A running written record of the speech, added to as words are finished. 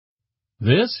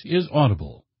This is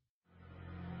Audible.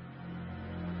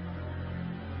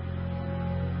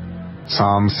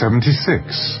 Psalm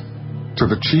 76, to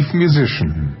the chief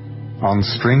musician, on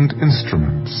stringed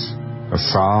instruments, a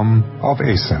psalm of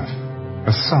Asaph,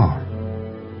 a song.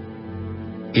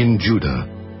 In Judah,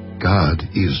 God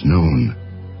is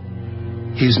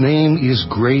known. His name is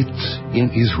great in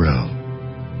Israel.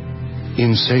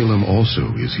 In Salem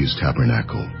also is his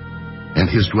tabernacle, and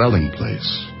his dwelling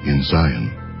place in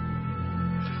Zion.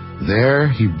 There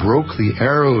he broke the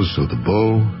arrows of the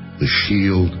bow, the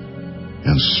shield,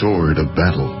 and sword of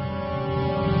battle.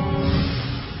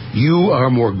 You are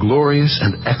more glorious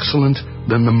and excellent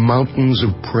than the mountains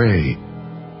of prey.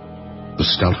 The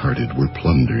stout-hearted were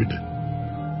plundered.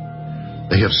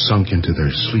 They have sunk into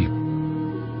their sleep,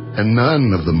 and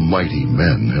none of the mighty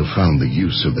men have found the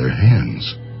use of their hands.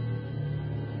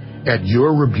 At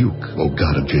your rebuke, O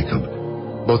God of Jacob,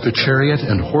 both the chariot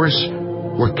and horse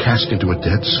were cast into a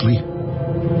dead sleep.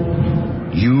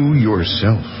 You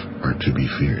yourself are to be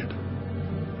feared.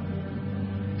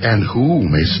 And who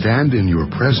may stand in your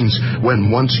presence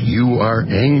when once you are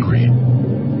angry?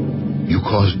 You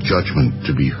cause judgment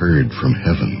to be heard from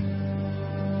heaven.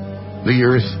 The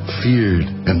earth feared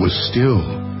and was still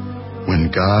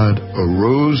when God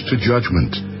arose to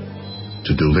judgment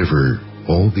to deliver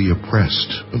all the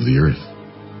oppressed of the earth.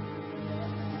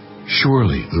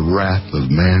 Surely the wrath of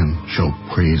man shall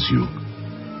praise you.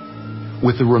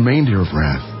 With the remainder of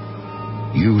wrath,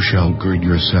 you shall gird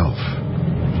yourself.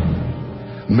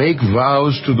 Make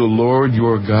vows to the Lord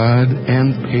your God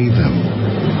and pay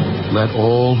them. Let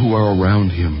all who are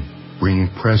around him bring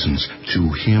presents to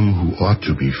him who ought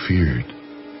to be feared.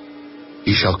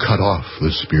 He shall cut off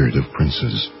the spirit of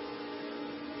princes.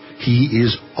 He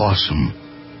is awesome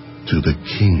to the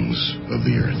kings of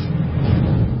the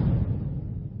earth.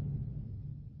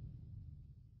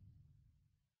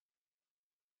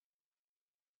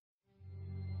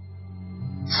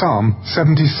 Psalm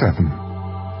 77,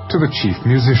 to the chief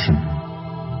musician,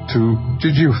 to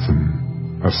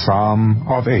Jeduthun, a psalm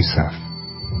of Asaph.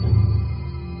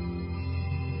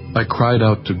 I cried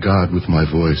out to God with my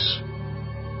voice,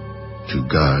 to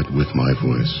God with my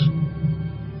voice,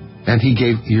 and he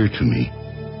gave ear to me.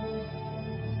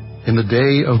 In the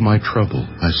day of my trouble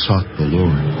I sought the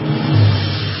Lord.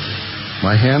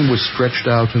 My hand was stretched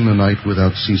out in the night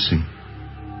without ceasing.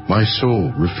 My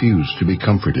soul refused to be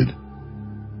comforted.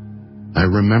 I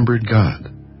remembered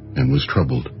God and was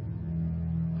troubled.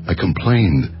 I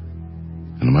complained,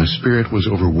 and my spirit was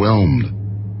overwhelmed.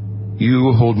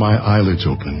 You hold my eyelids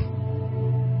open.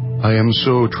 I am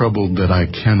so troubled that I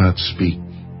cannot speak.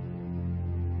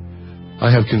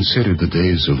 I have considered the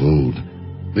days of old,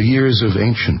 the years of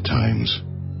ancient times.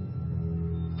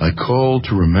 I call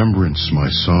to remembrance my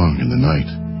song in the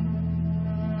night.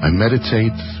 I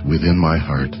meditate within my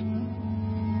heart,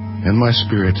 and my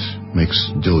spirit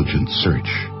makes diligent search.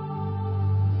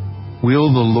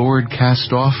 Will the Lord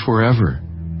cast off forever?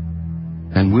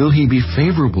 And will he be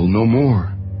favorable no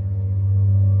more?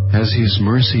 Has his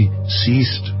mercy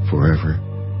ceased forever?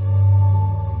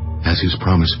 Has his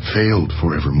promise failed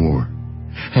forevermore?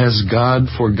 Has God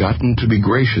forgotten to be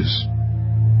gracious?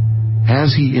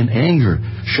 Has he in anger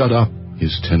shut up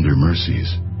his tender mercies?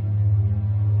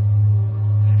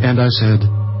 And I said,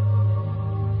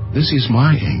 this is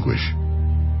my anguish,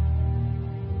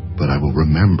 but I will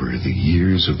remember the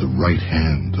years of the right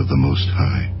hand of the Most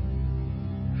High.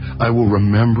 I will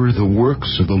remember the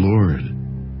works of the Lord.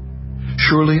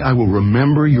 Surely I will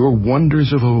remember your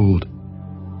wonders of old.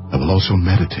 I will also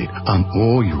meditate on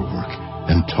all your work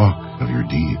and talk of your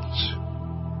deeds.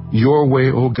 Your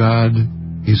way, O God,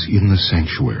 is in the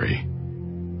sanctuary.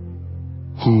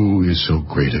 Who is so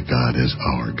great a God as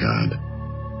our God?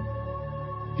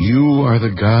 You are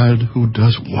the God who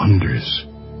does wonders.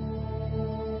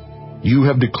 You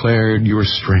have declared your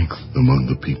strength among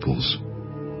the peoples.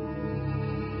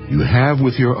 You have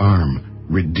with your arm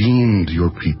redeemed your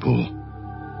people,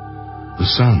 the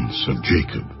sons of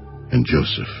Jacob and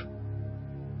Joseph.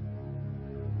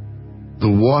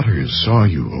 The waters saw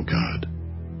you, O God.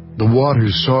 The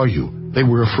waters saw you. They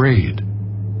were afraid.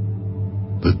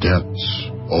 The depths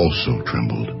also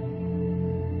trembled.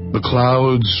 The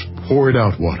clouds poured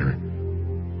out water.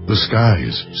 The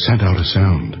skies sent out a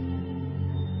sound.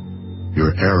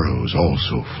 Your arrows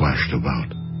also flashed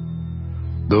about.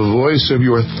 The voice of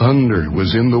your thunder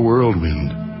was in the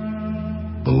whirlwind.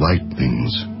 The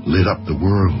lightnings lit up the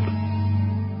world.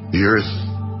 The earth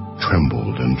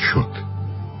trembled and shook.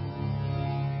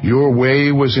 Your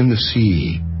way was in the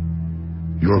sea,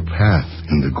 your path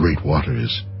in the great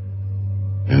waters,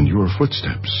 and your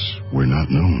footsteps were not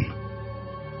known.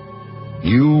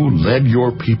 You led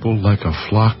your people like a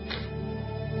flock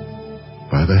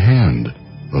by the hand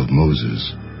of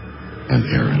Moses and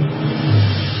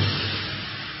Aaron.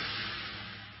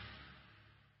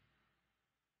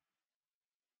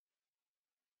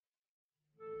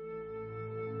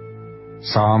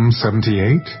 Psalm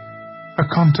 78, a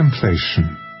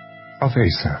contemplation of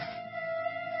Asaph.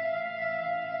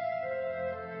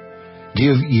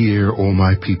 Give ear, O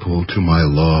my people, to my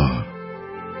law.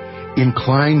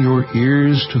 Incline your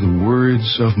ears to the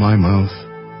words of my mouth.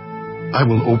 I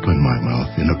will open my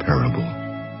mouth in a parable.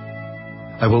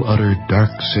 I will utter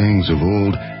dark sayings of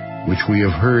old, which we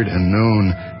have heard and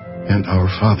known, and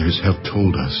our fathers have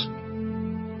told us.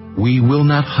 We will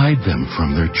not hide them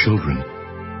from their children,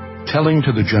 telling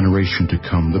to the generation to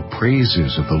come the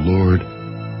praises of the Lord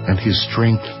and His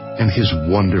strength and His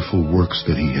wonderful works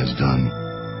that He has done.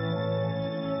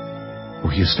 For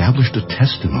He established a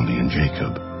testimony in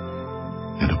Jacob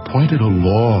and appointed a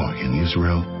law in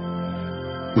Israel,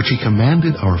 which He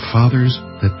commanded our fathers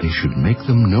that they should make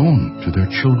them known to their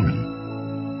children,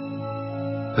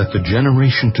 that the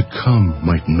generation to come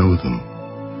might know them,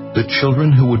 the children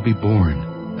who would be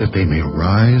born, that they may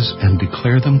rise and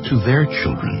declare them to their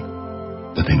children,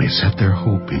 that they may set their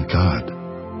hope in God,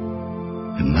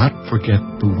 and not forget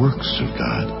the works of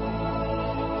God,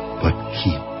 but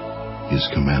keep His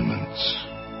commandments,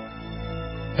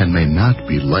 and may not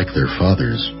be like their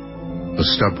fathers, a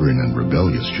stubborn and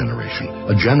rebellious generation,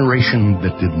 a generation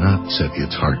that did not set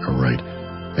its heart aright,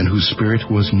 and whose spirit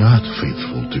was not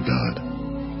faithful to God.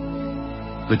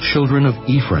 The children of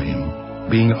Ephraim,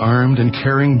 being armed and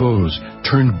carrying bows,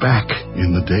 turned back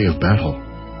in the day of battle.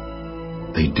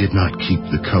 They did not keep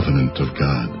the covenant of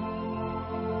God.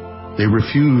 They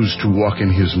refused to walk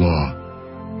in His law,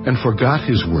 and forgot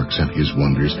His works and His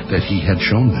wonders that He had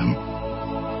shown them.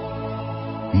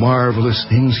 Marvelous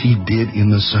things He did in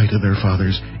the sight of their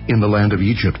fathers, in the land of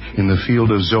Egypt, in the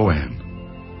field of Zoan.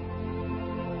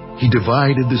 He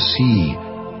divided the sea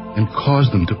and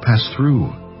caused them to pass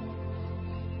through,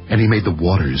 and He made the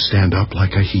waters stand up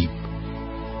like a heap.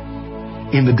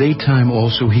 In the daytime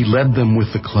also He led them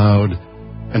with the cloud,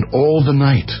 and all the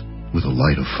night with a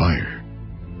light of fire.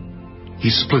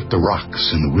 He split the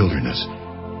rocks in the wilderness,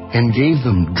 and gave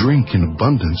them drink in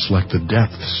abundance like the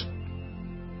depths.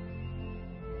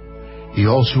 He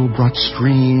also brought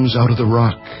streams out of the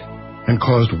rock, and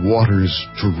caused waters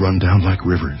to run down like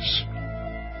rivers.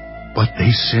 But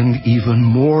they sinned even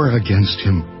more against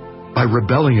Him by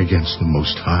rebelling against the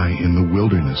Most High in the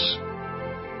wilderness.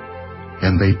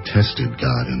 And they tested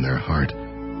God in their heart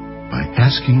by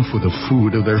asking for the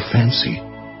food of their fancy.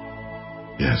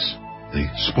 Yes, they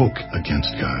spoke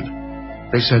against God.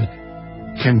 They said,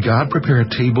 "Can God prepare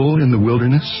a table in the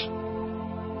wilderness?"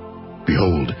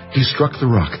 Behold, He struck the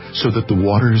rock so that the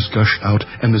waters gushed out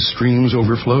and the streams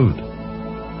overflowed.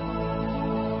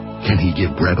 Can He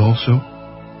give bread also?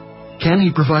 Can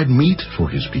He provide meat for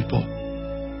His people?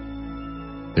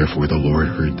 Therefore the Lord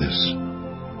heard this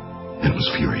and was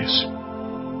furious.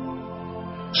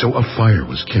 So a fire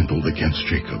was kindled against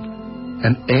Jacob,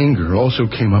 and anger also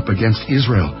came up against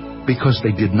Israel, because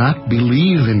they did not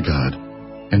believe in God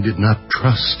and did not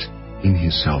trust in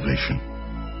His salvation.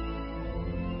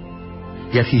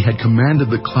 Yet He had commanded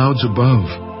the clouds above,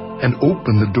 and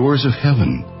opened the doors of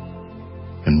heaven,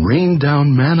 and rained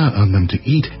down manna on them to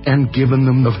eat, and given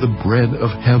them of the bread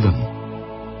of heaven.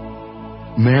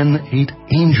 Men ate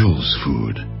angels'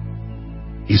 food.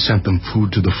 He sent them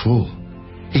food to the full.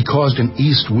 He caused an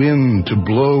east wind to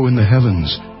blow in the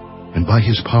heavens, and by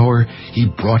His power He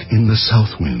brought in the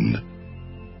south wind.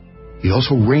 He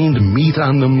also rained meat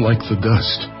on them like the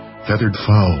dust, feathered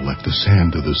fowl like the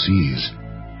sand of the seas.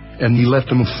 And He let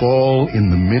them fall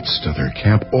in the midst of their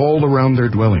camp all around their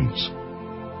dwellings.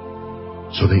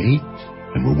 So they ate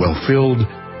and were well filled,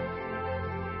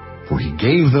 for He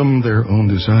gave them their own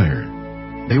desire.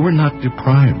 They were not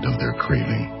deprived of their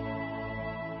craving.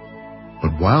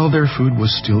 But while their food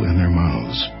was still in their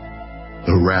mouths,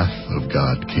 the wrath of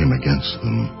God came against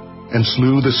them, and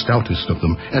slew the stoutest of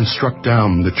them, and struck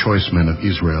down the choice men of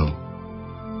Israel.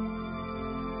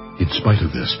 In spite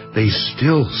of this, they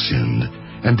still sinned,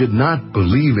 and did not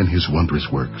believe in His wondrous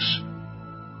works.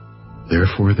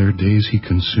 Therefore their days He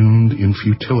consumed in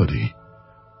futility,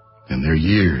 and their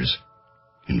years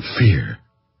in fear.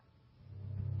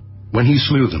 When He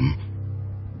slew them,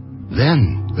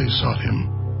 then they sought Him,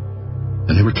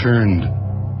 and they returned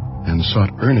and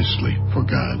sought earnestly for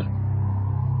God.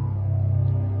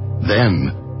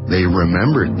 Then they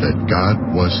remembered that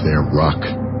God was their rock,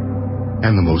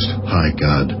 and the Most High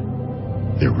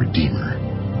God their Redeemer.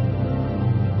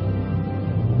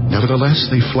 Nevertheless,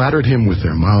 they flattered Him with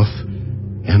their mouth,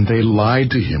 and they lied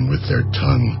to him with their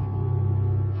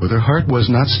tongue. For their heart was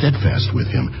not steadfast with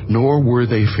him, nor were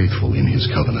they faithful in his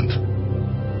covenant.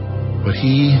 But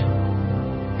he,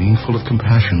 being full of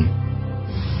compassion,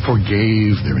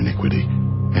 forgave their iniquity,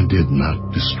 and did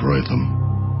not destroy them.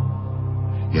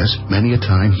 Yes, many a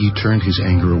time he turned his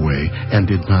anger away, and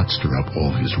did not stir up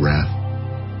all his wrath.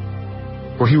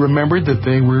 For he remembered that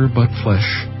they were but flesh,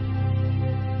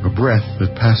 a breath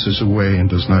that passes away and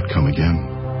does not come again.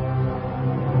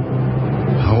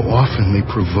 How often they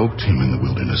provoked him in the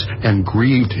wilderness, and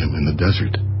grieved him in the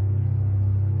desert.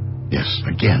 Yes,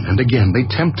 again and again they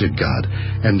tempted God,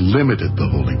 and limited the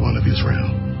Holy One of Israel.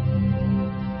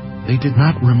 They did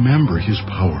not remember his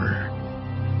power,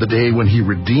 the day when he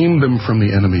redeemed them from the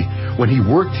enemy, when he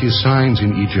worked his signs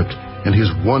in Egypt, and his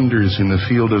wonders in the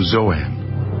field of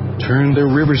Zoan, turned their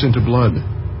rivers into blood,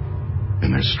 and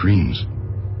their streams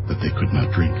that they could not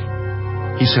drink.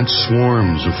 He sent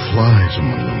swarms of flies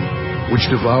among them, which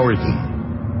devoured them,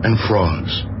 and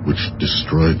frogs, which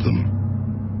destroyed them.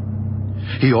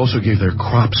 He also gave their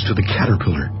crops to the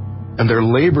caterpillar, and their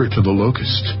labor to the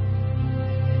locust.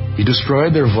 He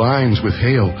destroyed their vines with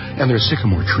hail, and their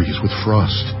sycamore trees with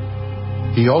frost.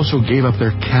 He also gave up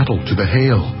their cattle to the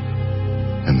hail,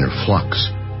 and their flocks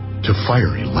to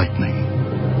fiery lightning.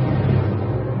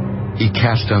 He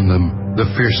cast on them the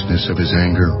fierceness of his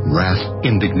anger, wrath,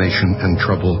 indignation, and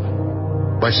trouble,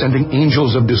 by sending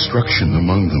angels of destruction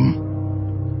among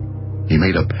them. He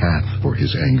made a path for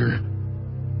his anger.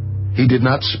 He did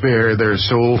not spare their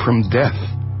soul from death,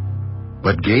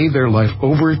 but gave their life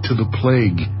over to the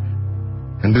plague,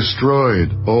 and destroyed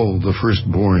all the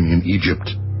firstborn in Egypt,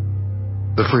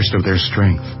 the first of their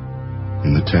strength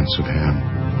in the tents of Ham.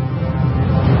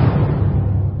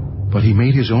 But he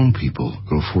made his own people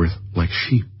go forth like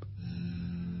sheep,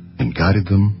 and guided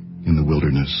them in the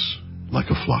wilderness like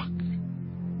a flock.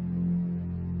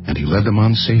 And he led them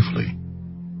on safely,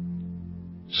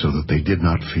 so that they did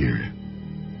not fear.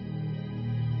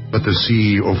 But the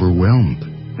sea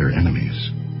overwhelmed their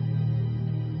enemies.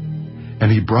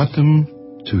 And he brought them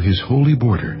to his holy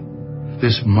border,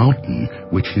 this mountain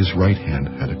which his right hand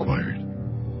had acquired.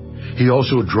 He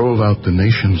also drove out the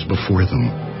nations before them,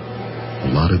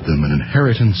 allotted them an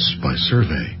inheritance by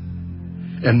survey,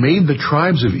 and made the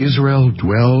tribes of Israel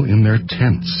dwell in their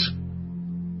tents.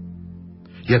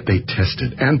 Yet they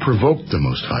tested and provoked the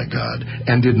Most High God,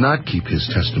 and did not keep his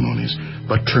testimonies,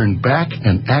 but turned back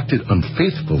and acted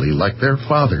unfaithfully like their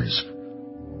fathers.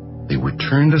 They were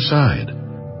turned aside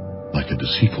like a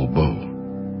deceitful bow.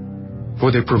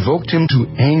 For they provoked him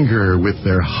to anger with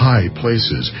their high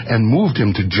places, and moved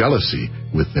him to jealousy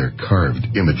with their carved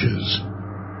images.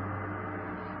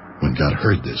 When God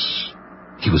heard this,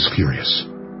 he was furious,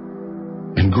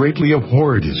 and greatly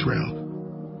abhorred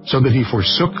Israel, so that he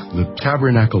forsook the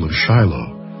tabernacle of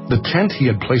Shiloh, the tent he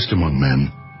had placed among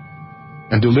men,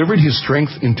 and delivered his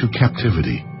strength into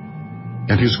captivity,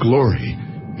 and his glory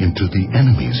into the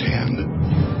enemy's hand.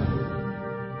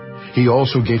 He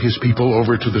also gave his people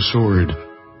over to the sword,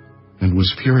 and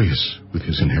was furious with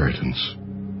his inheritance.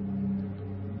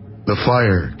 The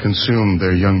fire consumed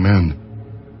their young men,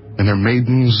 and their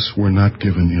maidens were not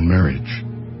given in marriage.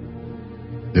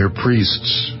 Their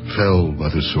priests fell by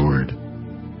the sword,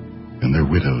 and their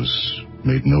widows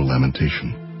made no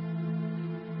lamentation.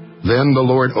 Then the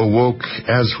Lord awoke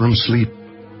as from sleep,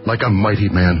 like a mighty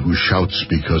man who shouts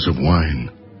because of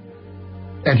wine.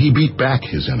 And he beat back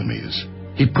his enemies.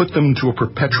 He put them to a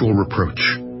perpetual reproach.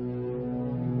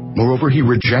 Moreover, he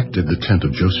rejected the tent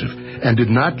of Joseph, and did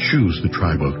not choose the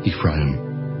tribe of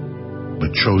Ephraim,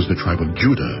 but chose the tribe of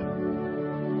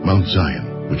Judah, Mount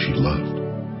Zion, which he loved.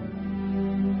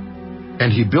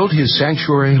 And he built his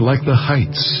sanctuary like the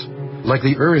heights, like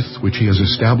the earth which he has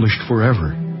established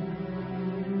forever.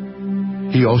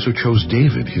 He also chose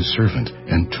David his servant,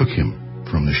 and took him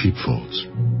from the sheepfolds.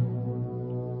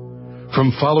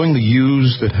 From following the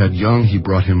ewes that had young he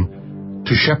brought him,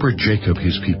 to shepherd Jacob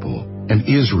his people, and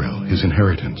Israel his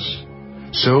inheritance.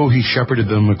 So he shepherded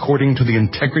them according to the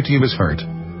integrity of his heart,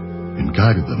 and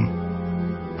guided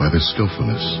them by the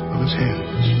skillfulness of his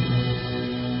hands.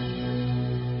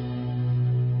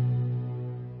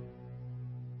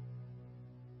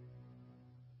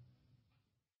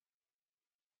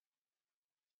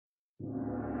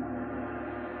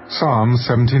 Psalm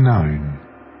 79,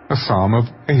 a psalm of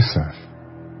Asaph.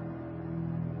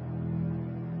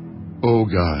 O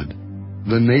God,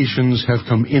 the nations have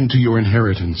come into your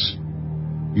inheritance.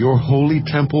 Your holy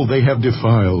temple they have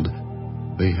defiled.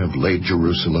 They have laid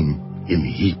Jerusalem in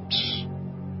heaps.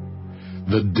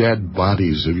 The dead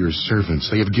bodies of your servants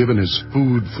they have given as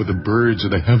food for the birds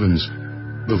of the heavens,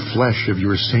 the flesh of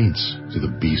your saints to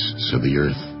the beasts of the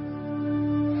earth.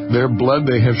 Their blood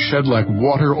they have shed like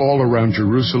water all around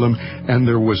Jerusalem, and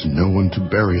there was no one to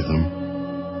bury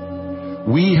them.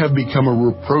 We have become a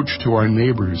reproach to our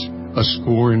neighbors, a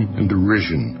scorn and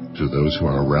derision to those who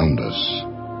are around us.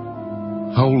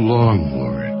 How long,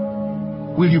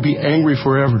 Lord? Will you be angry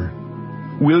forever?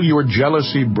 Will your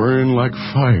jealousy burn like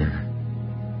fire?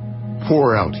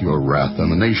 Pour out your wrath on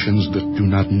the nations that do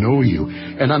not know you,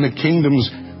 and on the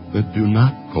kingdoms that do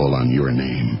not call on your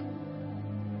name.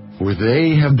 For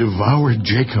they have devoured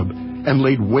Jacob and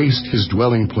laid waste his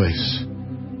dwelling place.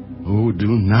 Oh, do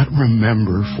not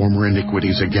remember former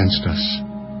iniquities against us.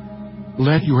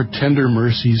 Let your tender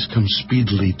mercies come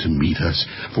speedily to meet us,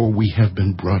 for we have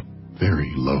been brought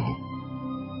very low.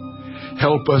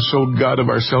 Help us, O God of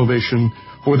our salvation,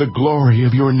 for the glory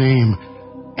of your name,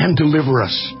 and deliver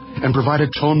us, and provide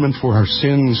atonement for our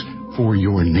sins for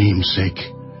your name's sake.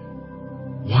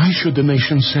 Why should the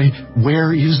nations say,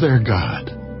 where is their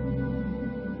God?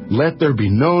 Let there be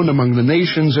known among the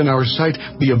nations in our sight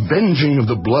the avenging of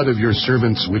the blood of your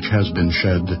servants which has been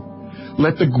shed.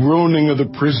 Let the groaning of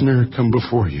the prisoner come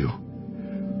before you.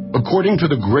 According to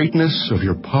the greatness of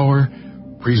your power,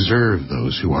 preserve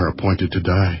those who are appointed to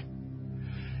die.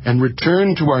 And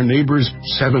return to our neighbors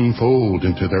sevenfold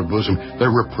into their bosom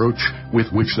their reproach with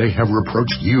which they have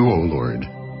reproached you, O Lord.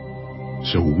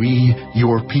 So we,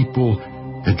 your people,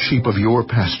 and sheep of your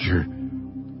pasture,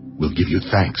 will give you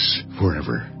thanks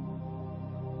forever.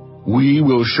 We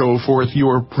will show forth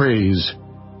your praise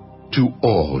to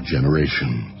all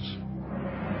generations.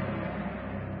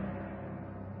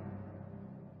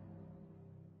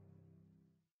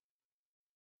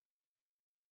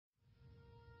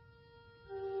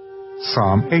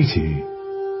 Psalm 80,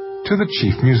 to the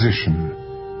chief musician,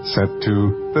 set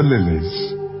to the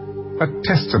lilies, a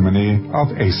testimony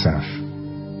of Asaph,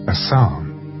 a psalm.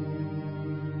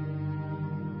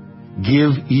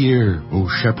 Give ear, O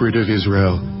shepherd of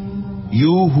Israel,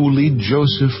 you who lead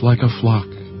Joseph like a flock,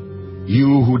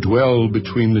 you who dwell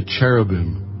between the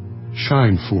cherubim,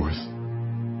 shine forth.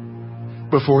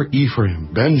 Before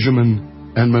Ephraim,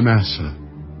 Benjamin, and Manasseh,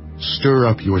 stir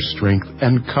up your strength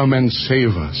and come and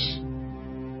save us.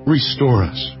 Restore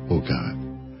us, O God.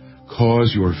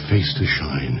 Cause your face to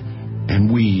shine,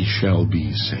 and we shall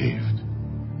be saved.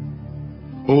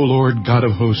 O Lord God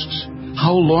of hosts,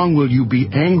 how long will you be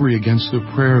angry against the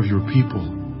prayer of your people?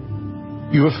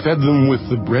 You have fed them with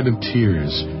the bread of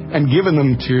tears, and given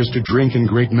them tears to drink in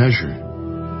great measure.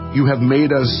 You have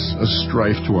made us a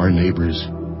strife to our neighbors,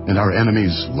 and our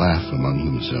enemies laugh among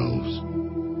themselves.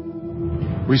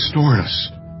 Restore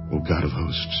us, O God of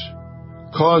hosts.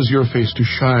 Cause your face to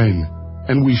shine,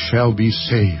 and we shall be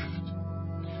saved.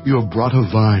 You have brought a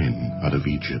vine out of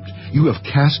Egypt. You have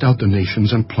cast out the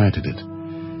nations and planted it.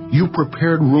 You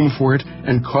prepared room for it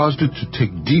and caused it to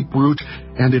take deep root,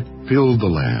 and it filled the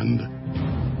land.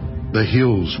 The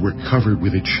hills were covered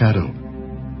with its shadow,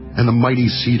 and the mighty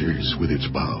cedars with its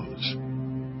boughs.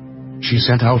 She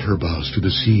sent out her boughs to the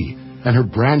sea, and her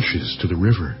branches to the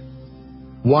river.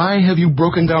 Why have you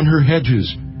broken down her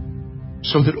hedges,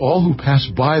 so that all who pass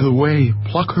by the way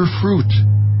pluck her fruit?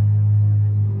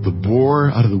 The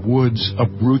boar out of the woods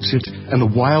uproots it, and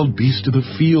the wild beast of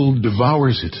the field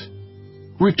devours it.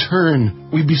 Return,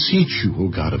 we beseech you, O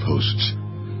God of hosts.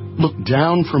 Look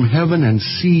down from heaven and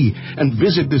see, and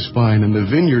visit this vine and the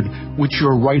vineyard which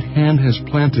your right hand has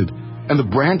planted, and the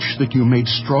branch that you made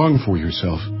strong for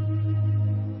yourself.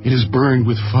 It is burned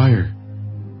with fire.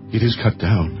 It is cut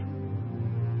down.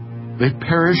 They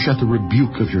perish at the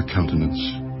rebuke of your countenance.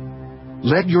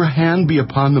 Let your hand be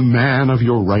upon the man of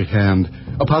your right hand,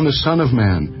 upon the Son of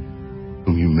Man,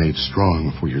 whom you made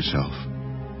strong for yourself.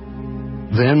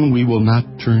 Then we will not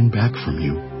turn back from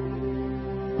you.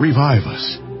 Revive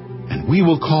us, and we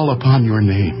will call upon your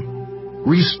name.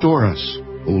 Restore us,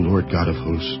 O Lord God of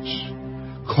hosts.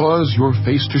 Cause your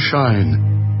face to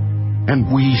shine,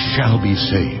 and we shall be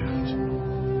saved.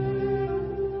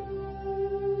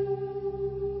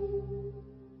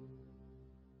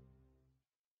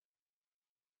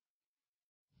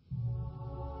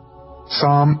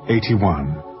 Psalm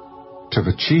 81, to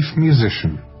the chief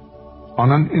musician, on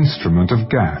an instrument of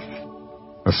Gath,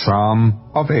 a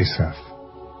psalm of Asaph.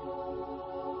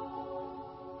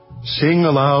 Sing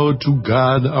aloud to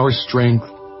God our strength.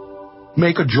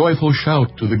 Make a joyful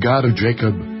shout to the God of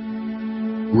Jacob.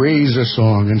 Raise a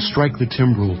song and strike the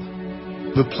timbrel,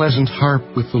 the pleasant harp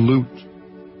with the lute.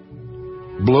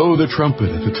 Blow the trumpet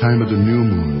at the time of the new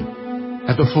moon,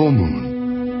 at the full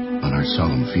moon, on our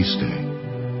solemn feast day.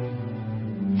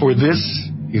 For this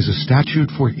is a statute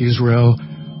for Israel,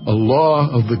 a law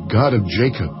of the God of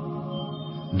Jacob.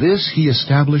 This he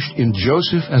established in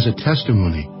Joseph as a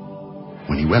testimony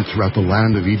when he went throughout the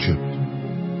land of Egypt,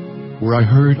 where I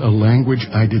heard a language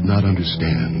I did not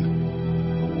understand.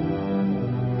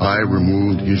 I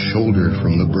removed his shoulder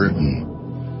from the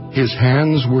burden. His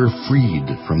hands were freed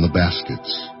from the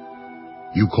baskets.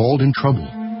 You called in trouble,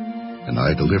 and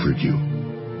I delivered you.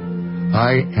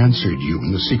 I answered you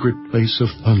in the secret place of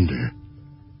thunder.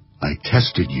 I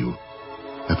tested you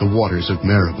at the waters of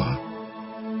Meribah.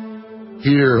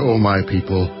 Hear, O my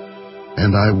people,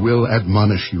 and I will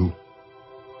admonish you.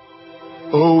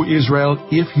 O Israel,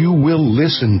 if you will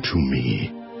listen to me,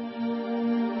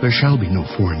 there shall be no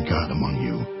foreign god among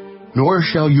you, nor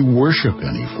shall you worship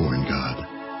any foreign god.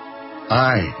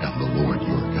 I am the Lord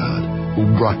your God,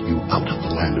 who brought you out of the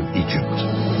land of Egypt.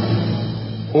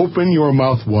 Open your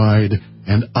mouth wide,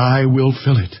 and I will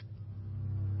fill it.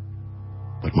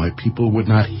 But my people would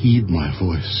not heed my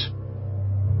voice,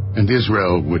 and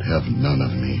Israel would have none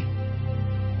of me.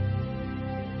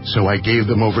 So I gave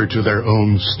them over to their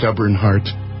own stubborn heart,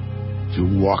 to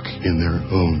walk in their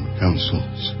own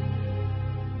counsels.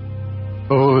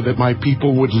 Oh, that my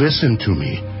people would listen to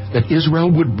me, that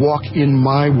Israel would walk in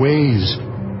my ways.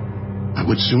 I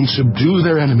would soon subdue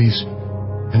their enemies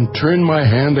and turn my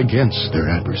hand against their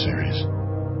adversaries.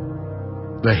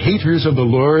 The haters of the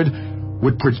Lord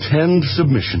would pretend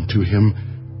submission to him,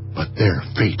 but their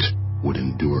fate would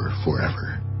endure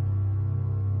forever.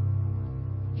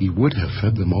 He would have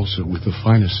fed them also with the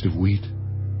finest of wheat,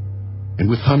 and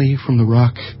with honey from the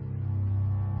rock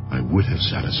I would have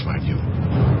satisfied you.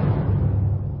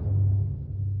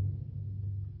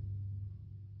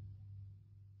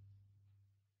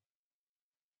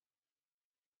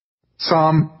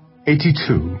 Psalm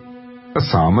 82, a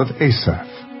psalm of Asaph.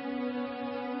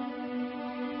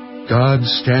 God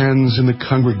stands in the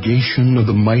congregation of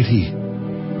the mighty.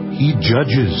 He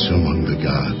judges among the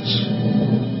gods.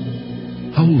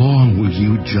 How long will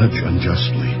you judge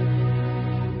unjustly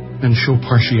and show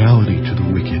partiality to the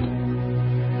wicked?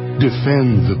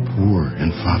 Defend the poor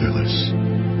and fatherless.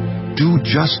 Do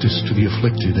justice to the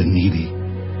afflicted and needy.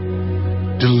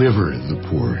 Deliver the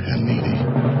poor and needy.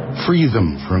 Free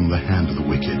them from the hand of the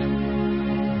wicked.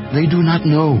 They do not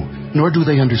know, nor do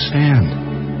they understand.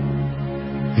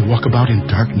 They walk about in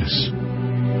darkness.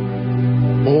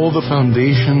 All the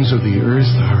foundations of the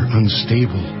earth are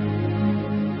unstable.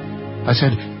 I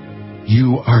said,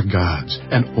 you are gods,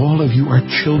 and all of you are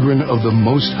children of the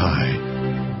Most High.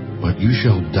 But you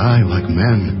shall die like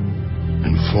men,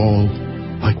 and fall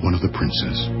like one of the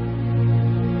princes.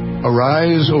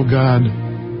 Arise, O God,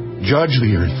 judge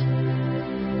the earth,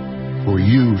 for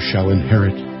you shall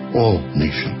inherit all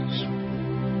nations.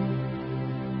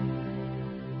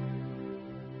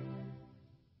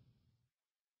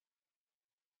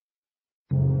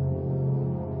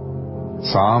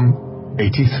 Psalm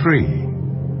 83,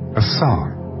 a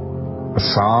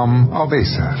psalm of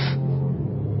Asaph.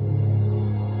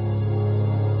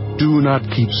 Do not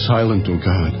keep silent, O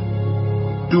God.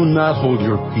 Do not hold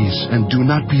your peace, and do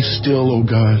not be still, O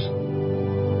God.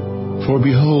 For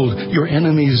behold, your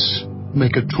enemies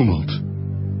make a tumult,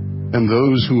 and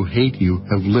those who hate you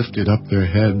have lifted up their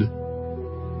head.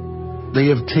 They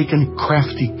have taken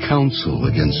crafty counsel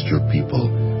against your people,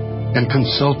 and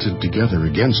consulted together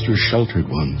against your sheltered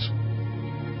ones.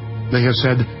 They have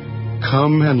said,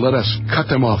 come and let us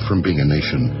cut them off from being a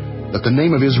nation, that the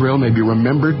name of Israel may be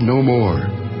remembered no more.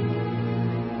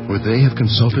 For they have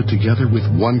consulted together with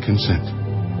one consent.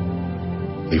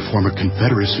 They form a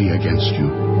confederacy against you.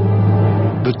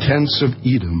 The tents of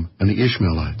Edom and the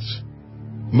Ishmaelites,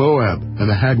 Moab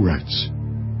and the Hagrites,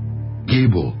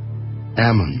 Gebal,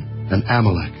 Ammon and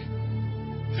Amalek,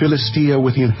 Philistia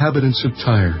with the inhabitants of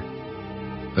Tyre.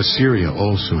 Assyria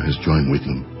also has joined with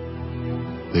them.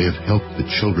 They have helped the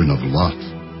children of Lot.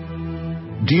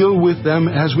 Deal with them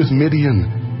as with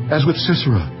Midian, as with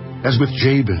Sisera, as with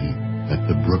Jabin at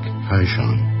the brook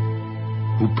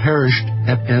Kishon, who perished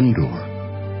at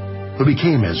Endor, who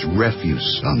became as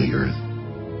refuse on the earth.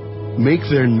 Make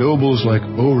their nobles like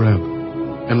Oreb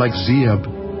and like Zeeb,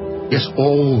 yes,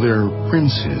 all their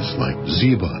princes like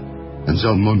Zebah and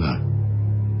Zalmunna,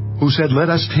 who said, let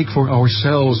us take for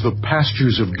ourselves the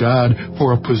pastures of God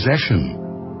for a possession.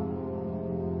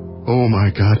 Oh my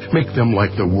God, make them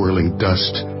like the whirling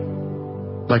dust,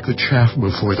 like the chaff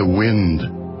before the wind.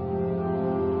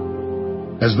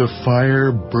 As the fire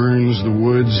burns the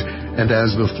woods, and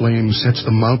as the flame sets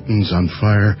the mountains on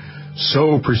fire,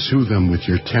 so pursue them with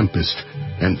your tempest,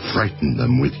 and frighten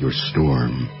them with your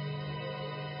storm.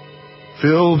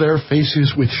 Fill their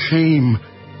faces with shame,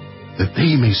 that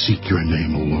they may seek your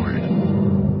name, O Lord.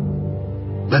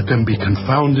 Let them be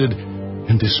confounded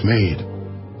and dismayed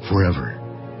forever.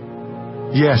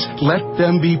 Yes, let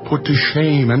them be put to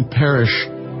shame and perish,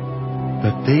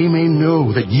 that they may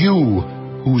know that you,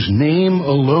 whose name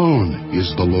alone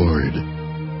is the Lord,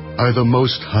 are the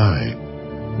Most High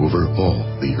over all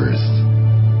the earth.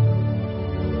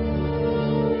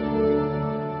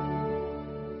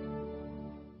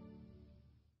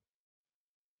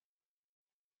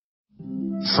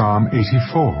 Psalm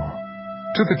 84,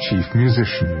 to the chief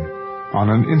musician, on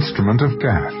an instrument of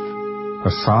Gath, a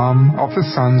psalm of the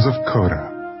sons of Korah.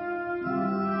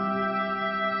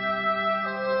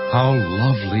 How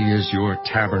lovely is your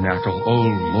tabernacle, O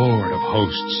Lord of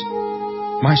hosts!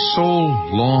 My soul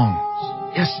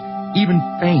longs, yes, even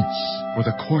faints, for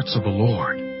the courts of the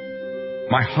Lord.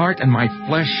 My heart and my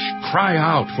flesh cry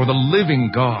out for the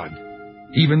living God.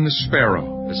 Even the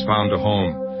sparrow has found a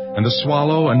home, and the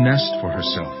swallow a nest for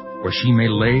herself, where she may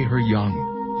lay her young.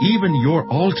 Even your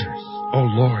altars, O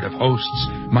Lord of hosts,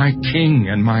 my King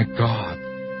and my God.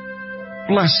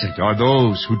 Blessed are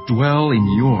those who dwell in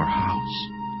your house.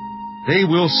 They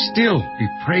will still be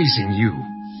praising you.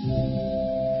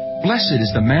 Blessed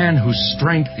is the man whose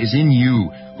strength is in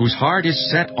you, whose heart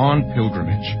is set on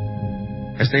pilgrimage.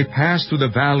 As they pass through the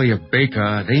valley of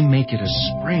Baca, they make it a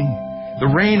spring.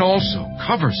 The rain also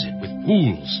covers it with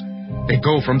pools. They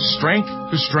go from strength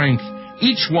to strength.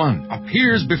 Each one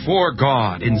appears before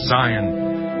God in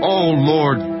Zion. O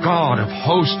Lord God of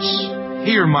hosts,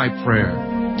 hear my prayer.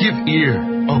 Give ear,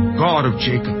 O God of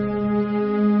Jacob.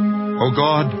 O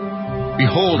God,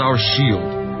 behold our shield,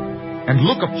 and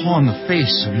look upon the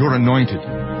face of your anointed.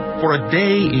 For a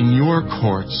day in your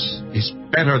courts is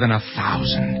better than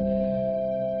 1,000.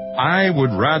 I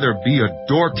would rather be a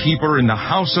doorkeeper in the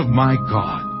house of my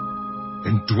God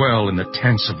than dwell in the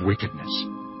tents of wickedness.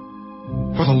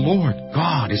 For the Lord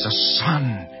God is a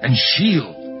sun and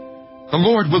shield. The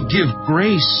Lord will give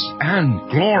grace and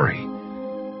glory.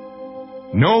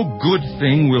 No good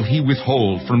thing will he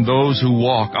withhold from those who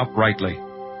walk uprightly.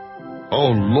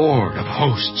 O Lord of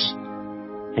hosts,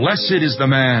 blessed is the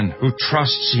man who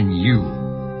trusts in you.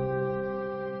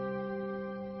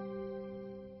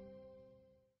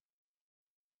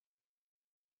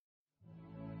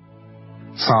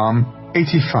 Psalm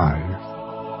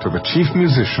 85, to the chief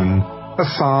musician, a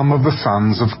psalm of the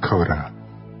sons of Korah.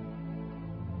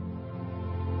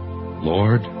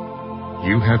 Lord,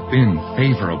 you have been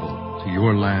favorable to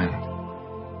your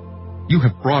land. You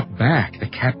have brought back the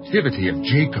captivity of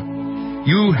Jacob.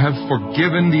 You have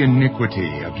forgiven the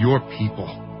iniquity of your people.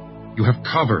 You have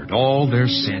covered all their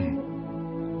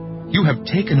sin. You have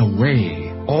taken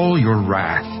away all your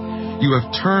wrath. You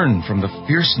have turned from the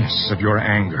fierceness of your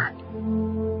anger.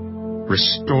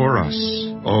 Restore us,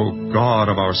 O God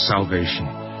of our salvation,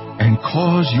 and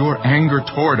cause your anger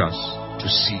toward us to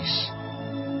cease.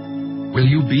 Will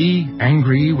you be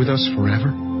angry with us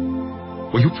forever?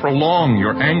 Will you prolong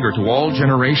your anger to all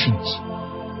generations?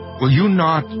 Will you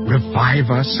not revive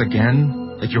us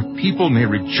again, that your people may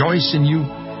rejoice in you?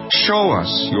 Show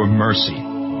us your mercy,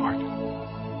 Lord,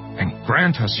 and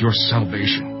grant us your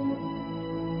salvation.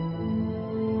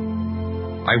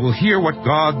 I will hear what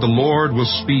God the Lord will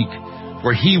speak,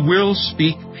 for he will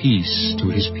speak peace to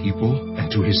his people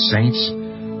and to his saints,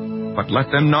 but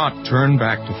let them not turn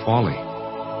back to folly.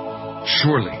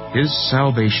 Surely his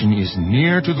salvation is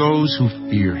near to those who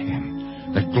fear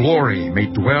him, that glory may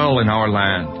dwell in our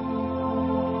land.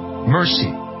 Mercy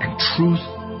and truth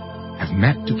have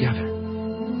met together.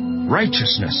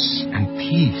 Righteousness and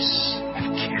peace have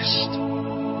kissed.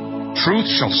 Truth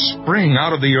shall spring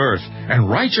out of the earth, and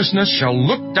righteousness shall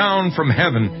look down from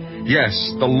heaven. Yes,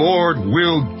 the Lord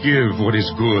will give what is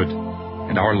good,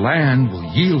 and our land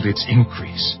will yield its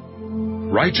increase.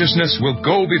 Righteousness will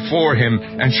go before him,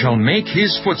 and shall make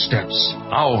his footsteps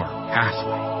our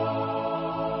pathway.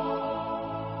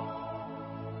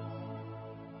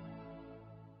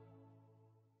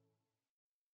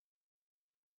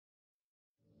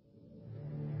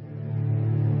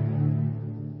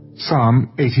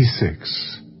 Psalm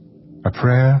 86, a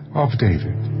prayer of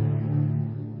David.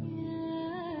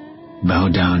 Bow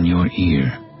down your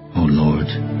ear, O Lord,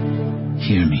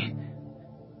 hear me,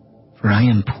 for I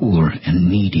am poor and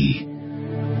needy.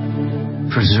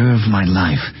 Preserve my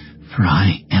life, for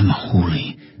I am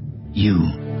holy. You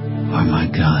are my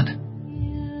God.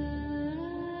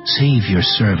 Save your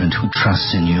servant who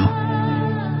trusts in you.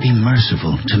 Be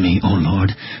merciful to me, O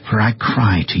Lord, for I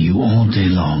cry to you all day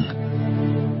long.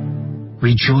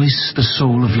 Rejoice the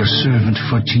soul of your servant,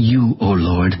 for to you, O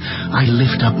Lord, I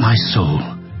lift up my soul.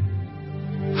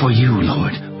 For you,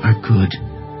 Lord, are good,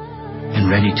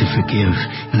 and ready to forgive,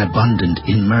 and abundant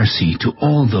in mercy to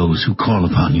all those who call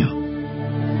upon you.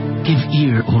 Give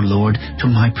ear, O Lord, to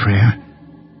my prayer.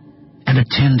 and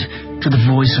attend to the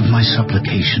voice of my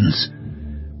supplications.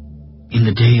 In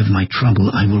the day of my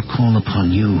trouble I will call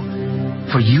upon you,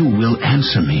 for you will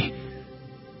answer me.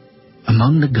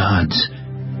 Among the gods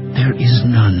there is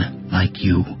none like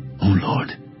you, O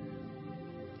Lord,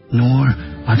 nor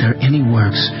are there any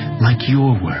works like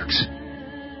your works.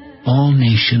 All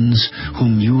nations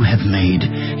whom you have made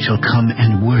shall come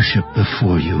and worship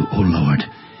before you, O Lord,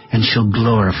 and shall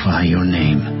glorify your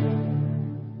name.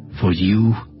 For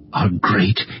you are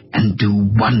great and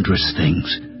do wondrous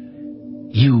things.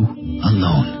 You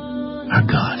alone are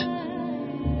God.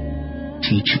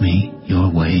 Teach me your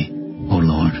way, O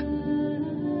Lord.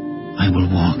 I will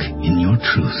walk in your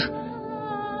truth.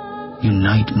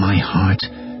 Unite my heart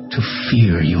to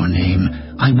fear your name.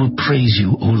 I will praise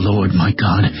you, O Lord my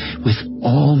God, with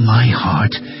all my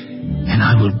heart, and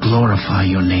I will glorify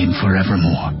your name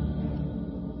forevermore.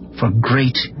 For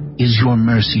great is your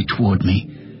mercy toward me,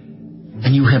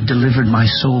 and you have delivered my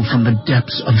soul from the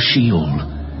depths of Sheol.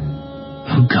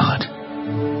 O God,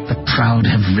 the proud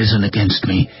have risen against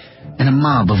me, and a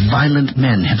mob of violent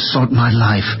men have sought my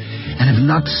life, and have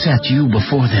not set you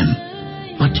before them.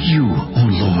 But you, O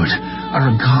Lord, are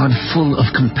a God full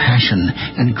of compassion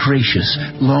and gracious,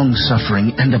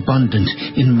 long-suffering, and abundant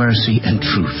in mercy and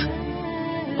truth.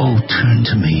 O turn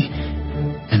to me,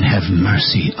 and have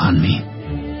mercy on me.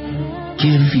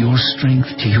 Give your strength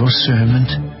to your servant,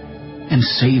 and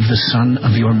save the son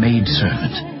of your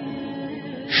maidservant.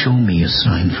 Show me a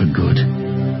sign for good,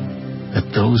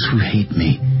 that those who hate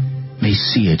me may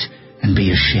see it and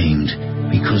be ashamed,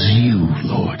 because you,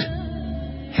 Lord,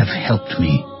 have helped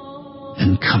me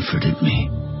and comforted me.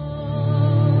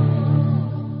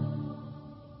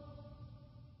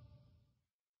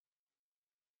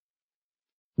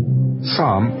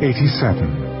 Psalm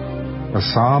 87, a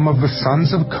psalm of the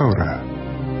sons of Korah,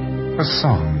 a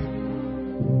song.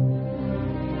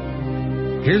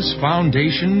 His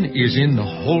foundation is in the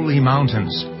holy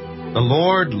mountains. The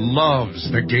Lord loves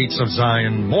the gates of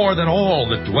Zion more than all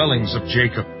the dwellings of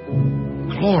Jacob.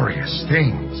 Glorious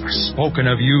things are spoken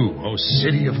of you, O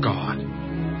city of God.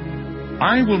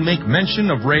 I will make mention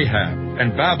of Rahab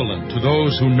and Babylon to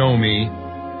those who know me.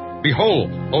 Behold,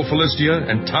 O Philistia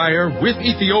and Tyre with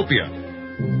Ethiopia,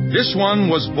 this one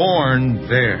was born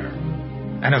there.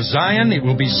 And of Zion it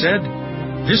will be said,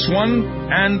 this one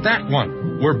and that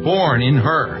one were born in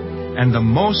her, and the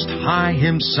Most High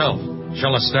himself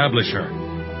shall establish her.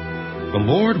 The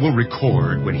Lord will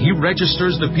record when he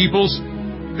registers the peoples,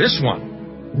 this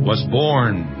one was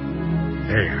born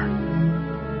there.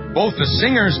 Both the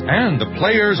singers and the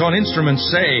players on instruments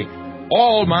say,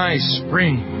 all my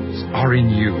springs are in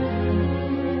you.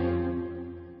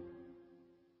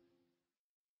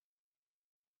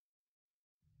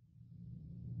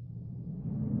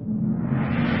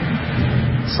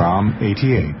 Psalm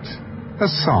 88, a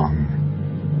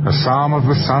song, a psalm of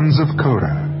the sons of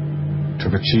Korah, to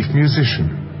the chief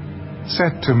musician,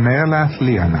 set to Me'elath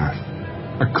Leannath,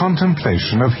 a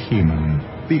contemplation of Heman,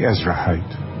 the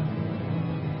Ezrahite.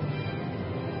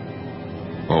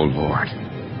 O Lord,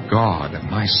 God of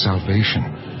my salvation,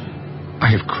 I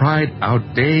have cried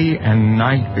out day and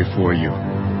night before you.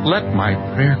 Let my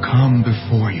prayer come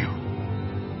before you.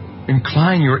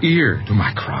 Incline your ear to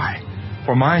my cry,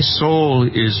 for my soul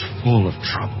is full of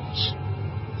troubles,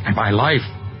 and my life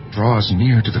draws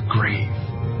near to the grave.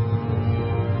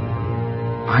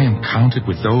 I am counted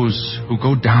with those who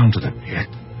go down to the pit.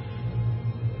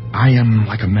 I am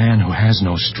like a man who has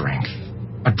no strength,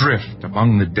 adrift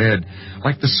among the dead,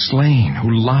 like the slain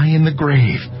who lie in the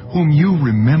grave, whom you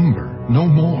remember no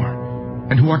more,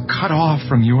 and who are cut off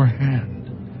from your hand.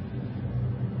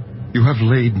 You have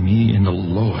laid me in the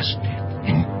lowest pit,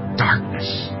 in darkness,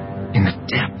 in the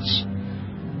depths.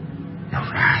 Your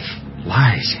wrath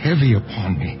lies heavy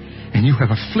upon me, and you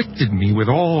have afflicted me with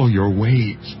all your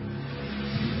waves.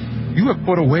 You have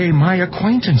put away my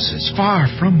acquaintances far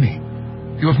from me.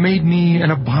 You have made me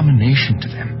an abomination to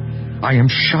them. I am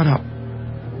shut up,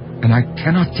 and I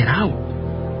cannot get out.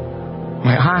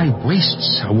 My eye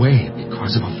wastes away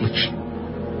because of affliction.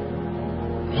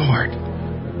 Lord,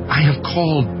 I have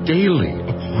called daily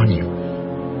upon you.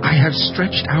 I have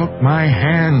stretched out my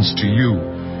hands to you.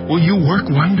 Will you work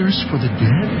wonders for the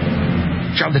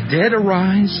dead? Shall the dead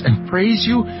arise and praise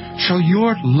you? Shall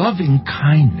your loving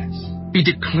kindness be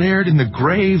declared in the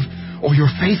grave, or your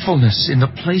faithfulness in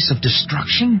the place of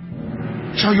destruction?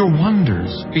 Shall your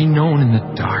wonders be known in the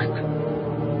dark,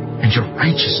 and your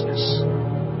righteousness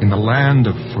in the land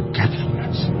of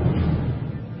forgetfulness?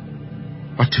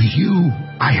 But to you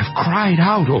I have cried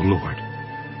out, O Lord,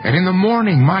 and in the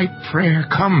morning my prayer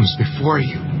comes before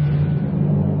you.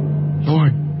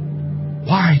 Lord,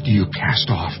 Why do you cast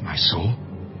off my soul?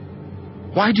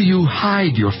 Why do you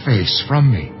hide your face from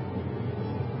me?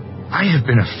 I have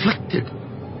been afflicted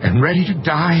and ready to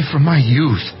die from my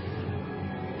youth.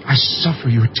 I suffer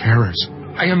your terrors.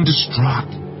 I am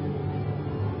distraught.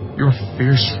 Your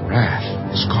fierce wrath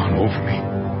has gone over me.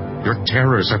 Your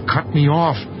terrors have cut me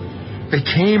off. They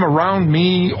came around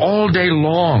me all day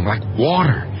long like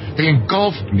water. They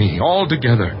engulfed me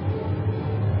altogether.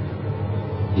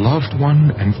 Loved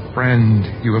one and friend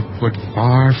you have put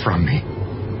far from me,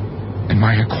 and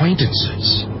my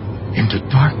acquaintances into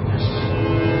darkness.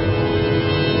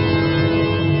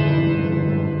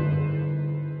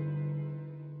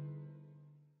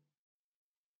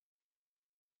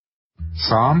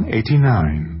 Psalm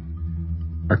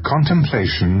 89, a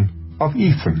contemplation of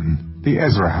Ethan the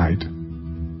Ezrahite.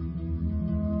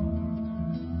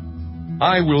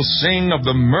 I will sing of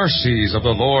the mercies of the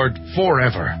Lord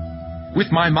forever. With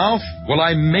my mouth will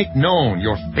I make known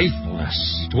your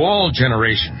faithfulness to all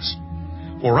generations.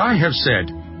 For I have said,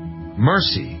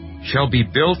 mercy shall be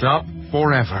built up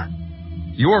forever.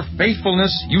 Your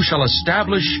faithfulness you shall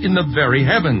establish in the very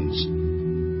heavens.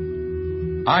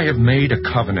 I have made a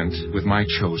covenant with my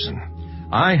chosen.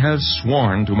 I have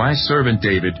sworn to my servant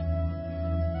David,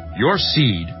 your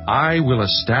seed I will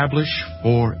establish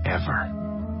forever,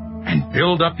 and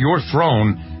build up your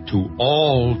throne to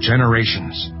all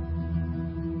generations.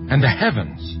 And the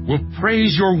heavens will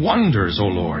praise your wonders, O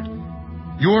Lord,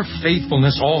 your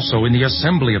faithfulness also in the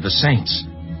assembly of the saints.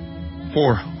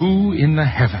 For who in the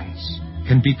heavens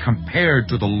can be compared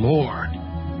to the Lord?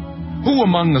 Who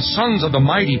among the sons of the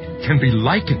mighty can be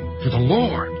likened to the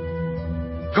Lord?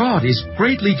 God is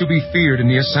greatly to be feared in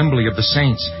the assembly of the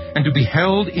saints, and to be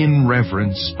held in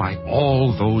reverence by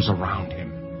all those around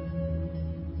him.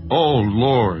 O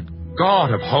Lord,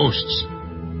 God of hosts,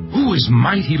 who is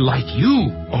mighty like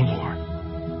you, O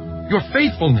Lord? Your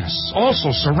faithfulness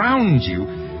also surrounds you.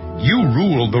 You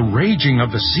rule the raging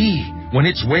of the sea. When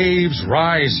its waves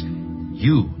rise,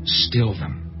 you still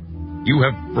them. You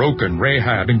have broken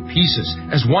Rahab in pieces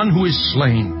as one who is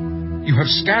slain. You have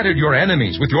scattered your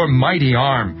enemies with your mighty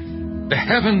arm. The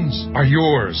heavens are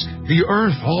yours. The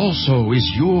earth also is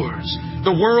yours.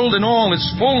 The world and all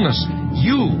its fullness,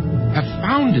 you have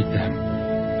founded them.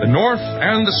 The north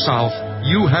and the south,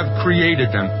 you have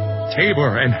created them.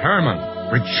 Tabor and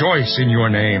Hermon, rejoice in your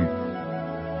name.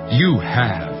 You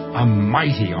have a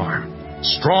mighty arm.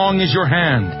 Strong is your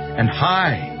hand, and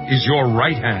high is your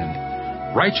right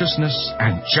hand. Righteousness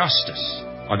and justice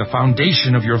are the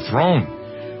foundation of your throne.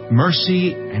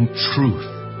 Mercy and truth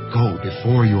go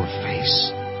before your face.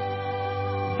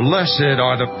 Blessed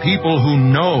are the people who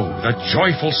know the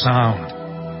joyful sound.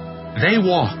 They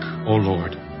walk, O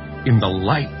Lord, in the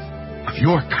light of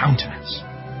your countenance.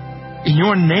 In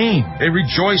your name they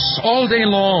rejoice all day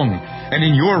long, and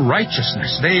in your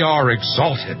righteousness they are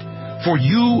exalted. For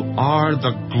you are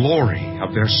the glory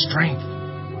of their strength,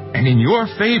 and in your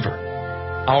favor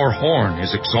our horn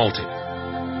is exalted.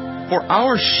 For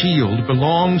our shield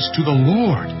belongs to the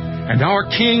Lord, and our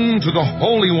King to the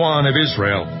Holy One of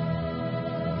Israel.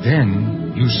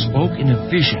 Then you spoke in a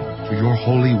vision to your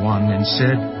Holy One and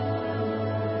said,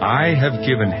 I have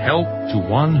given help to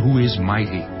one who is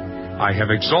mighty. I have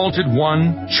exalted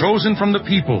one chosen from the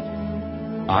people.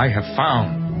 I have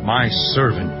found my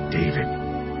servant David.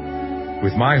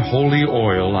 With my holy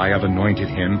oil I have anointed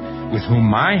him, with whom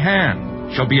my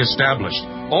hand shall be established.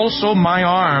 Also my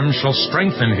arm shall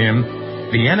strengthen him.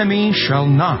 The enemy shall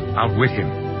not outwit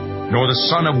him, nor the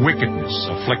son of wickedness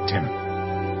afflict him.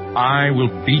 I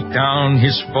will beat down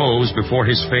his foes before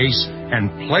his face, and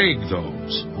plague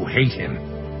those who hate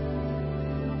him.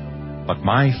 But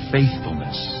my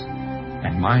faithfulness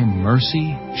and my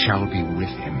mercy shall be with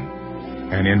him,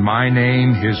 and in my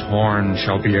name his horn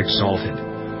shall be exalted.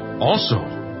 Also,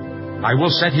 I will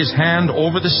set his hand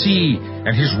over the sea,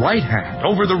 and his right hand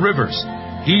over the rivers.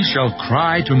 He shall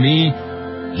cry to me,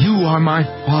 You are my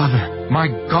Father, my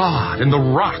God, and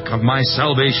the rock of my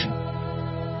salvation.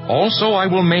 Also I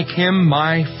will make him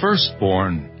my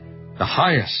firstborn, the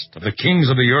highest of the kings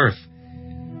of the earth.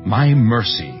 My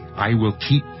mercy I will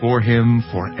keep for him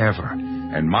forever,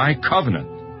 and my covenant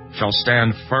shall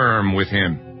stand firm with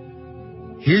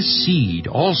him. His seed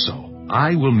also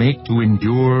I will make to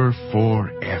endure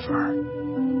forever,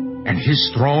 and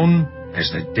his throne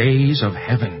as the days of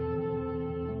heaven.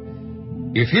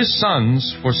 If his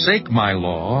sons forsake my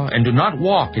law and do not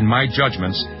walk in my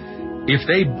judgments, if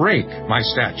they break my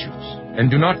statutes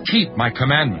and do not keep my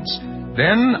commandments,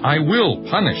 then I will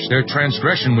punish their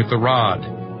transgression with the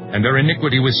rod, and their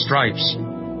iniquity with stripes.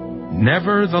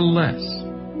 Nevertheless,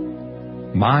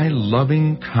 my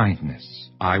loving kindness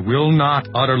I will not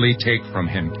utterly take from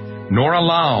him, nor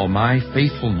allow my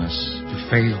faithfulness to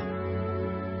fail.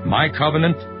 My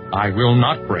covenant I will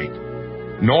not break,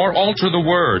 nor alter the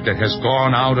word that has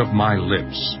gone out of my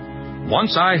lips.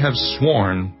 Once I have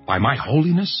sworn by my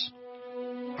holiness,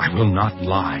 I will not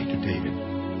lie to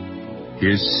David.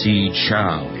 His seed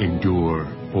shall endure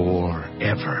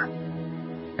forever,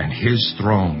 and his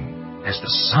throne as the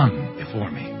sun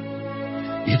before me.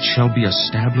 It shall be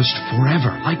established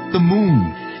forever, like the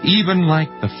moon, even like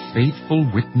the faithful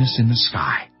witness in the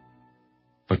sky.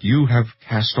 But you have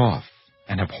cast off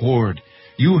and abhorred.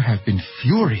 You have been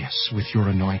furious with your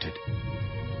anointed.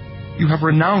 You have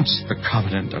renounced the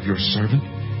covenant of your servant.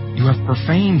 You have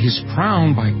profaned his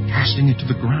crown by casting it to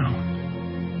the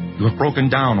ground. You have broken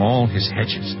down all his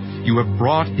hedges. You have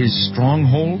brought his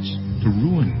strongholds to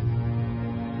ruin.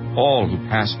 All who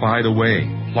pass by the way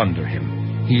plunder him.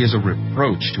 He is a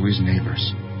reproach to his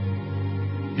neighbors.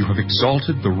 You have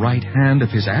exalted the right hand of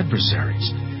his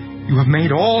adversaries. You have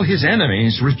made all his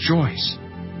enemies rejoice.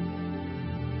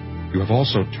 You have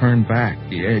also turned back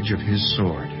the edge of his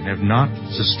sword, and have not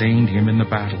sustained him in the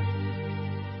battle.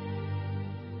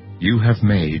 You have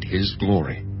made his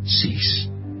glory cease,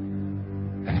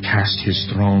 and cast his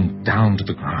throne down to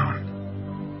the ground.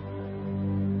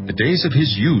 The days of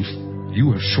his youth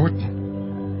you have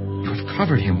shortened. You have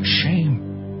covered him with shame.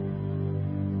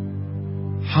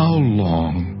 How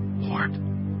long, Lord?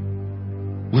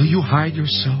 Will you hide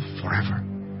yourself forever?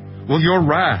 Will your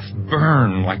wrath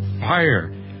burn like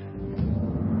fire?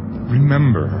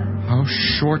 Remember how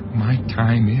short my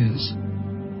time is.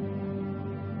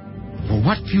 For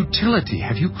what futility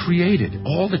have you created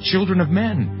all the children of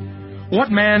men?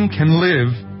 What man can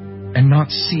live and not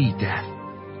see death?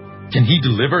 Can he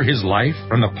deliver his life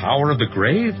from the power of the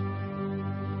grave?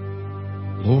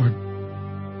 Lord,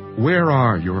 where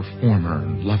are your former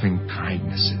loving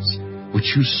kindnesses,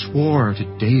 which you swore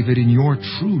to David in your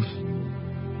truth?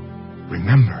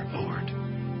 Remember, Lord,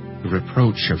 the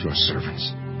reproach of your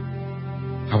servants.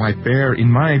 How I bear in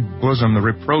my bosom the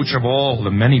reproach of all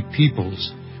the many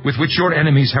peoples, with which your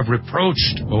enemies have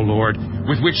reproached, O Lord,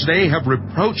 with which they have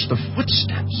reproached the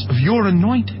footsteps of your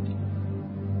anointed.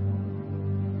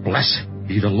 Blessed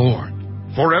be the Lord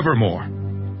forevermore.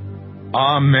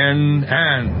 Amen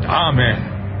and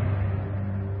amen.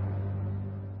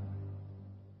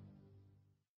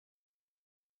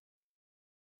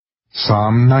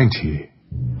 Psalm 90,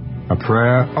 a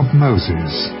prayer of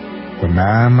Moses, the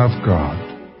man of God.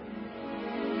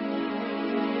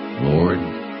 Lord,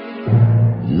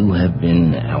 you have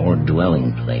been our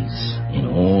dwelling place in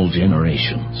all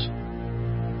generations.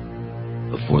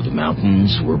 Before the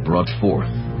mountains were brought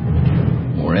forth,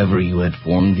 or ever you had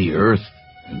formed the earth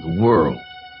and the world,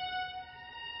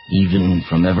 even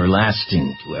from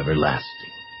everlasting to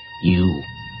everlasting, you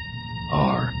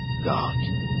are God.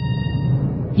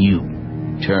 You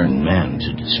turn man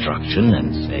to destruction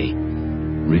and say,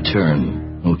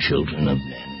 "Return, O children of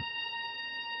men."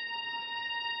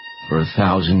 For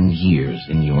 1,000 years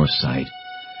in your sight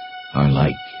are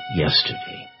like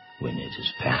yesterday when it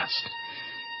is past,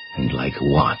 and like a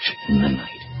watch in the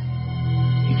night.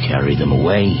 You carry them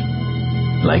away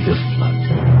like a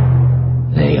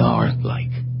flood. They are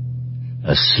like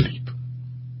asleep.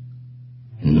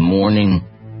 In the morning,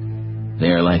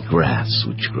 they are like grass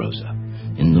which grows up.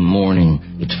 In the morning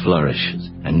it flourishes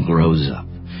and grows up.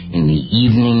 In the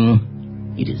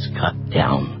evening it is cut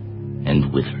down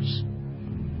and withers.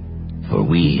 For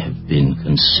we have been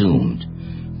consumed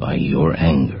by your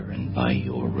anger, and by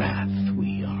your wrath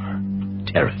we are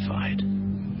terrified.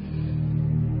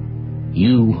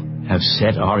 You have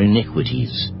set our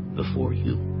iniquities before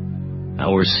you,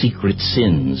 our secret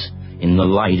sins in the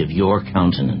light of your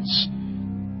countenance.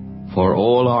 For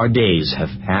all our days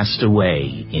have passed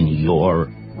away in your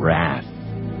wrath.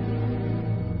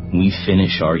 We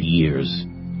finish our years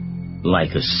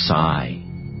like a sigh.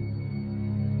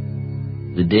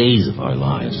 The days of our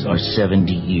lives are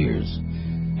 70 years,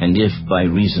 and if by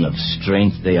reason of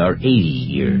strength they are 80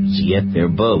 years, yet their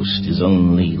boast is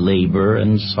only labor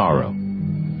and sorrow.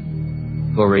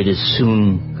 For it is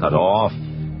soon cut off,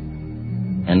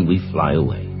 and we fly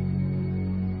away.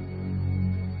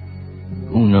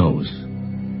 Who knows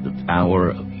the power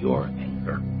of your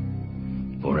anger?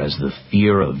 For as the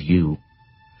fear of you,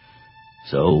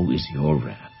 so is your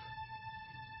wrath.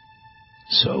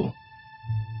 So,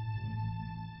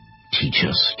 teach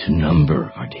us to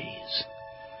number our days,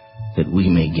 that we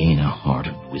may gain a heart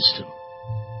of wisdom.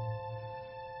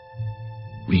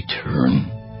 Return,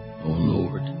 O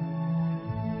Lord.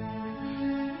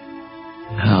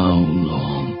 How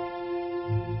long?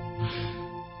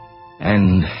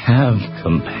 and have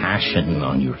compassion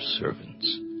on your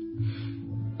servants.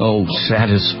 Oh,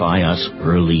 satisfy us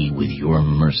early with your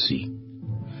mercy,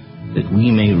 that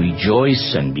we may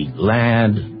rejoice and be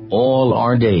glad all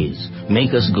our days.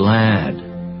 Make us glad,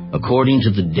 according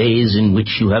to the days in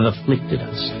which you have afflicted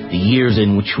us, the years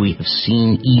in which we have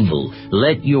seen evil.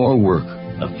 Let your work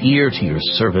appear to your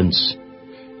servants,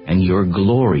 and your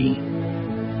glory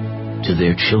to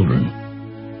their children.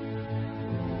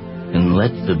 And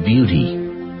let the beauty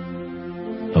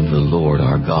of the Lord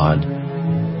our God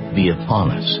be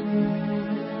upon us,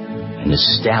 and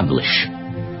establish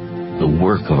the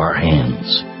work of our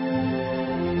hands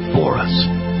for us.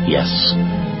 Yes,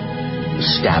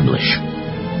 establish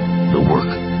the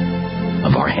work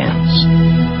of our hands.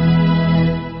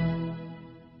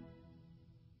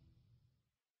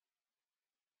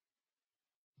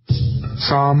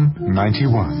 Psalm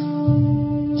 91.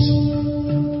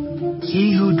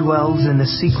 He who dwells in the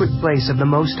secret place of the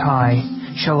Most High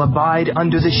shall abide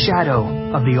under the shadow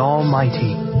of the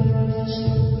Almighty.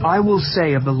 I will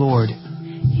say of the Lord,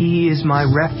 He is my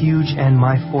refuge and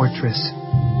my fortress,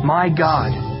 my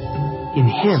God. In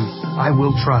Him I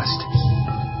will trust.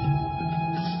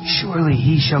 Surely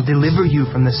He shall deliver you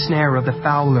from the snare of the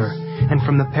fowler and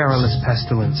from the perilous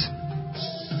pestilence.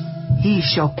 He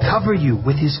shall cover you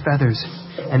with His feathers,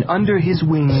 and under His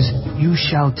wings you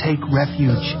shall take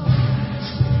refuge.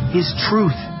 His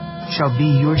truth shall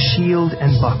be your shield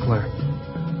and buckler.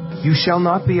 You shall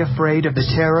not be afraid of the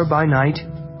terror by night,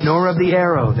 nor of the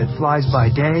arrow that flies by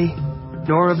day,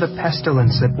 nor of the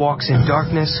pestilence that walks in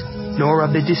darkness, nor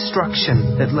of the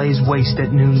destruction that lays waste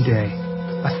at noonday.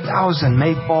 1,000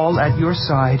 may fall at your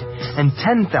side, and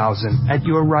 10,000 at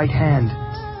your right hand,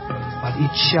 but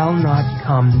it shall not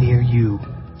come near you.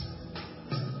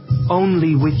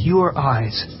 Only with your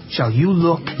eyes shall you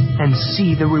look and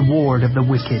see the reward of the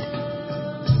wicked.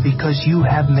 Because you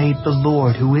have made the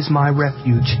Lord, who is my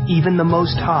refuge, even the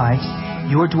Most High,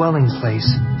 your dwelling place,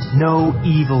 no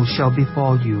evil shall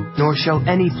befall you, nor shall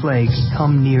any plague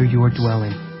come near your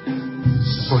dwelling.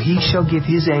 For He shall give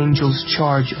His angels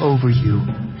charge over you,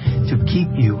 to keep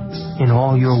you in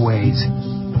all your ways.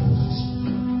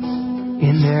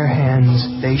 In their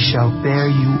hands they shall bear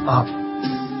you up,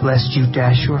 lest you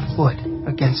dash your foot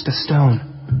against a stone.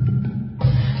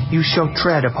 You shall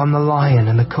tread upon the lion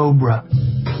and the cobra,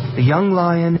 the young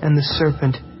lion and the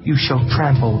serpent you shall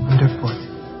trample underfoot.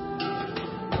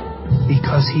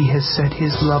 Because He has set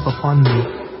His love upon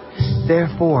me,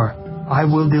 therefore I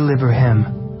will deliver him.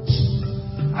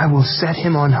 I will set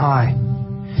him on high,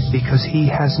 because he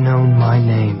has known my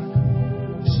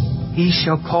name. He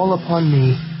shall call upon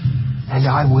me, and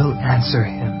I will answer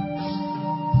him.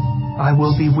 I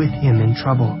will be with him in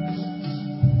trouble.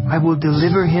 I will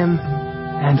deliver him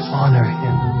and honor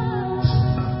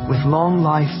him. With long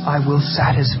life I will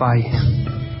satisfy him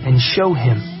and show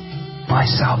him my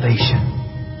salvation.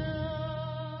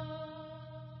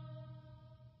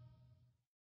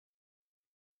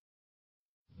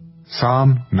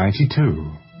 Psalm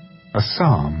 92, a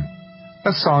psalm,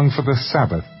 a song for the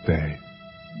Sabbath day.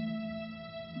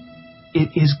 It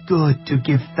is good to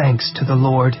give thanks to the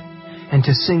Lord, and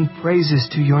to sing praises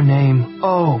to your name,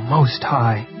 O Most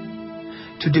High,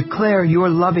 to declare your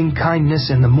loving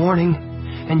kindness in the morning,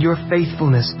 and your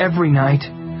faithfulness every night,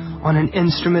 on an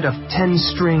instrument of 10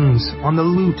 strings, on the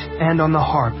lute and on the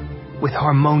harp, with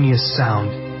harmonious sound.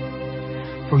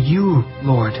 For you,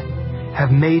 Lord, have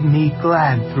made me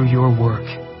glad through your work.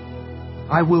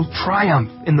 I will triumph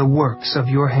in the works of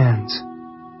your hands.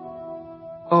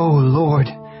 O Lord,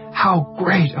 how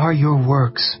great are your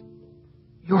works!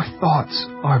 Your thoughts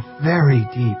are very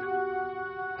deep.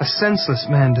 A senseless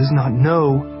man does not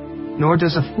know, nor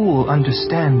does a fool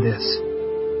understand this.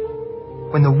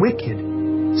 When the wicked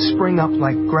spring up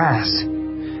like grass,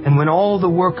 and when all the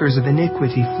workers of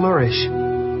iniquity flourish,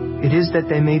 it is that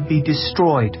they may be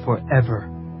destroyed forever.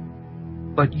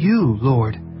 But you,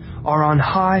 Lord, are on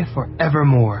high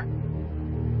forevermore.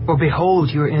 For behold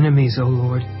your enemies, O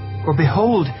Lord, for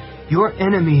behold, your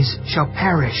enemies shall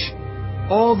perish.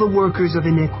 All the workers of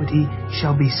iniquity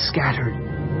shall be scattered.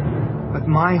 But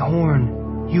my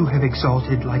horn you have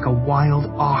exalted like a wild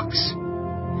ox.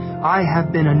 I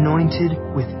have been anointed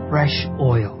with fresh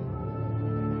oil.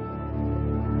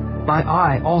 My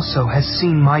eye also has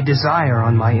seen my desire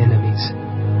on my enemies.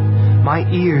 My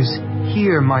ears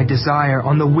hear my desire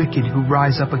on the wicked who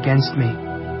rise up against me.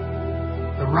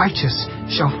 The righteous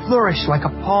shall flourish like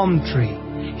a palm tree.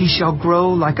 He shall grow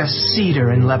like a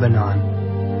cedar in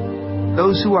Lebanon.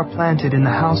 Those who are planted in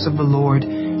the house of the Lord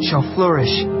shall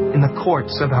flourish in the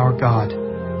courts of our God.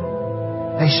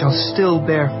 They shall still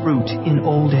bear fruit in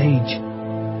old age.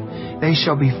 They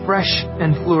shall be fresh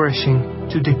and flourishing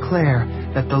to declare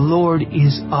that the Lord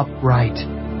is upright.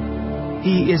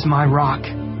 He is my rock,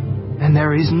 and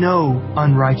there is no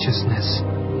unrighteousness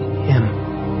in him.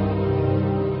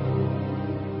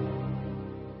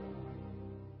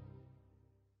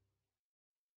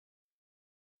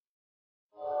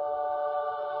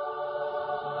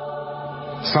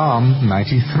 Psalm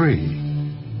 93.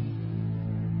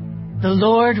 The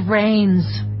Lord reigns.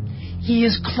 He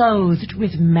is clothed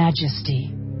with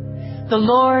majesty. The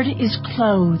Lord is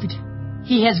clothed.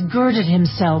 He has girded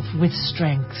himself with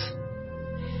strength.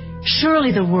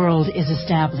 Surely the world is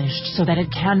established so that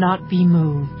it cannot be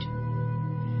moved.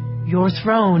 Your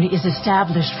throne is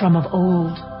established from of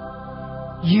old.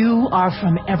 You are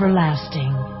from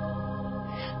everlasting.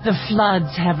 The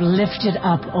floods have lifted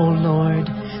up, O Lord.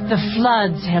 The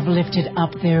floods have lifted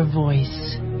up their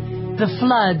voice. The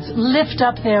floods lift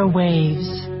up their waves.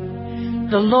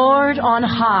 The Lord on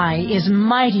high is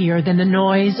mightier than the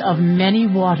noise of many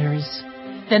waters,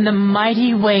 than the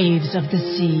mighty waves of the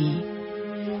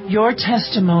sea. Your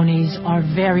testimonies are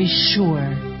very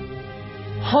sure.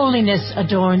 Holiness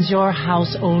adorns your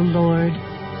house, O Lord,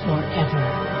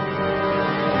 forever.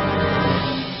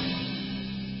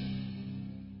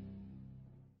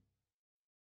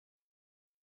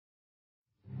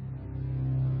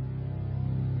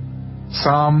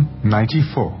 Psalm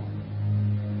 94.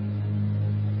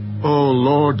 O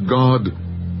Lord God,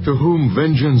 to whom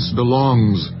vengeance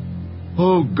belongs,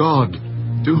 O God,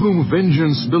 to whom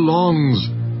vengeance belongs,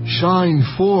 shine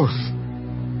forth.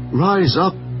 Rise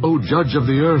up, O Judge of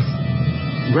the earth.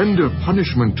 Render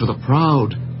punishment to the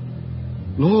proud.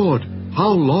 Lord,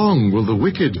 how long will the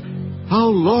wicked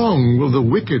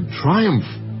triumph?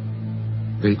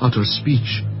 They utter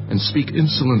speech and speak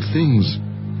insolent things.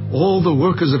 All the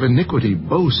workers of iniquity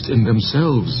boast in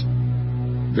themselves.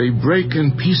 They break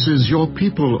in pieces your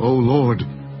people, O Lord,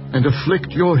 and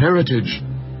afflict your heritage.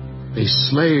 They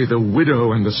slay the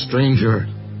widow and the stranger,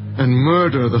 and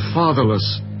murder the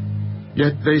fatherless.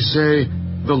 Yet they say,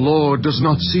 the Lord does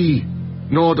not see,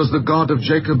 nor does the God of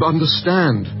Jacob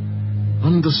understand.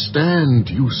 Understand,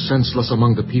 you senseless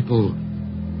among the people.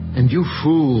 And you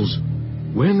fools,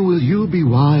 when will you be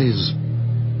wise?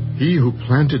 He who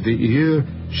planted the ear,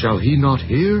 shall he not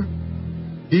hear?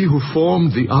 He who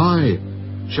formed the eye,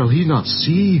 shall he not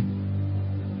see?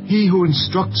 He who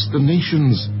instructs the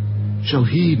nations, shall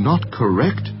he not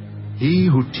correct? He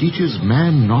who teaches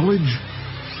man knowledge?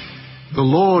 The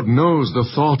Lord knows the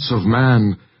thoughts of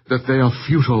man, that they are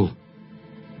futile.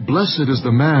 Blessed is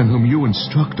the man whom you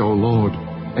instruct, O Lord,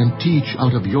 and teach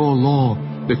out of your law,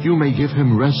 that you may give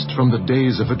him rest from the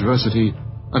days of adversity,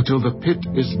 until the pit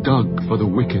is dug for the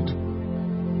wicked.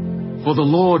 For the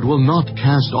Lord will not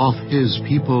cast off his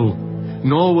people,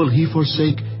 nor will he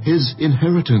forsake his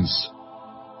inheritance.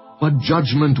 But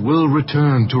judgment will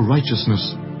return to righteousness,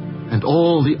 and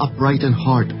all the upright in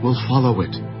heart will follow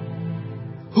it.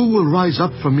 Who will rise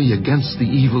up for me against the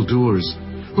evildoers?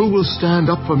 Who will stand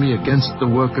up for me against the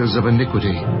workers of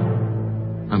iniquity?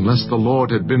 Unless the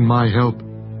Lord had been my help,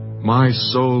 my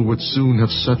soul would soon have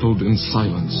settled in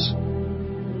silence.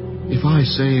 If I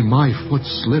say my foot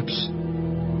slips,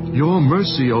 your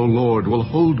mercy, O Lord, will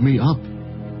hold me up.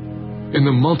 In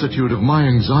the multitude of my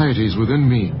anxieties within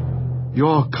me,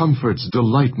 your comforts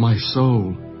delight my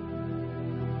soul.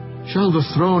 Shall the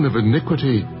throne of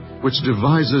iniquity, which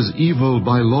devises evil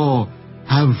by law,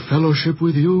 have fellowship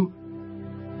with you?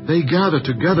 They gather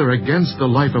together against the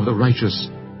life of the righteous,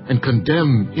 and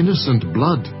condemn innocent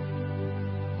blood.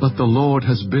 But the Lord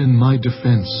has been my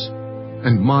defense,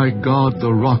 and my God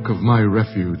the rock of my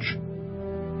refuge.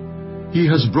 He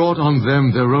has brought on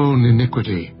them their own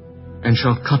iniquity, and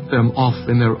shall cut them off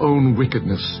in their own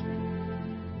wickedness.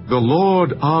 The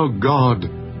Lord our God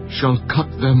shall cut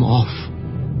them off.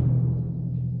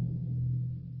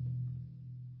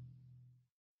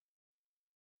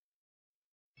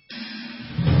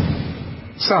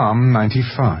 Psalm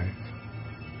 95.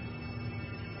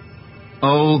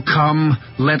 Oh, come,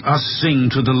 let us sing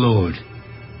to the Lord.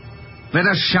 Let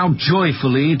us shout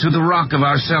joyfully to the rock of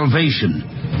our salvation.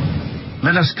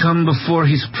 Let us come before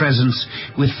his presence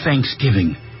with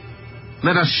thanksgiving.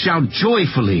 Let us shout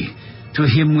joyfully to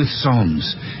him with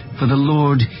psalms, for the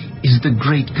Lord is the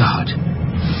great God,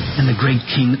 and the great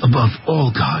King above all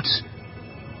gods.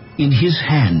 In his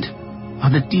hand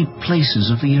are the deep places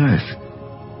of the earth.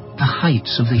 The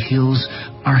heights of the hills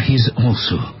are his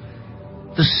also.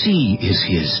 The sea is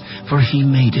his, for he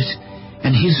made it,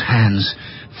 and his hands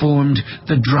formed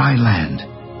the dry land.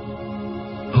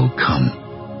 O come,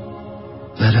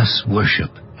 let us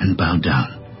worship and bow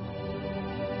down.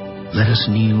 Let us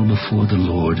kneel before the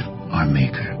Lord our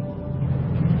Maker.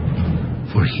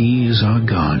 he is our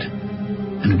God,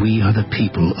 and we are the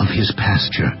people of his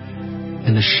pasture,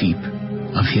 and the sheep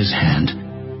of his hand.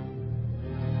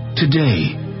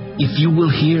 Today, if you will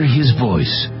hear his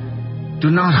voice, do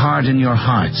not harden your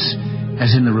hearts,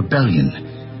 as in the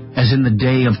rebellion, as in the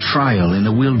day of trial in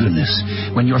the wilderness,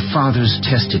 when your fathers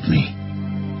tested me.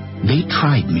 They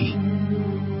tried me,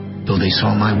 though they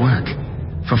saw my work.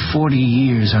 For 40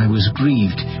 years I was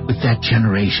grieved with that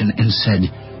generation, and said,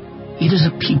 It is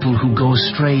a people who go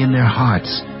astray in their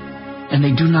hearts, and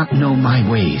they do not know my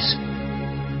ways.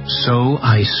 So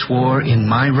I swore in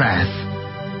my wrath,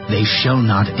 they shall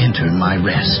not enter my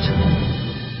rest.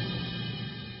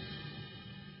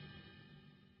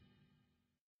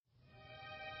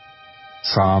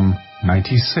 Psalm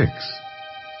 96.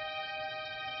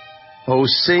 O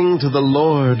sing to the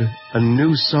Lord a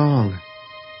new song.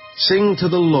 Sing to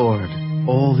the Lord,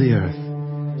 all the earth.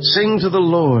 Sing to the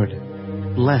Lord,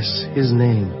 bless his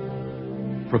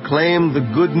name. Proclaim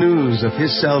the good news of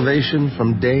his salvation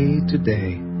from day to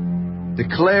day.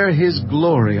 Declare his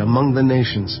glory among the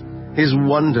nations, his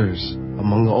wonders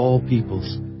among all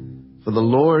peoples. For the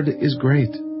Lord is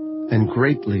great, and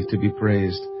greatly to be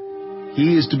praised.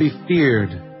 He is to be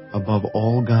feared above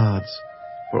all gods,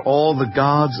 for all the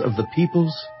gods of the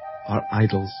peoples are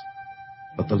idols.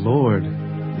 But the Lord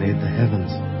made the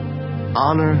heavens.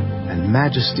 Honor and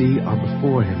majesty are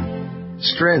before him.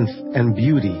 Strength and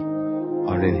beauty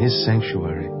are in his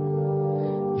sanctuary.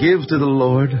 Give to the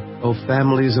Lord, O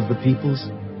families of the peoples.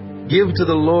 Give to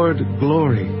the Lord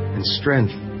glory and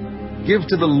strength. Give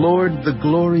to the Lord the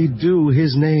glory due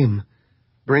his name.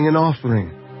 Bring an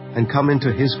offering and come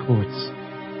into his courts.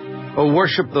 O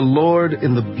worship the Lord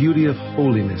in the beauty of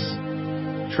holiness.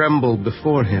 Tremble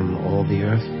before him, all the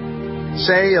earth.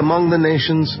 Say among the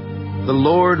nations, the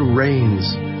Lord reigns.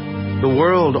 The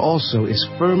world also is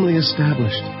firmly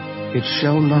established. It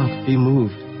shall not be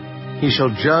moved. He shall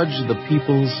judge the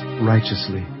peoples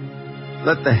righteously.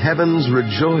 Let the heavens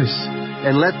rejoice,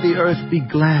 and let the earth be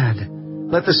glad.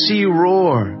 Let the sea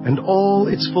roar, and all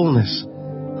its fullness.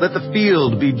 Let the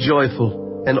field be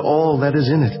joyful, and all that is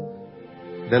in it.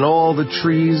 Then all the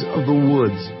trees of the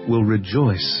woods will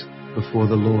rejoice before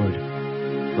the Lord.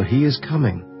 For he is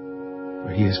coming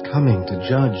to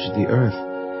judge the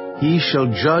earth. He shall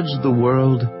judge the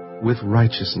world with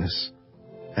righteousness,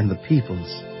 and the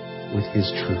peoples with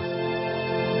his truth.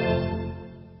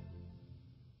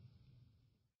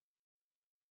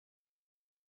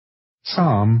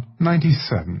 Psalm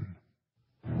 97.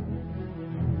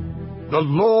 The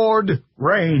Lord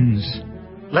reigns.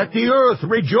 Let the earth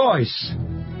rejoice.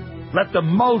 Let the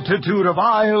multitude of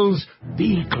isles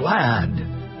be glad.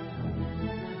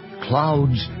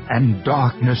 Clouds and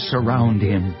darkness surround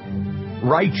him.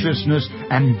 Righteousness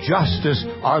and justice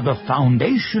are the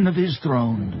foundation of his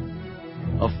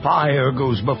throne. A fire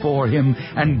goes before him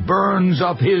and burns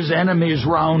up his enemies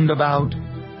round about.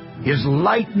 His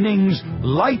lightnings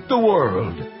light the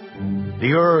world.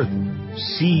 The earth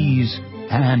sees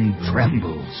and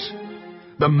trembles.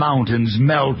 The mountains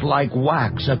melt like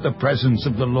wax at the presence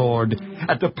of the Lord,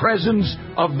 at the presence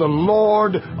of the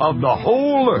Lord of the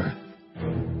whole earth.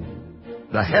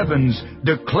 The heavens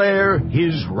declare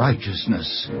his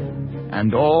righteousness,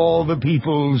 and all the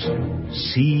peoples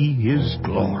see his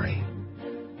glory.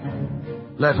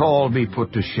 Let all be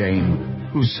put to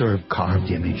shame who serve carved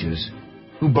images,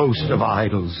 who boast of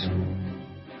idols.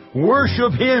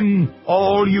 Worship him,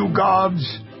 all you gods.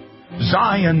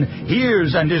 Zion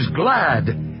hears and is glad,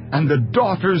 and the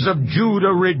daughters of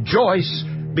Judah rejoice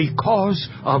because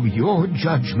of your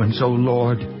judgments, O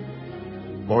Lord.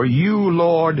 For you,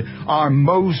 Lord, are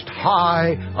most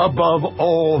high above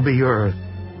all the earth.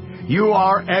 You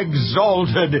are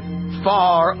exalted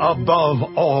far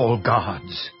above all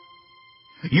gods.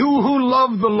 You who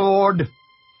love the Lord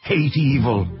hate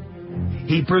evil.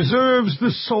 He preserves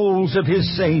the souls of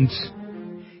his saints.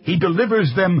 He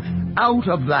delivers them out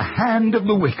of the hand of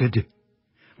the wicked.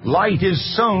 Light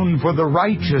is sown for the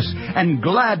righteous, and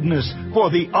gladness for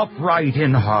the upright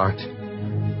in heart.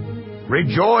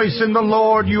 Rejoice in the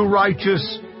Lord, you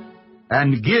righteous,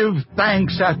 and give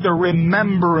thanks at the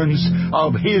remembrance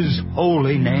of his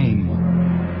holy name.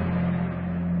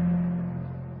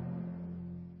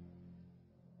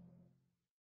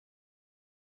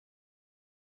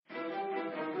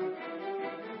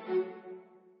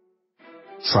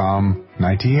 Psalm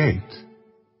 98.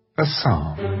 A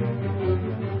Psalm.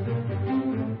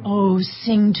 Oh,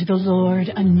 sing to the Lord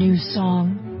a new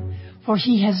song, for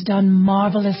he has done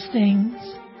marvelous things.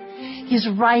 His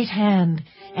right hand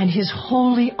and his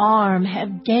holy arm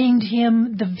have gained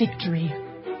him the victory.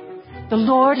 The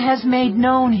Lord has made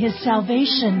known his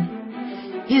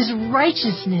salvation. His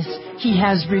righteousness He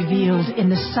has revealed in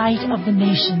the sight of the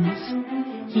nations.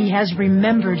 He has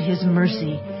remembered His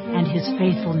mercy and His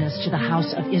faithfulness to the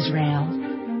house of Israel.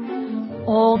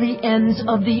 All the ends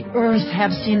of the earth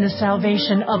have seen the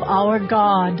salvation of our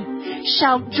God.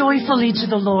 Shout joyfully to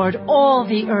the Lord, all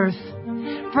the earth.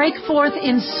 Break forth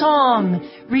in song,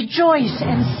 rejoice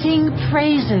and sing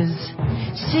praises.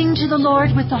 Sing to the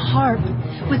Lord with the harp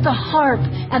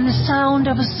and the sound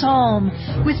of a psalm,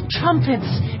 with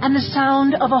trumpets and the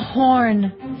sound of a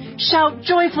horn. Shout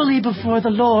joyfully before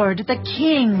the Lord, the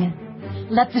King.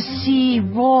 Let the sea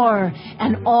roar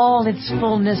and all its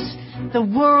fullness, the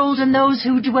world and those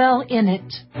who dwell in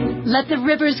it. Let the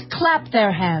rivers clap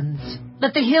their hands.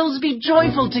 Let the hills be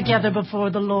joyful together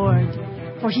before the Lord.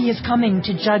 For He is coming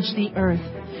to judge the earth.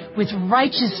 With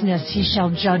righteousness He shall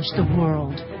judge the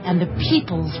world, and the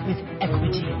peoples with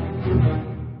equity.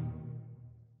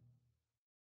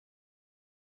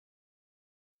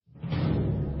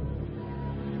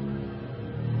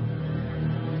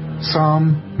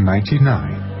 Psalm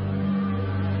 99.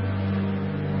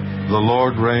 The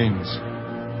Lord reigns.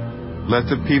 Let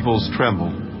the peoples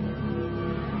tremble.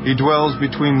 He dwells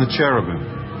between the cherubim.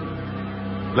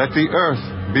 Let the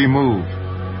earth be moved.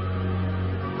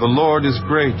 The Lord is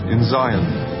great in Zion,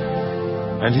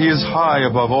 and He is high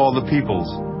above all the peoples.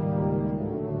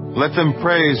 Let them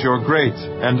praise your great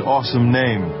and awesome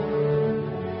name.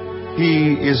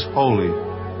 He is holy.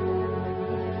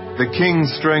 The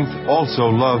King's strength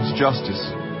also loves justice.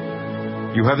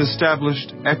 You have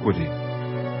established equity.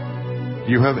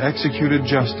 You have executed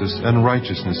justice and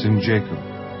righteousness in Jacob.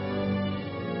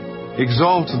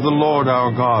 Exalt the Lord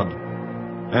our God,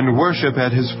 and worship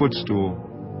at His footstool.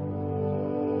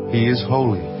 He is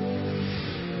holy.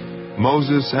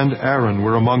 Moses and Aaron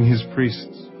were among His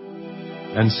priests,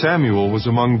 and Samuel was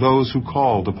among those who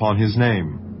called upon His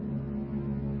name.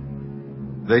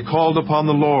 They called upon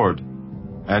the Lord,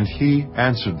 and He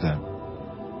answered them.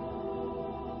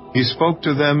 He spoke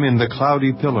to them in the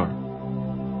cloudy pillar.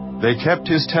 They kept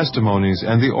His testimonies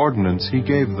and the ordinance He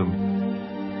gave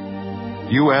them.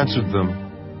 You answered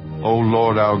them, O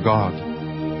Lord our God.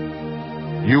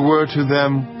 You were to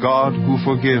them God who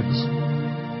forgives,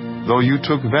 though you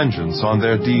took vengeance on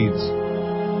their deeds.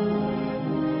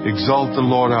 Exalt the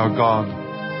Lord our God,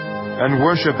 and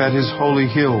worship at His holy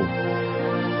hill.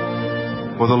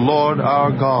 For the Lord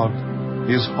our God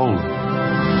is holy.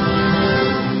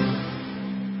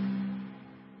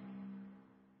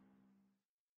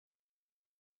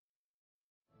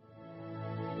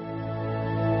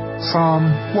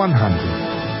 Psalm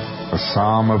 100, a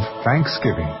psalm of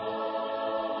thanksgiving.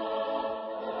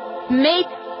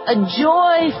 Make a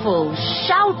joyful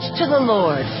shout to the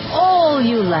Lord, all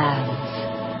you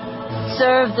lands.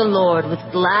 Serve the Lord with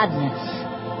gladness.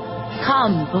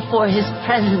 Come before His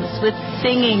presence with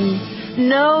singing.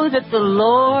 Know that the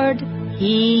Lord,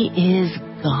 He is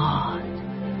God.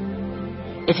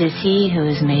 It is He who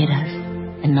has made us,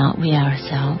 and not we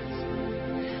ourselves.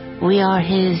 We are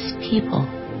His people,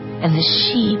 and the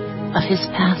sheep of His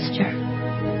pasture.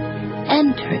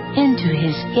 Enter into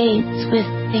His gates with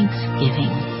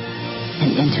thanksgiving,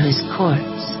 and into His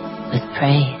courts with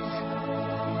praise.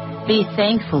 Be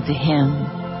thankful to Him,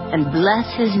 and bless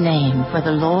His name, for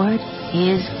the Lord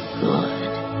is good.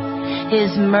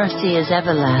 His mercy is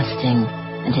everlasting,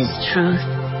 and His truth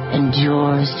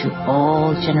endures to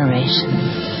all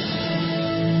generations.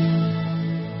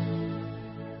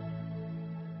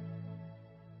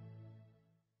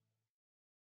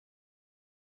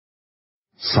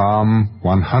 Psalm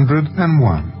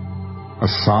 101, a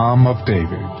psalm of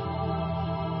David.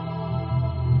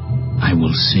 I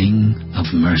will sing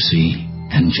of mercy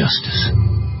and justice.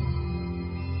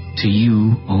 To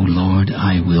you, O Lord,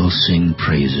 I will sing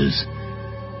praises.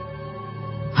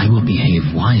 I will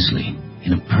behave wisely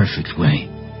in a perfect way.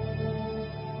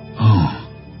 Oh,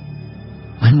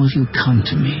 when will you come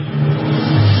to me?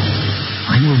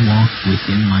 I will walk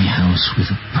within my house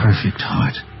with a perfect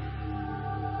heart.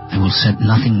 I will set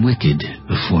nothing wicked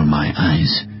before my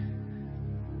eyes.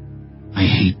 I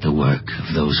hate the work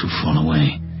of those who fall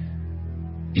away.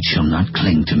 It shall not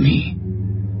cling to me.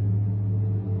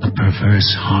 A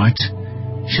perverse heart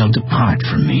shall depart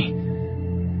from me.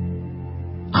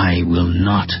 I will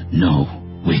not know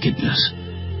wickedness.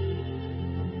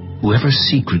 Whoever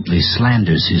secretly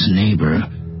slanders his neighbor,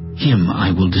 him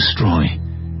I will destroy.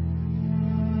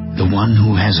 The one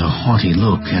who has a haughty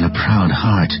look and a proud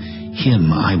heart,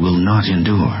 him I will not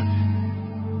endure.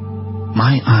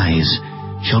 My eyes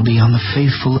shall be on the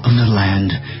faithful of the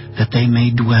land, that they may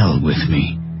dwell with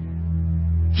me.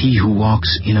 He who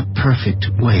walks in a perfect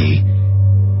way,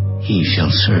 he shall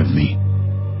serve me.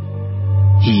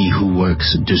 He who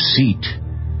works deceit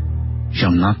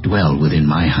shall not dwell within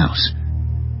my house.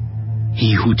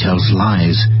 He who tells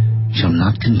lies shall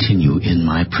not continue in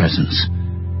my presence.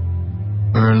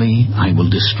 Early I will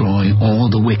destroy all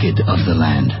the wicked of the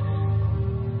land,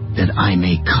 that I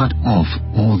may cut off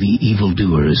all the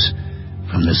evildoers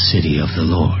from the city of the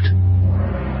Lord.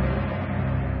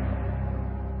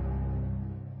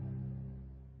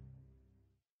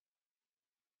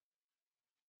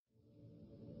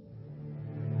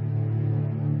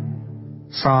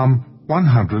 Psalm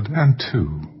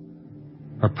 102,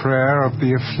 a prayer of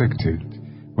the afflicted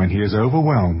when he is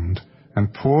overwhelmed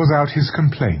and pours out his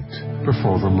complaint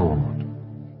before the Lord.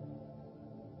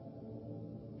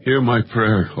 Hear my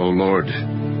prayer, O Lord,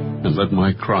 and let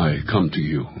my cry come to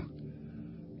you.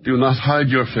 Do not hide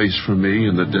your face from me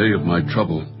in the day of my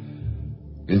trouble.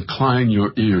 Incline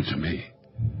your ear to me.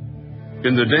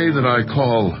 In the day that I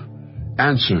call,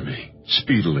 answer me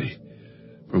speedily.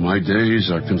 For my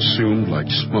days are consumed like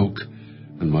smoke,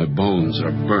 and my bones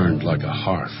are burned like a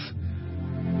hearth.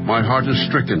 My heart is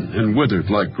stricken and withered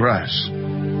like grass,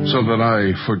 so that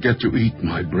I forget to eat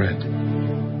my bread.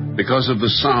 Because of the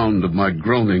sound of my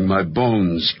groaning, my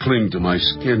bones cling to my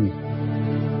skin,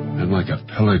 and like a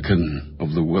pelican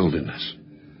of the wilderness.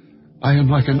 I am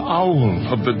like an owl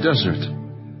of the desert.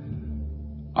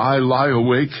 I lie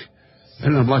awake,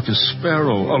 and am like a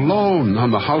sparrow alone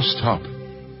on the housetop.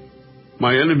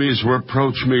 My enemies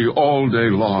reproach me all day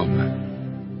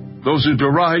long. Those who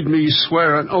deride me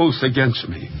swear an oath against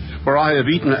me, for I have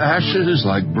eaten ashes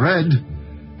like bread,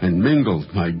 and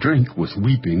mingled my drink with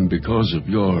weeping because of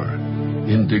your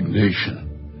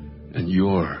indignation and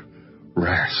your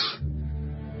wrath.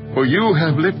 For you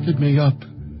have lifted me up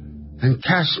and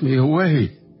cast me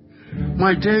away.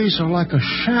 My days are like a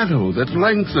shadow that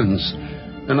lengthens,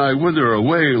 and I wither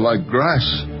away like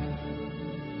grass.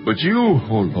 But you,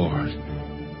 O Lord,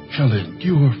 shall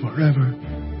endure forever,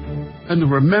 and the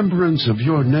remembrance of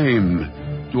your name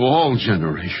to all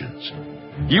generations.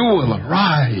 You will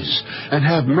arise and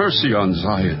have mercy on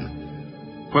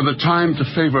Zion, for the time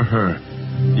to favor her.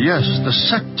 Yes, the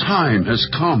set time has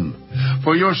come,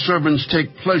 for your servants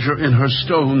take pleasure in her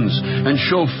stones and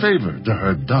show favor to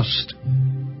her dust.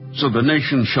 So the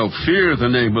nations shall fear the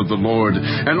name of the Lord,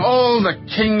 and all the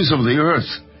kings of the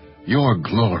earth your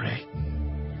glory.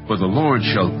 For the Lord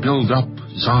shall build up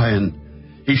Zion.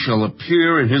 He shall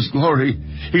appear in his glory.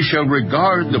 He shall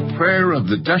regard the prayer of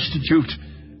the destitute,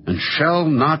 and shall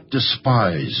not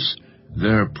despise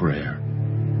their prayer.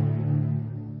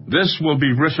 This will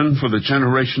be written for the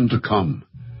generation to come,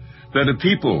 that a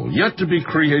people yet to be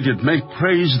created may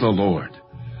praise the Lord.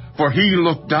 For he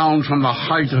looked down from the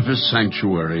height of his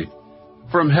sanctuary.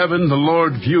 From heaven the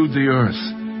Lord viewed the earth,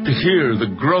 to hear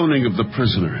the groaning of the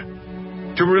prisoner,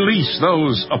 to release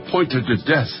those appointed to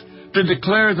death, to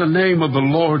declare the name of the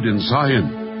Lord in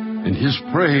Zion, and his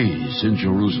praise in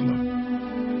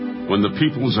Jerusalem. When the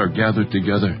peoples are gathered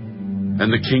together,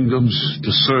 and the kingdoms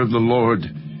to serve the Lord,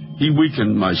 he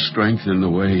weakened my strength in the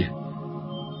way.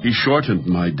 He shortened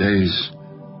my days.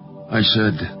 I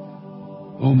said,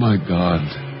 O my God,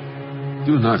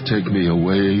 do not take me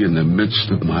away in the midst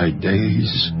of my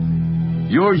days.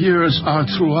 Your years are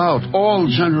throughout all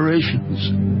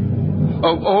generations.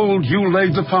 Of old you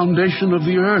laid the foundation of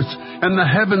the earth, and the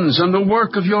heavens and the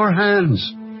work of your hands.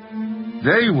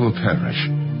 They will perish,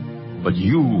 but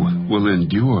you will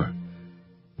endure.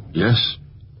 Yes,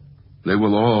 they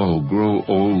will all grow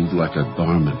old like a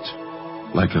garment.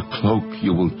 Like a cloak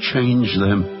you will change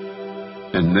them,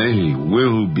 and they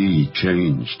will be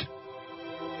changed.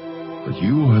 But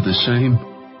you are the same,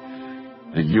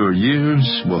 and your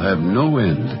years will have no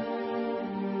end.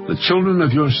 The children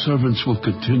of your servants will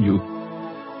continue,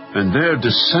 and their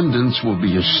descendants will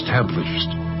be established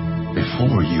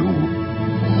before you.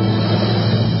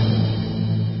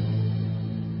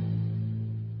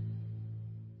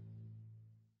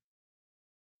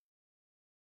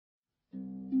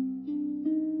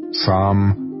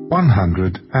 Psalm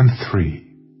 103.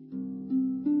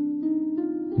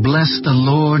 Bless the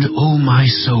Lord, O my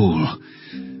soul,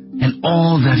 and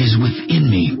all that is within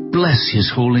me, bless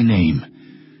his holy name.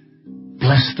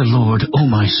 Bless the Lord, O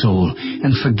my soul,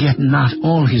 and forget not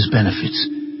all his benefits,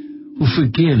 who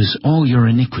forgives all your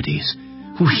iniquities,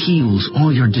 who heals all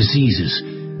your diseases,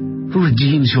 who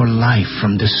redeems your life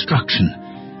from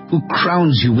destruction, who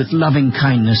crowns you with loving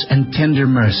kindness and tender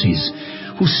mercies,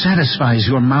 who satisfies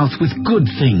your mouth with good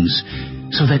things,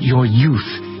 so that your youth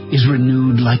is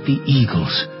renewed like the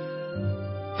eagles.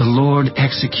 The Lord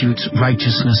executes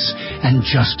righteousness and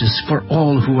justice for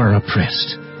all who are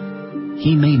oppressed.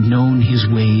 He made known his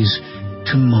ways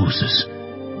to Moses,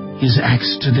 his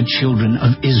acts to the children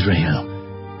of Israel.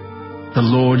 The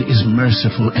Lord is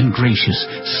merciful and gracious,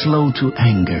 slow to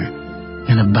anger,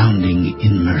 and abounding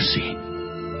in mercy.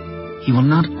 He will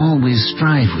not always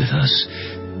strive with us,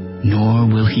 nor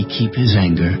will he keep his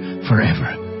anger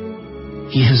forever.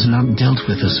 He has not dealt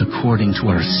with us according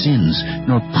to our sins,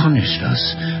 nor punished us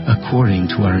according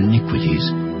to our iniquities.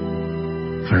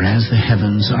 For as the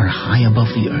heavens are high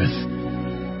above the earth,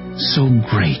 so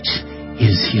great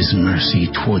is his mercy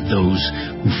toward those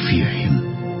who fear him.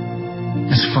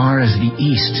 As far as the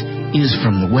east is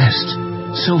from the west,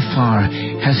 so far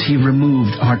has he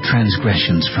removed our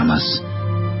transgressions from us.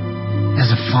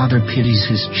 As a father pities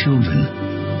his children,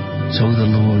 so the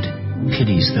Lord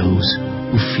pities those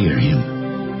who fear him.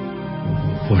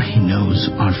 For he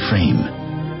knows our frame.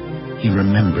 He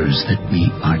remembers that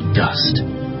we are dust.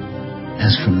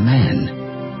 As for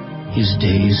man, his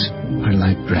days are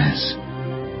like grass.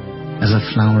 As a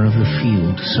flower of the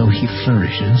field, so he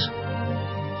flourishes.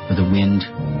 For the wind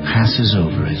passes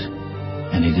over it,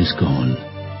 and it is gone,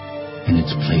 and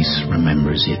its place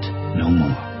remembers it no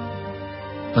more.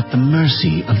 But the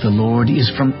mercy of the Lord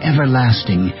is from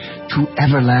everlasting to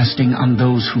everlasting on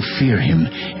those who fear him,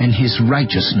 and his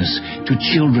righteousness to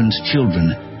children's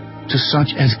children, to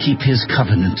such as keep his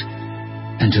covenant,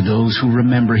 and to those who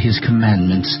remember his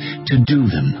commandments to do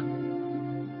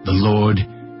them. The Lord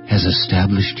has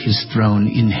established his throne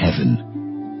in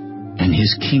heaven, and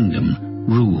his kingdom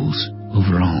rules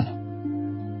over all.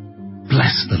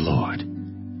 Bless the Lord,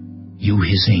 you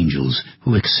his angels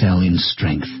who excel in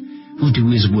strength, who do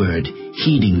his word,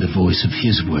 heeding the voice of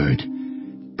his word.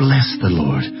 Bless the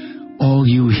Lord, all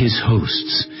you his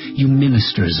hosts, you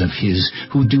ministers of his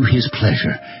who do his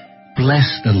pleasure. Bless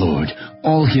the Lord,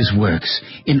 all his works,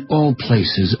 in all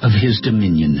places of his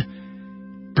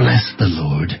dominion. Bless the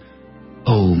Lord,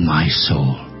 O my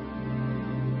soul.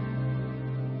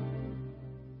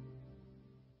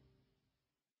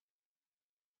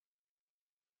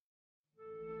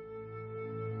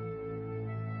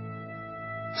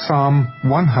 Psalm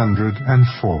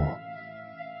 104.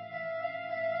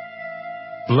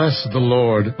 Bless the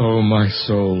Lord, O my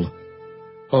soul.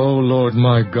 O Lord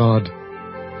my God,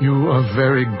 you are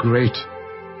very great.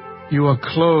 You are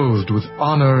clothed with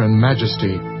honor and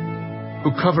majesty,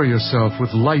 who cover yourself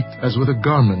with light as with a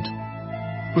garment,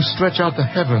 who stretch out the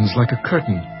heavens like a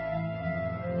curtain.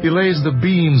 He lays the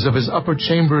beams of his upper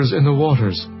chambers in the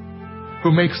waters,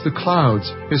 who makes the clouds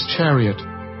his chariot,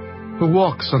 who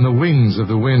walks on the wings of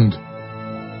the wind,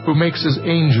 who makes his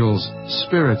angels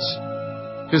spirits,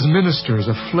 his ministers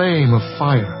a flame of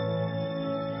fire.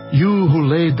 You who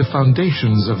laid the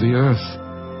foundations of the earth,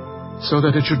 so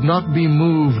that it should not be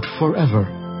moved forever.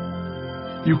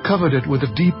 You covered it with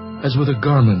a deep as with a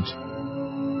garment.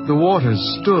 The waters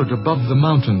stood above the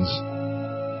mountains.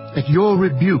 At your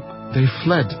rebuke they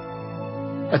fled.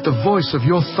 At the voice of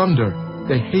your thunder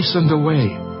they hastened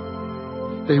away.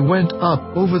 They went up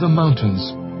over the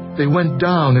mountains. They went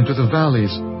down into the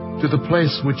valleys, to the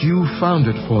place which you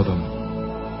founded for them.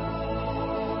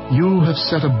 You have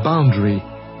set a boundary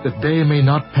that they may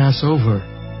not pass over,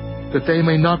 that they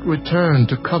may not return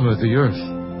to cover the earth.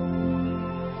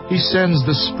 He sends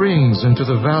the springs into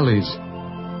the valleys.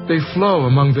 They flow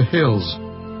among the hills.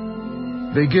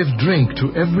 They give drink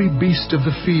to every beast of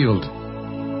the field.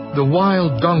 The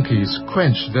wild donkeys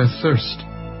quench their thirst.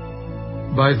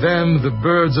 By them the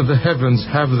birds of the heavens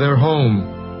have their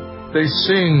home. They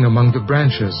sing among the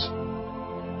branches.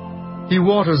 He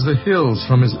waters the hills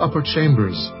from his upper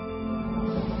chambers.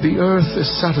 The earth is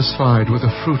satisfied with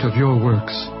the fruit of your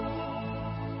works.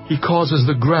 He causes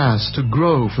the grass to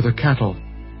grow for the cattle,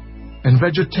 and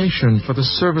vegetation for the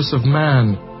service of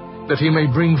man, that he may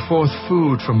bring forth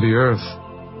food from the earth,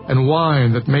 and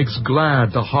wine that makes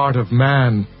glad the heart of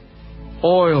man,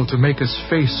 oil to make his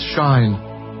face shine,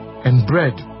 and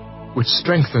bread which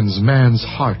strengthens man's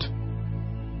heart.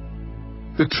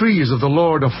 The trees of the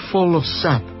Lord are full of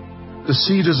sap, the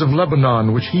cedars of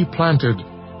Lebanon which he planted,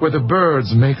 where the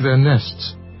birds make their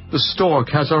nests. The stork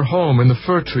has her home in the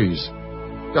fir trees.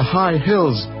 The high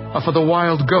hills are for the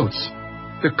wild goats.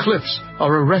 The cliffs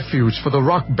are a refuge for the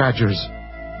rock badgers.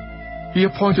 He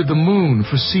appointed the moon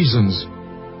for seasons.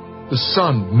 The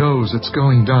sun knows its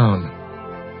going down.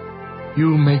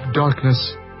 You make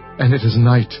darkness, and it is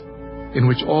night, in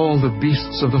which all the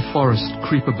beasts of the forest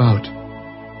creep about.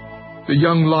 The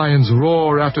young lions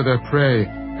roar after their prey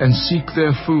and seek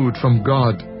their food from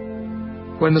God.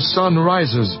 When the sun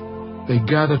rises, they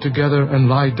gather together and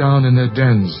lie down in their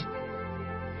dens.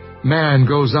 Man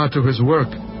goes out to his work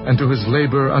and to his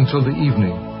labor until the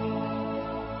evening.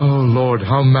 O Lord,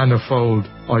 how manifold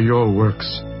are your works!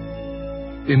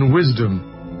 In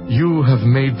wisdom you have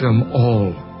made them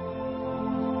all.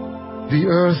 The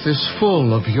earth is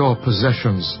full of your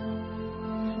possessions.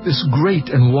 This great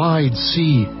and wide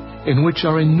sea, in which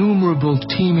are innumerable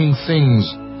teeming things,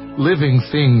 living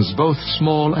things, both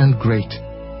small and great.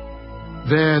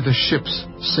 There the ships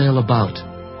sail about.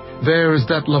 There is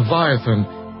that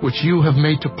Leviathan which you have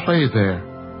made to play there.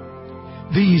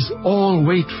 These all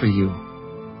wait for you,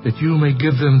 that you may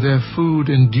give them their food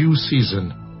in due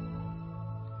season.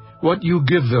 What you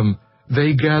give them,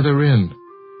 they gather in.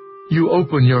 You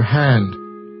open your hand,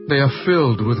 they are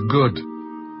filled with good.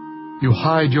 You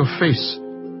hide your face,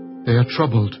 they are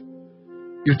troubled.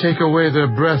 You take away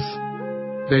their breath,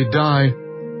 they die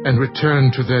and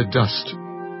return to their dust.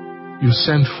 You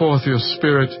send forth your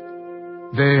spirit,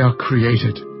 they are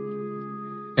created.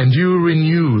 And you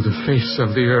renew the face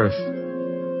of the earth.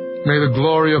 May the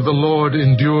glory of the Lord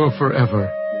endure forever.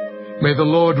 May the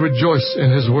Lord rejoice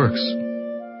in his works.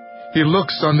 He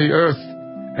looks on the earth,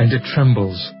 and it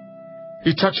trembles.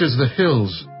 He touches the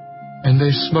hills, and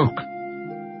they smoke.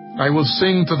 I will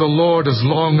sing to the Lord as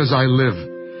long as I live.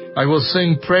 I will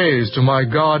sing praise to my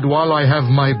God while I have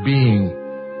my being.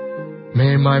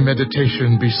 May my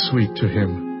meditation be sweet to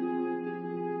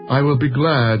him. I will be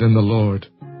glad in the Lord.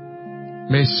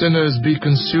 May sinners be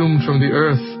consumed from the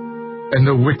earth, and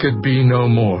the wicked be no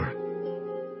more.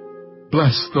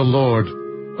 Bless the Lord,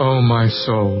 O my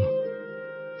soul.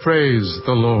 Praise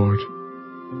the Lord.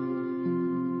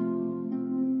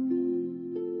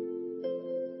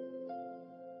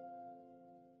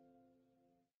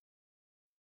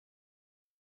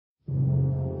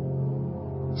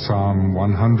 Psalm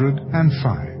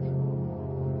 105.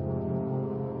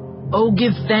 O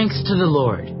give thanks to the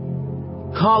Lord.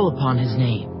 Call upon his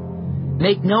name.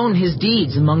 Make known his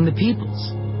deeds among the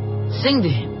peoples. Sing to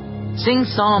him. Sing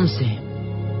psalms to him.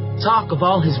 Talk of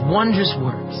all his wondrous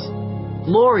works.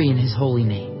 Glory in his holy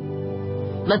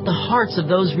name. Let the hearts of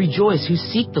those rejoice who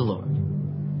seek the Lord.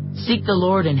 Seek the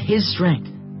Lord and his strength.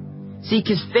 Seek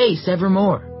his face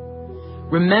evermore.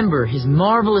 Remember his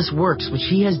marvelous works which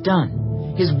he has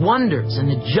done, his wonders and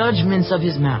the judgments of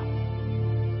his mouth.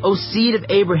 O seed of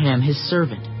Abraham his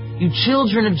servant, you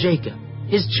children of Jacob,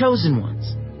 his chosen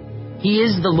ones. He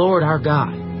is the Lord our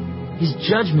God. His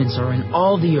judgments are in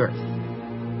all the earth.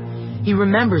 He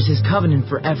remembers his covenant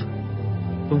forever,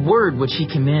 the word which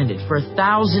he commanded for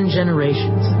 1,000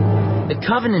 generations, the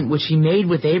covenant which he made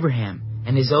with Abraham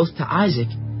and his oath to Isaac,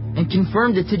 and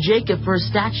confirmed it to Jacob for a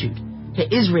statute, to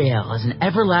Israel as an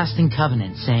everlasting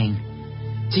covenant, saying,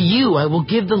 To you I will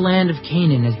give the land of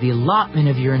Canaan as the allotment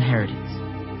of your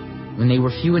inheritance. When they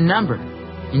were few in number,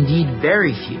 indeed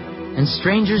very few, and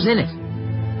strangers in it,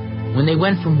 when they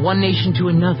went from one nation to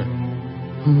another,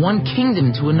 from one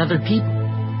kingdom to another people,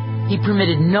 he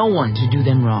permitted no one to do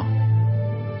them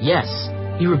wrong. Yes,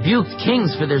 he rebuked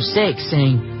kings for their sake,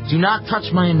 saying, Do not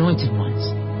touch my anointed ones,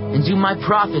 and do my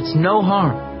prophets no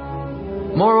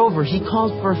harm. Moreover, he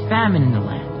called for a famine in the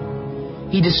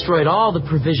land. He destroyed all the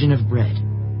provision of bread.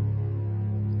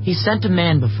 He sent a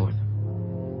man before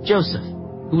them, Joseph,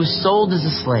 who was sold as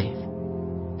a slave.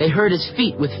 They hurt his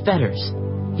feet with fetters.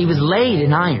 He was laid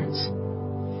in irons,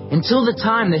 until the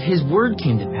time that his word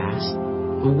came to pass.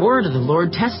 The word of the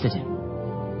Lord tested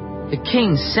him. The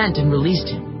king sent and released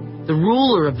him. The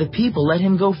ruler of the people let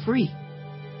him go free.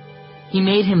 He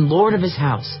made him lord of his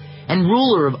house and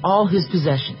ruler of all his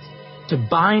possessions, to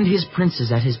bind his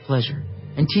princes at his pleasure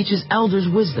and teach his elders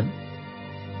wisdom.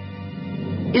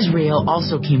 Israel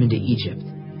also came into Egypt,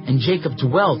 and Jacob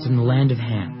dwelt in the land of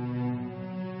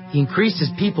Ham. He increased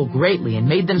his people greatly and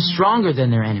made them stronger than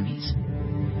their enemies.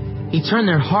 He turned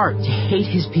their heart to hate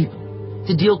his people,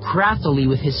 to deal craftily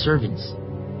with his servants.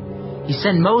 He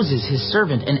sent Moses his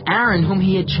servant and Aaron whom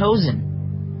he had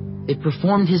chosen. They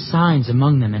performed his signs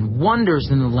among them and wonders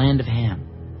in the land of Ham.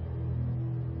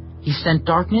 He sent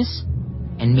darkness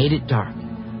and made it dark,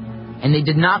 and they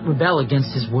did not rebel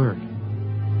against his word.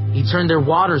 He turned their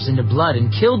waters into blood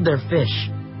and killed their fish.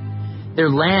 Their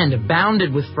land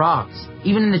abounded with frogs,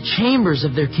 even in the chambers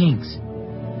of their kings.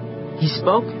 He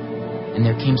spoke, and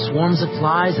there came swarms of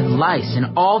flies and lice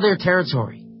in all their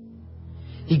territory.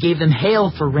 He gave them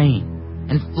hail for rain,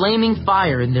 and flaming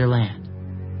fire in their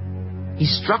land. He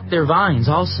struck their vines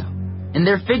also, and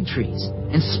their fig trees,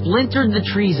 and splintered the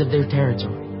trees of their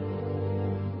territory.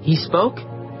 He spoke,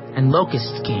 and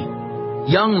locusts came,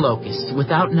 young locusts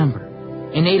without number,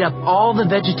 and ate up all the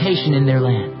vegetation in their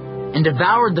land, and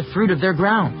devoured the fruit of their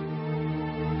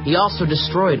ground. He also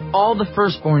destroyed all the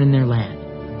firstborn in their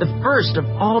land, the first of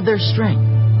all their strength.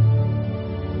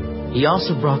 He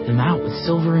also brought them out with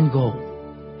silver and gold,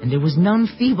 and there was none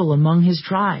feeble among his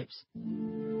tribes.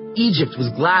 Egypt was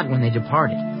glad when they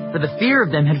departed, for the fear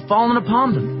of them had fallen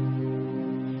upon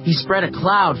them. He spread a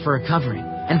cloud for a covering,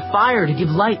 and fire to give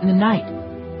light in the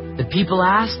night. The people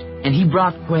asked, and he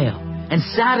brought quail, and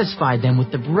satisfied them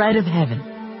with the bread of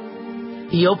heaven.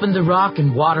 He opened the rock,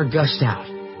 and water gushed out.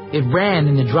 It ran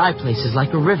in the dry places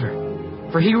like a river.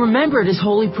 For he remembered his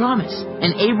holy promise,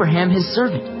 and Abraham his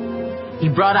servant. He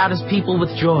brought out his people with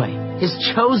joy, his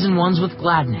chosen ones with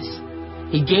gladness.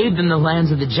 He gave them the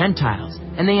lands of the Gentiles,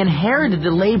 and they inherited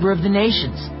the labor of the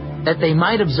nations, that they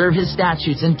might observe his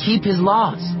statutes and keep his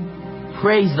laws.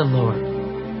 Praise the Lord.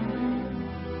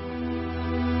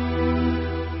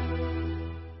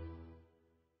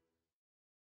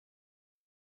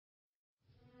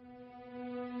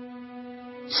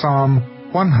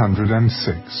 Psalm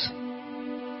 106.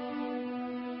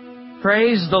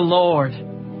 Praise the Lord.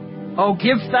 Oh,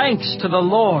 give thanks to the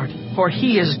Lord, for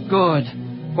he is good,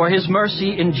 for his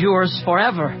mercy endures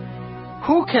forever.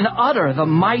 Who can utter the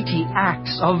mighty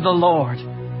acts of the Lord?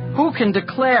 Who can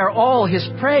declare all his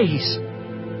praise?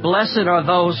 Blessed are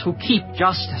those who keep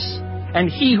justice, and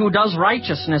he who does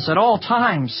righteousness at all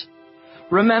times.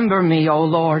 Remember me, O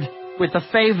Lord, with the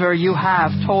favor you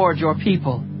have toward your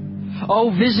people.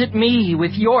 Oh, visit me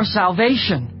with your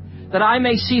salvation, that I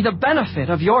may see the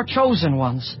benefit of your chosen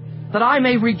ones, that I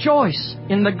may rejoice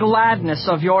in the gladness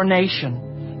of your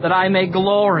nation, that I may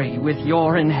glory with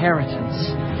your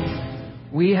inheritance.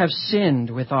 We have sinned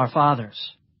with our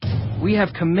fathers. We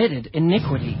have committed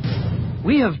iniquity.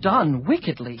 We have done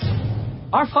wickedly.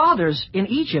 Our fathers in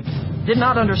Egypt did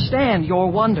not understand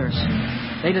your wonders.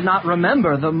 They did not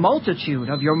remember the multitude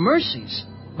of your mercies,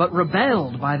 but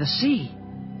rebelled by the sea,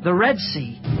 the Red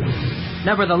Sea.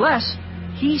 Nevertheless,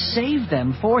 he saved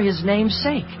them for his name's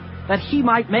sake, that he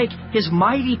might make his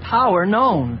mighty power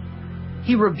known.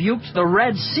 He rebuked the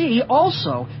Red Sea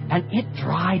also, and it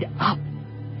dried up.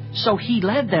 So he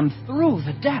led them through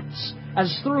the depths,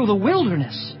 as through the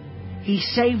wilderness. He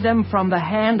saved them from the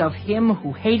hand of him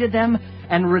who hated them,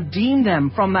 and redeemed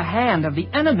them from the hand of the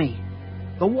enemy.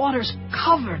 The waters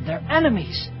covered their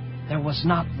enemies. There was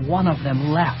not one of them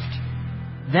left.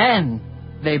 Then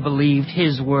they believed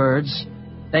his words.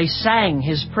 They sang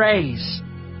his praise.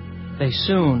 They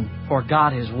soon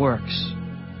forgot his works.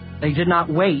 They did not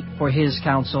wait for his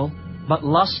counsel, but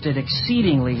lusted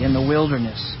exceedingly in the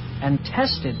wilderness, and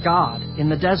tested God in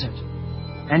the desert.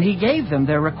 And he gave them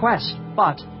their request,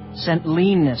 but sent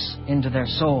leanness into their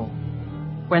soul.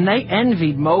 When they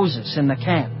envied Moses in the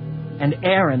camp, and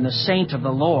Aaron the saint of the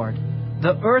Lord,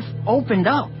 the earth opened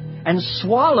up, and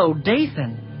swallowed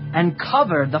Dathan, and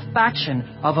covered the faction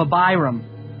of Abiram.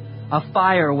 A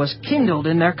fire was kindled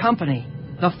in their company.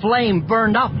 The flame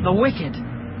burned up the wicked.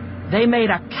 They made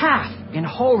a calf in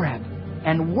Horeb,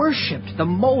 and worshipped the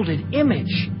molded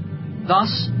image.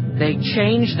 Thus they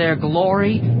changed their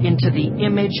glory into the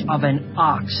image of an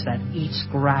ox that eats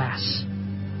grass.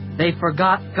 They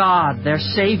forgot God, their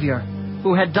Savior,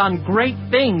 who had done great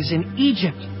things in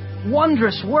Egypt,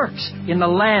 wondrous works in the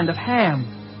land of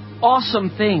Ham, awesome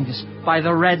things by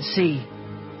the Red Sea.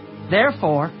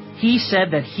 Therefore he said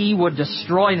that he would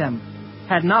destroy them,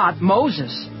 had not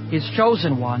Moses, his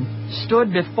chosen one,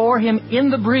 stood before him in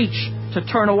the breach to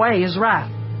turn away his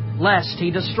wrath, lest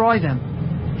he destroy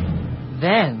them.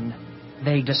 Then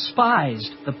they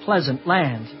despised the pleasant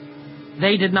land.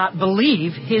 They did not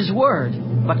believe his word,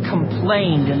 but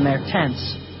complained in their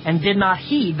tents, and did not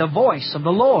heed the voice of the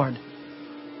Lord.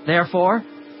 Therefore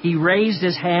he raised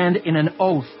his hand in an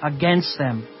oath against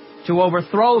them, to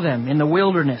overthrow them in the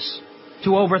wilderness,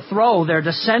 to overthrow their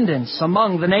descendants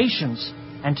among the nations,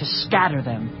 and to scatter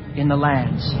them in the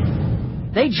lands.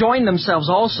 They joined themselves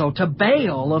also to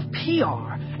Baal of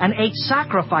Peor, and ate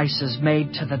sacrifices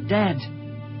made to the dead.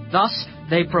 Thus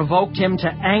they provoked him to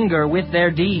anger with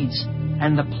their deeds,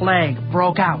 and the plague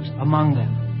broke out among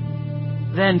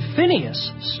them. Then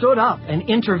Phinehas stood up and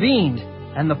intervened,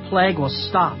 and the plague was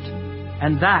stopped,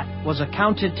 and that was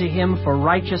accounted to him for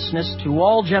righteousness to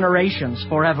all generations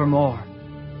forevermore.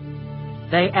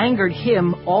 They angered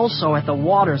him also at the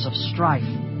waters of strife,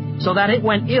 so that it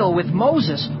went ill with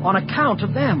Moses on account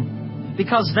of them,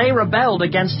 because they rebelled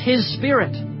against his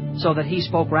spirit, so that he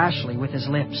spoke rashly with his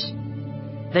lips.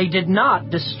 They did not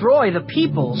destroy the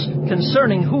peoples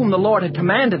concerning whom the Lord had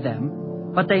commanded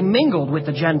them, but they mingled with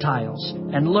the Gentiles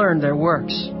and learned their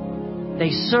works. They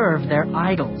served their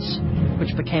idols,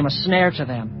 which became a snare to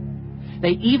them. They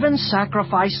even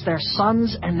sacrificed their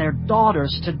sons and their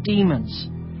daughters to demons,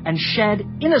 and shed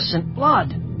innocent blood,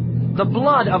 the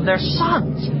blood of their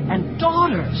sons and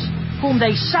daughters, whom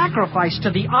they sacrificed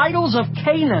to the idols of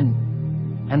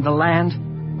Canaan, and the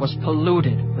land was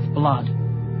polluted with blood.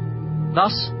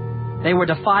 Thus they were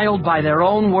defiled by their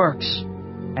own works,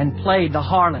 and played the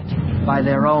harlot by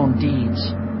their own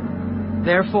deeds.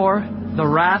 Therefore the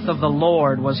wrath of the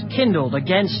Lord was kindled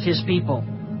against his people,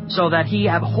 so that he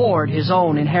abhorred his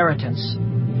own inheritance.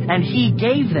 And he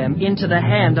gave them into the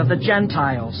hand of the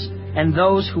Gentiles, and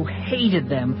those who hated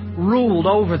them ruled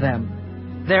over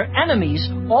them. Their enemies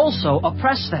also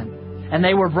oppressed them, and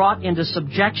they were brought into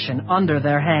subjection under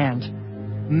their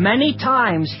hand. Many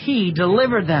times he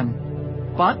delivered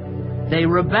them, but they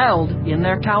rebelled in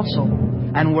their counsel,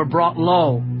 and were brought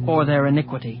low for their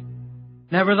iniquity.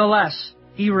 Nevertheless,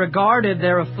 he regarded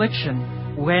their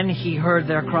affliction when he heard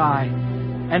their cry,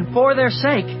 and for their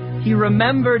sake he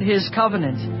remembered his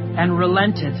covenant, and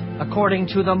relented according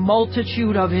to the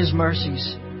multitude of his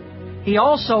mercies. He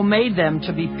also made them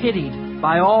to be pitied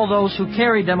by all those who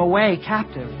carried them away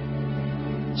captive.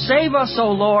 Save us,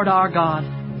 O Lord our God,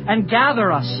 and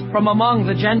gather us from among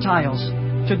the Gentiles,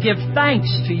 to give thanks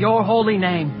to your holy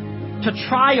name, to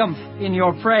triumph in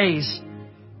your praise.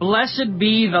 Blessed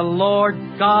be the Lord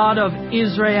God of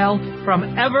Israel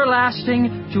from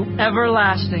everlasting to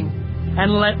everlasting.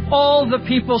 And let all the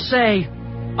people say,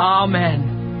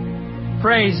 Amen.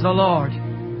 Praise the Lord.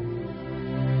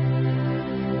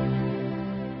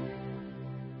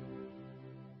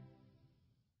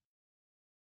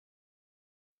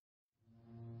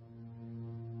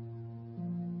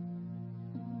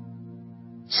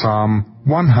 Psalm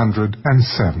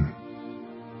 107.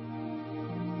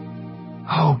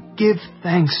 Oh, give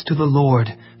thanks to the Lord,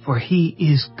 for he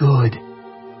is good,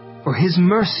 for his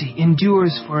mercy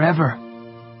endures forever.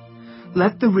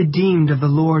 Let the redeemed of the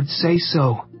Lord say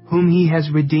so, whom he has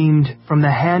redeemed from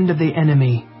the hand of the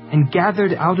enemy, and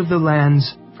gathered out of the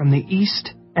lands, from the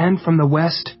east and from the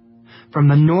west, from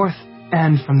the north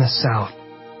and from the south.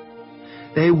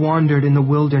 They wandered in the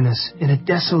wilderness in a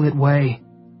desolate way.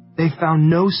 They found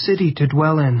no city to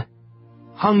dwell in.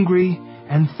 Hungry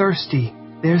and thirsty,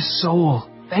 their soul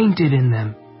fainted in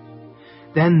them.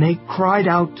 Then they cried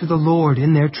out to the Lord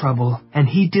in their trouble, and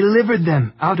he delivered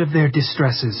them out of their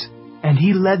distresses. And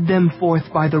he led them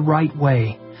forth by the right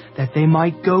way, that they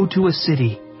might go to a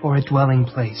city for a dwelling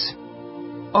place.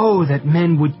 Oh, that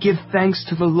men would give thanks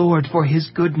to the Lord for his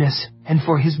goodness, and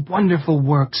for his wonderful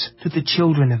works to the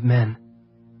children of men.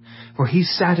 For he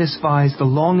satisfies the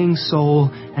longing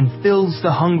soul, and fills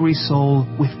the hungry soul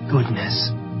with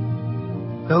goodness.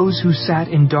 Those who sat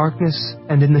in darkness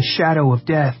and in the shadow of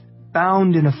death,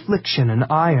 bound in affliction and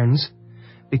irons,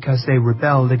 because they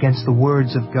rebelled against the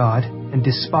words of God, and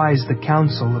despised the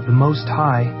counsel of the Most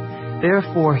High,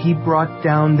 therefore he brought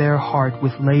down their heart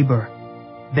with labor.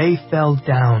 They fell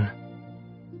down,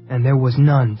 and there was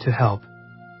none to help.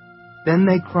 Then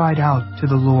they cried out to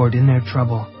the Lord in their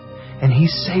trouble, and he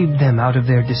saved them out of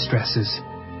their distresses.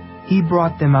 He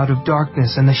brought them out of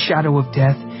darkness and the shadow of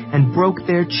death, and broke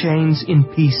their chains in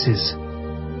pieces.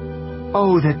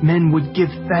 Oh, that men would give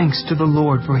thanks to the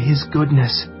Lord for his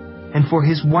goodness, and for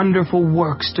his wonderful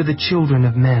works to the children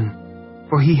of men.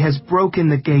 For he has broken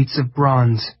the gates of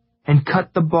bronze, and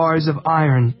cut the bars of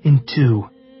iron in two.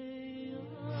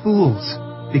 Fools,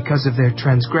 because of their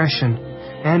transgression,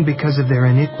 and because of their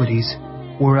iniquities,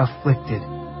 were afflicted.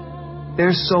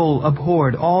 Their soul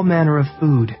abhorred all manner of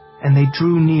food, and they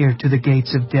drew near to the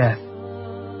gates of death.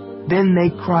 Then they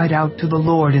cried out to the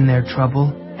Lord in their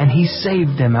trouble, and he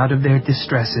saved them out of their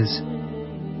distresses.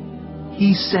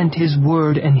 He sent his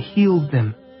word and healed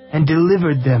them, and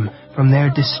delivered them from their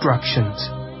destructions.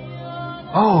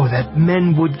 Oh, that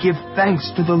men would give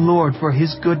thanks to the Lord for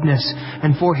his goodness,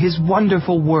 and for his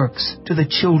wonderful works to the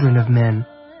children of men.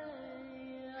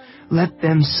 Let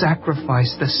them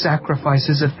sacrifice the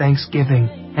sacrifices of thanksgiving,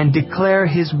 and declare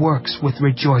his works with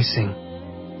rejoicing.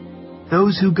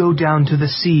 Those who go down to the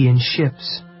sea in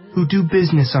ships, who do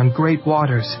business on great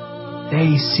waters,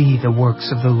 they see the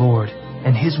works of the Lord,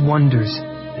 and his wonders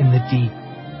in the deep.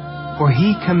 For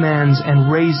he commands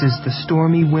and raises the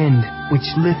stormy wind, which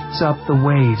lifts up the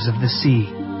waves of the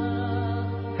sea.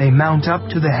 They mount up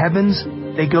to the heavens,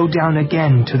 they go down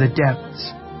again to the depths.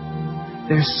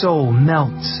 Their soul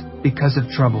melts because of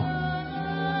trouble.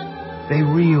 They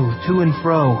reel to and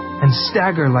fro, and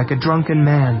stagger like a drunken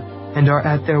man, and are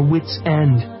at their wits'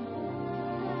 end.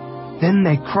 Then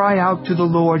they cry out to the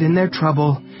Lord in their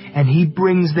trouble, and he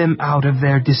brings them out of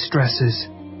their distresses.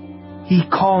 He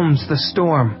calms the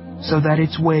storm, so that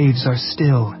its waves are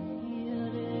still.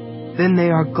 Then they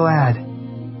are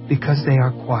glad, because they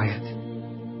are quiet.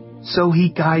 So he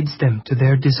guides them to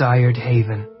their desired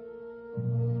haven.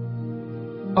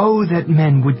 Oh, that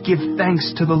men would give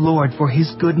thanks to the Lord for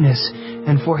his goodness,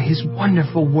 and for his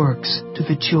wonderful works to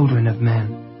the children of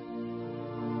men.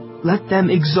 Let them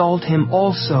exalt him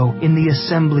also in the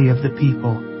assembly of the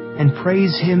people, and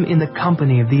praise him in the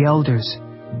company of the elders.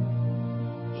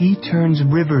 He turns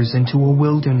rivers into a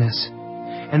wilderness,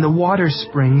 and the water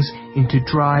springs into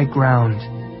dry ground,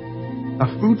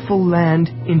 a fruitful land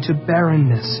into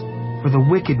barrenness for the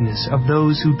wickedness of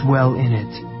those who dwell in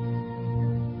it.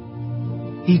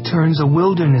 He turns a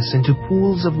wilderness into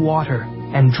pools of water,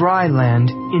 and dry land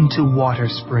into water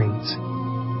springs.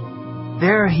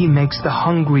 There he makes the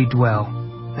hungry dwell,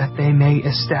 that they may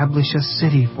establish a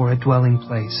city for a dwelling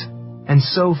place, and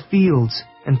sow fields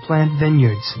and plant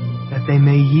vineyards, that they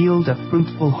may yield a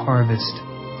fruitful harvest.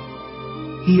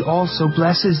 He also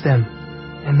blesses them,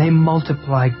 and they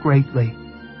multiply greatly.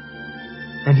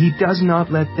 And he does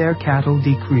not let their cattle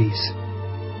decrease.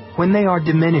 When they are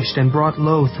diminished and brought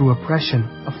low through oppression,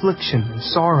 affliction, and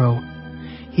sorrow,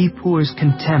 he pours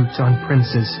contempt on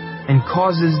princes, and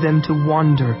causes them to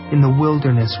wander in the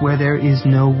wilderness where there is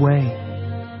no way.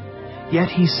 Yet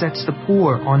he sets the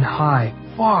poor on high,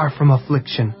 far from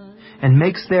affliction, and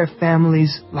makes their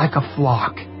families like a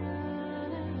flock.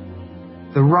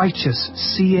 The righteous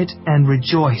see it and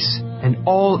rejoice, and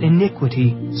all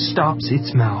iniquity stops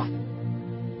its mouth.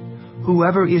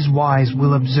 Whoever is wise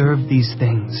will observe these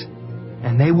things,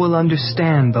 and they will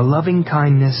understand the loving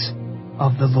kindness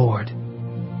of the Lord.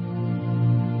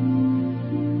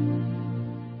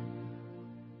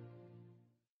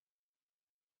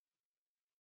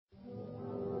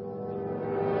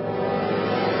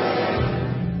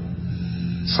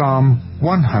 Psalm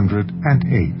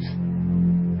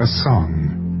 108, a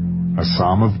song, a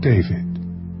psalm of David.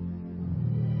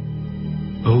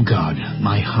 O God,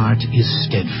 my heart is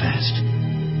steadfast.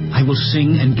 I will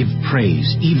sing and give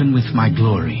praise, even with my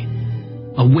glory.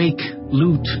 Awake,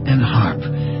 lute and harp.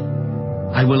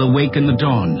 I will awaken the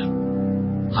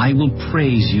dawn. I will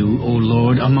praise you, O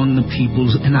Lord, among the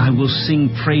peoples, and I will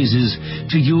sing praises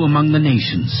to you among the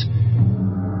nations.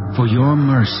 For your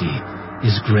mercy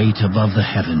is great above the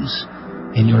heavens,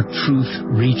 and your truth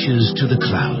reaches to the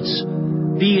clouds.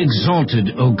 Be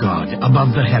exalted, O God,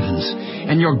 above the heavens,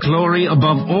 and your glory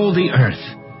above all the earth,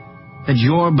 that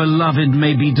your beloved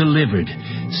may be delivered.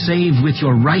 Save with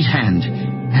your right hand,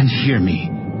 and hear me.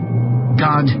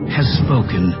 God has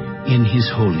spoken in his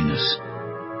holiness.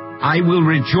 I will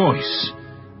rejoice.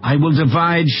 I will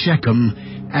divide Shechem,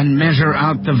 and measure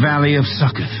out the valley of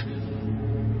Succoth.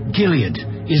 Gilead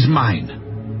is mine.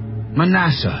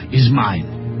 Manasseh is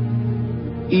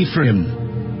mine.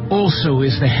 Ephraim also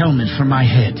is the helmet for my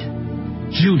head.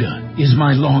 Judah is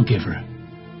my lawgiver.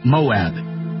 Moab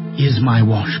is my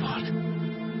washpot.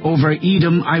 Over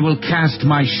Edom I will cast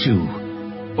my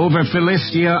shoe. Over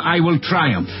Philistia I will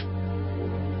triumph.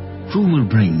 Who will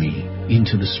bring me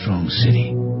into the strong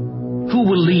city? Who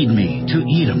will lead me to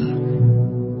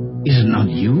Edom? Is it not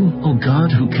you, O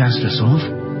God, who cast us off?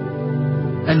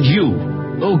 And you,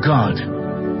 O God,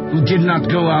 who did not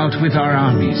go out with our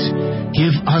armies,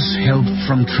 give us help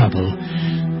from trouble,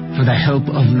 for the help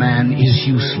of man is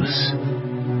useless.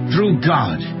 Through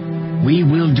God we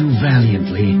will do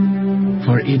valiantly,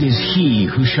 for it is he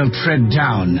who shall tread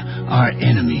down our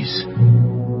enemies.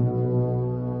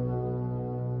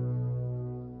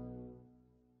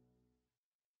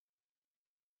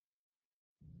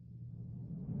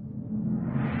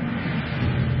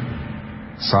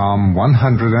 Psalm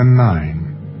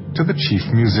 109, to the chief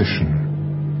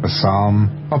musician, a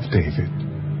psalm of David.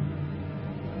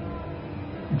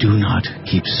 Do not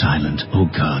keep silent, O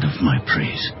God of my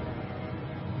praise.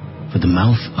 For the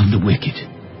mouth of the wicked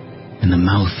and the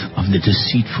mouth of the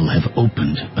deceitful have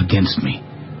opened against me.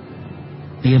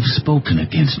 They have spoken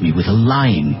against me with a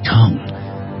lying tongue.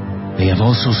 They have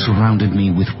also surrounded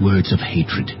me with words of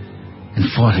hatred,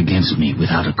 and fought against me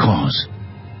without a cause.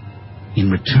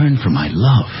 In return for my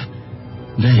love,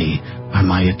 they are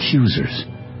my accusers,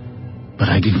 but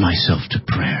I give myself to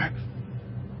prayer.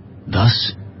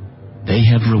 Thus, they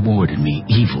have rewarded me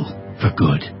evil for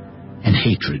good, and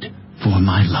hatred for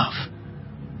my love.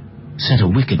 Set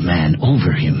a wicked man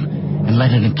over him, and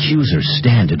let an accuser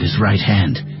stand at his right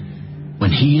hand.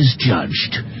 When he is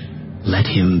judged, let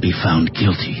him be found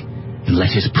guilty, and let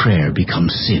his prayer become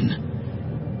sin.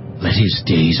 Let his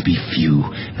days be few,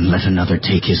 and let another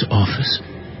take his office.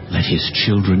 Let his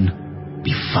children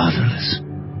be fatherless,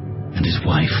 and his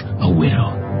wife a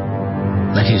widow.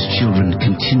 Let his children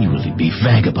continually be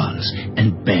vagabonds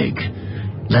and beg.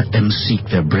 Let them seek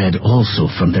their bread also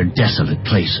from their desolate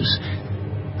places.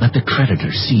 Let the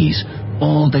creditor seize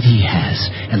all that he has,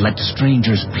 and let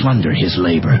strangers plunder his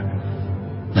labor.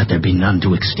 Let there be none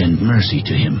to extend mercy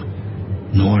to him,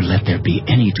 nor let there be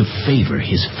any to favor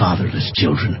his fatherless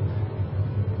children.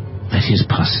 Let his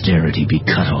posterity be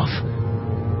cut off,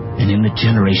 and in the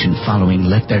generation following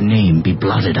let their name be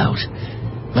blotted out.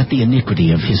 Let the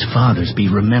iniquity of his fathers be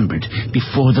remembered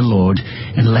before the Lord,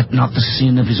 and let not the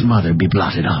sin of his mother be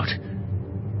blotted out.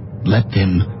 Let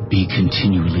them be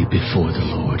continually before the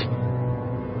Lord,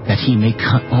 that he may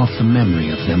cut off the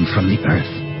memory of them from the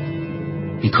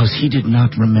earth. Because he did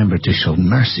not remember to show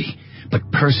mercy,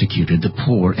 but persecuted the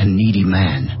poor and needy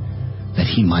man,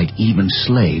 that he might even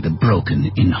slay the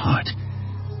broken in heart.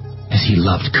 As he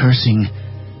loved cursing,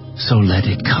 so let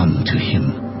it come to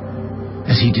him.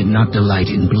 As he did not delight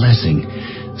in blessing,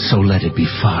 so let it be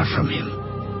far from him.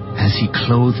 As he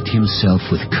clothed himself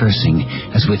with cursing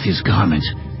as with his garment,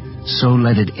 so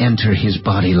let it enter his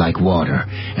body like water,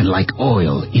 and like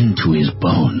oil into his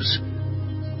bones.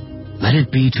 Let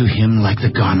it be to him like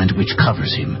the garment which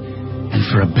covers him, and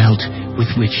for a belt with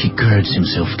which he girds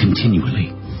himself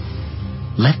continually.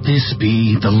 Let this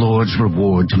be the Lord's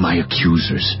reward to my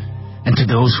accusers, and to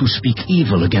those who speak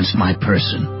evil against my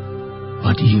person.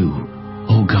 But you,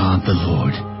 O God the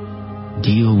Lord,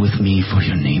 deal with me for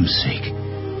your name's sake.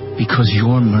 Because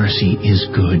your mercy is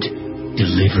good,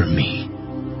 deliver me.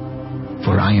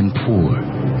 For I am poor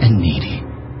and needy,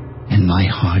 and my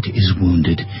heart is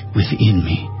wounded within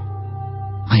me.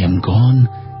 I am gone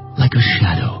like a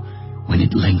shadow when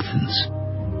it lengthens.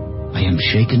 I am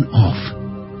shaken off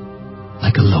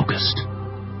like a locust.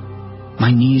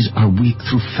 My knees are weak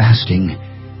through fasting,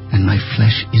 and my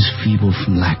flesh is feeble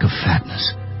from lack of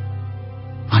fatness.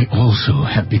 I also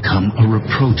have become a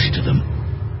reproach to them.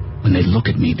 When they look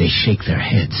at me, they shake their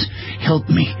heads. Help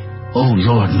me, O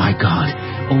Lord my God.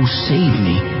 O save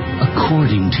me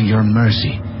according to your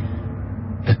mercy,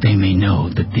 that they may know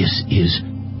that this is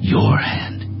your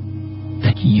hand,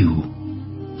 that you,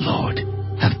 Lord,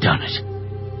 have done it.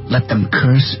 Let them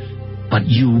curse, but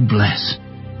you bless.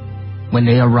 When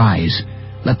they arise,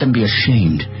 let them be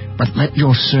ashamed, but let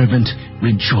your servant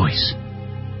rejoice.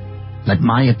 Let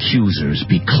my accusers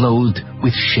be clothed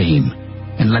with shame,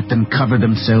 and let them cover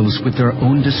themselves with their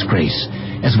own disgrace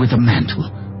as with a mantle.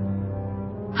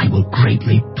 I will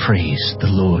greatly praise the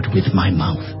Lord with my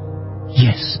mouth.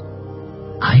 Yes,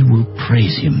 I will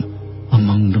praise him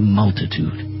among the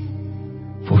multitude.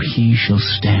 For he shall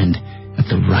stand at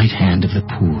the right hand of the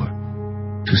poor,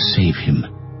 to save him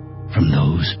from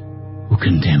those who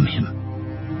condemn him.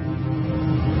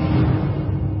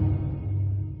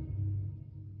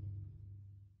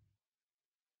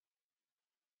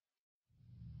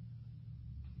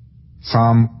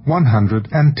 Psalm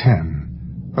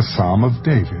 110, a psalm of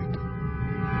David.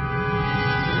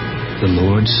 The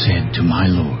Lord said to my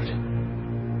Lord,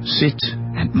 sit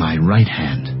at my right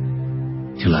hand,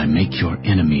 till I make your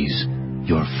enemies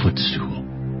your footstool.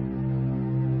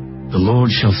 The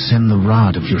Lord shall send the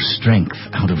rod of your strength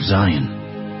out of Zion.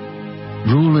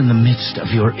 Rule in the midst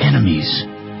of your enemies.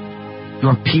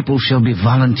 Your people shall be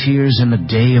volunteers in the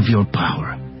day of your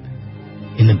power.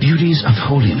 In the beauties of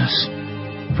holiness,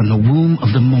 from the womb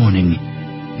of the morning,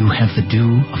 you have the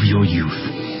dew of your youth.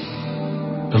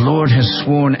 The Lord has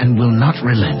sworn and will not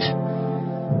relent.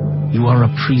 You are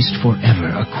a priest forever,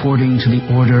 according to the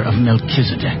order of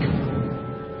Melchizedek.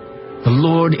 The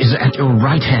Lord is at your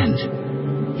right hand.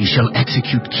 He shall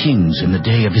execute kings in the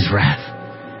day of his wrath.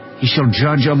 He shall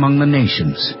judge among the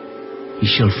nations. He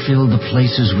shall fill the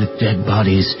places with dead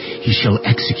bodies. He shall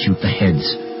execute the heads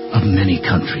of many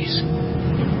countries.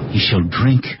 He shall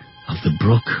drink of the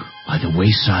brook by the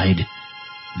wayside,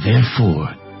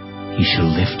 therefore he shall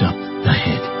lift up the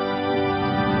head.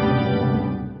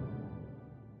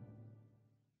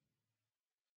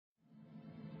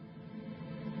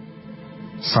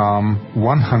 Psalm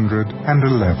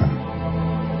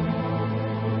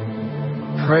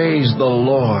 111. Praise the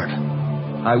Lord.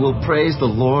 I will praise the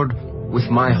Lord with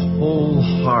my whole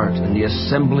heart in the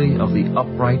assembly of the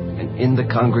upright and in the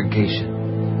congregation.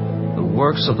 The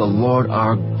works of the Lord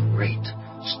are great,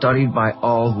 studied by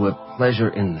all who have pleasure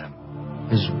in them.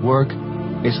 His work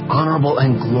is honorable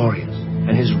and glorious,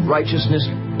 and his righteousness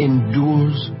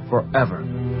endures forever.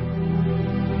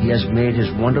 He has made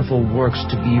his wonderful works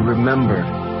to be remembered.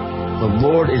 The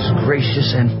Lord is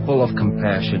gracious and full of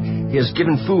compassion. He has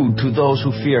given food to those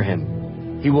who fear him.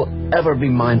 He will ever be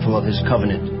mindful of his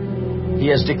covenant. He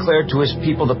has declared to his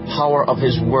people the power of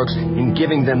his works in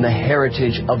giving them the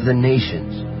heritage of the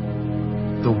nations.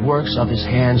 The works of his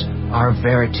hands are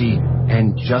verity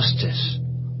and justice.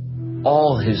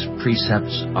 All his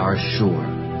precepts are sure.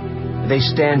 They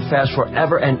stand fast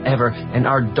forever and ever, and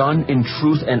are done in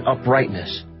truth and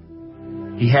uprightness.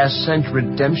 He has sent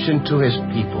redemption to his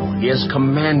people. He has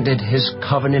commanded his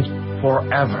covenant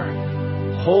forever.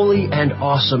 Holy and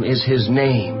awesome is his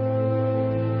name.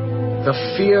 The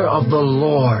fear of the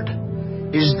Lord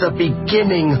is the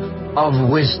beginning of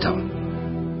wisdom.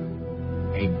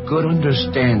 A good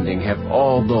understanding have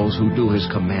all those who do his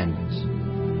commandments.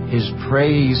 His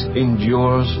praise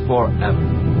endures forever.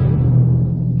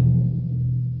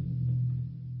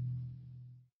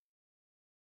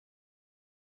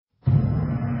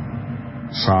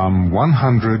 Psalm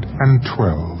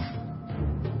 112.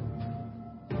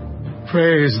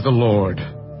 Praise the Lord.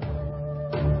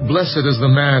 Blessed is the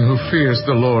man who fears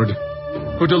the Lord,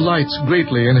 who delights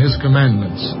greatly in his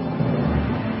commandments.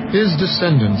 His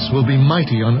descendants will be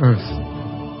mighty on earth.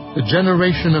 The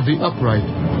generation of the upright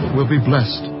will be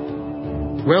blessed.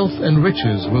 Wealth and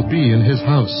riches will be in his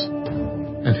house,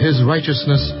 and his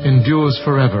righteousness endures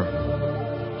forever.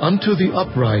 Unto the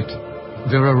upright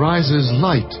there arises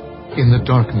light in the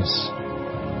darkness.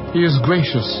 He is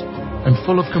gracious and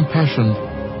full of compassion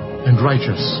and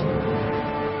righteous.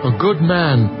 A good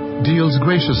man deals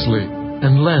graciously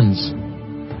and lends.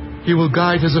 He will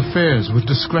guide his affairs with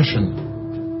discretion.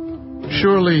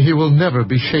 Surely he will never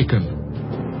be shaken.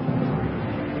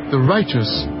 The righteous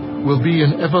will be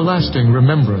in everlasting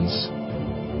remembrance.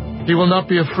 He will not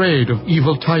be afraid of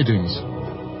evil tidings.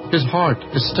 His heart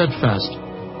is steadfast,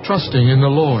 trusting in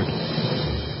the Lord.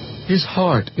 His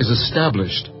heart is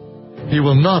established. He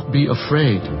will not be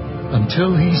afraid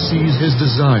until he sees his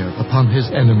desire upon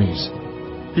his enemies.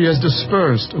 He has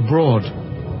dispersed abroad.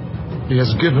 He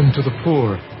has given to the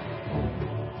poor.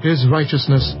 His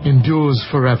righteousness endures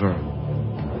forever.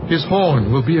 His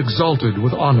horn will be exalted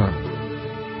with honor.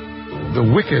 The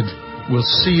wicked will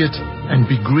see it and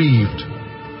be grieved.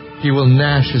 He will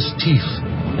gnash his teeth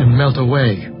and melt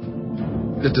away.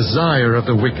 The desire of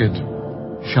the wicked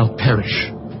shall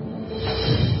perish.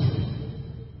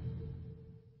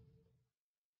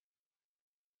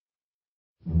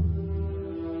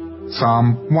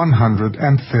 Psalm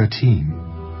 113.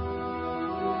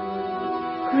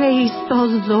 Praise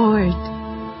the Lord.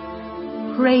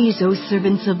 Praise, O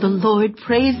servants of the Lord.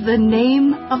 Praise the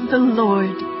name of the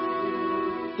Lord.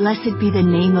 Blessed be the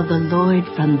name of the Lord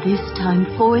from this time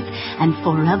forth and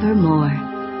forevermore.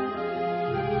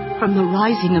 From the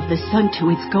rising of the sun to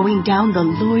its going down, the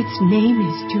Lord's name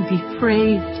is to be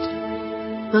praised.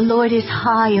 The Lord is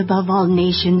high above all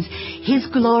nations, his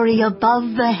glory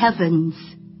above the heavens.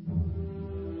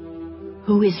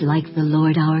 Who is like the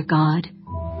Lord our God,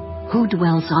 who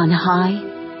dwells on high,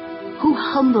 who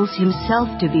humbles himself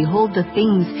to behold the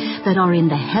things that are in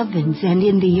the heavens and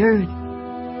in the earth?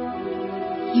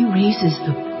 He raises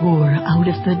the poor out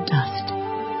of the dust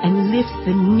and lifts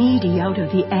the needy out of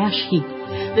the ash heap,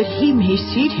 that he may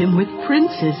seat him with the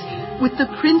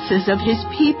princes of his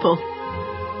people.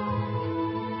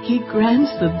 He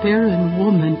grants the barren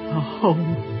woman a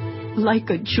home,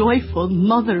 like a joyful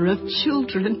mother of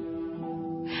children.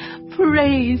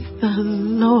 Praise the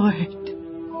Lord.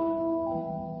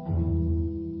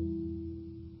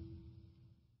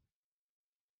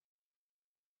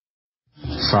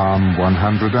 Psalm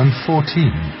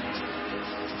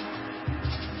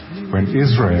 114. When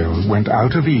Israel went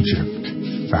out of Egypt,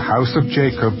 the house of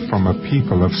Jacob from a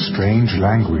people of strange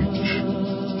language,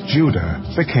 Judah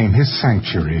became his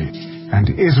sanctuary, and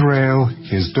Israel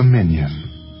his dominion.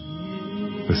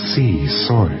 The sea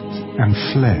saw it and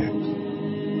fled.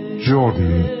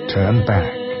 Jordan turned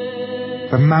back.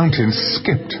 The mountains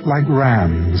skipped like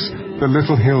rams, the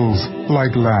little hills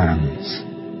like lambs.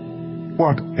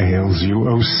 What ails you,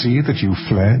 O sea, that you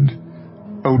fled?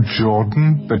 O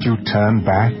Jordan, that you turned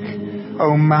back?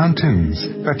 O mountains,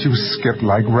 that you skipped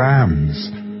like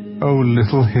rams? O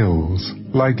little hills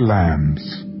like lambs?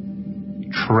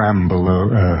 Tremble, O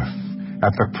earth,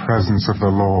 at the presence of the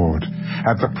Lord,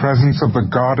 at the presence of the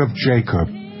God of Jacob,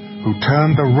 who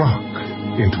turned the rock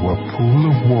into a pool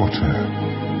of water,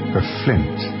 the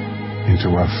flint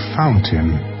into a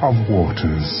fountain of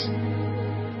waters.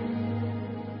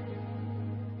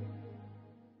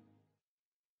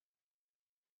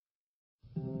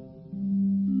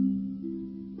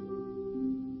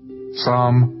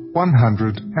 Psalm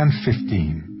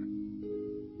 115.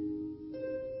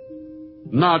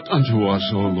 Not unto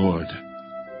us, O Lord,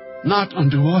 not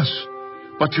unto us,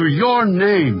 but to your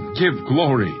name give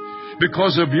glory,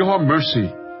 because of your mercy,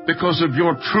 because of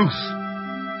your truth.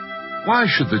 Why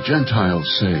should the Gentiles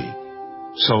say,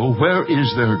 so where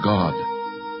is their God?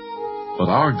 But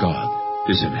our God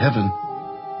is in heaven.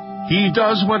 He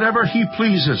does whatever he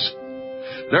pleases.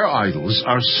 Their idols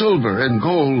are silver and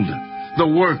gold, the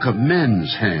work of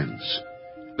men's hands.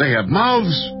 They have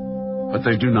mouths, but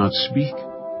they do not speak.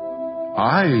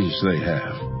 Eyes they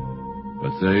have,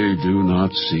 but they do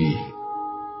not see.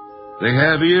 They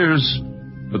have ears,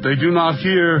 but they do not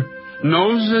hear.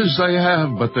 Noses they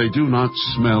have, but they do not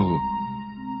smell.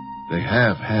 They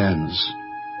have hands,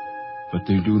 but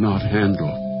they do not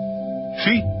handle.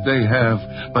 Feet they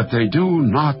have, but they do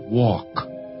not walk,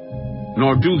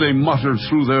 nor do they mutter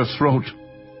through their throat.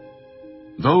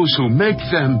 Those who make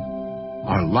them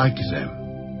are like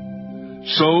them.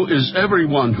 So is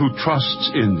everyone who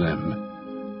trusts in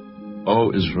them.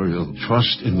 O Israel,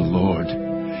 trust in the Lord.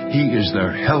 He is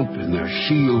their help and their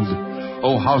shield.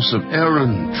 O house of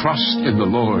Aaron, trust in the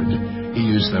Lord.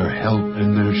 He is their help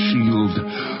and their shield.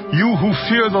 You who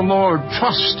fear the Lord,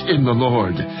 trust in the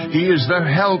Lord. He is their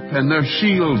help and their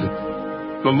shield.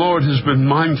 The Lord has been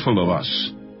mindful of us.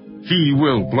 He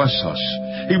will bless us.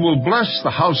 He will bless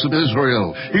the house of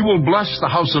Israel. He will bless the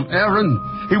house of Aaron.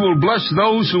 He will bless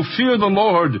those who fear the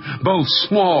Lord, both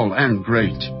small and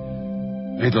great.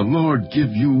 May the Lord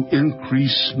give you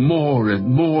increase more and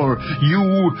more,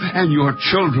 you and your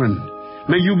children.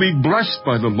 May you be blessed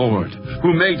by the Lord,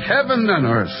 who made heaven and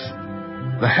earth.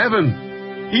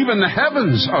 Even the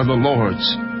heavens are the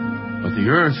Lord's, but the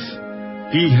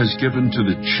earth He has given to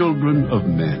the children of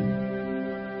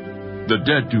men. The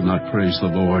dead do not praise the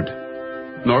Lord,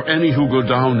 nor any who go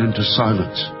down into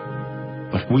silence.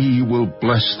 But we will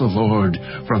bless the Lord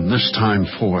from this time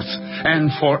forth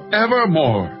and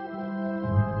forevermore.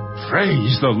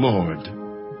 Praise the Lord.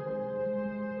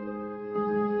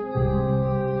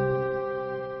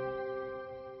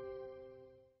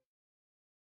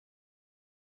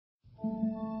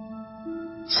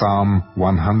 Psalm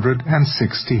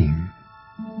 116.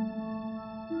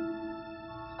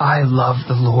 I love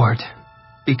the Lord,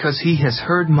 because He has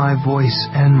heard my voice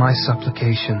and my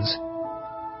supplications.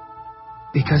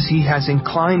 Because He has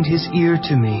inclined His ear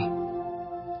to me.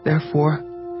 Therefore,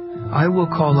 I will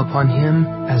call upon Him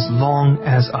as long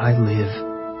as I live.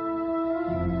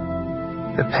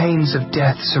 The pains of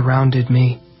death surrounded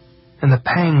me, and the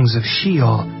pangs of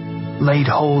Sheol laid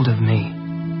hold of me.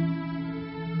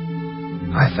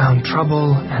 I found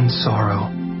trouble and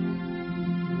sorrow.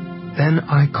 Then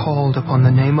I called upon the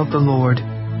name of the Lord.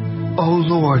 O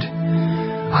Lord,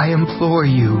 I implore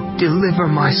you, deliver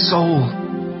my soul.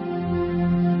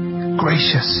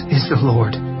 Gracious is the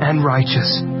Lord, and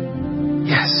righteous.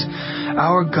 Yes,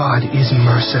 our God is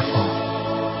merciful.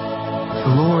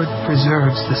 The Lord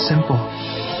preserves the simple.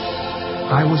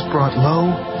 I was brought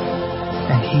low,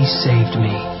 and He saved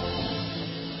me.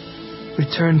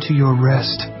 Return to your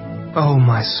rest, O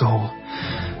my soul,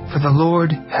 for the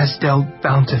Lord has dealt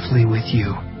bountifully with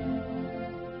you.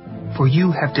 For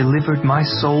you have delivered my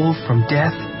soul from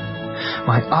death,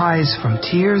 my eyes from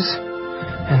tears,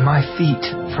 and my feet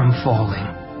from falling.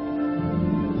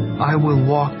 I will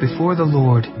walk before the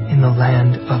Lord in the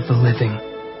land of the living.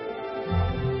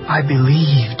 I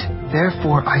believed,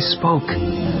 therefore I spoke.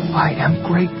 I am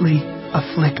greatly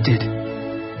afflicted.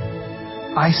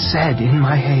 I said in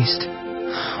my haste,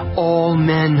 all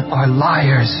men are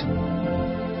liars.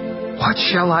 What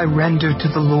shall I render to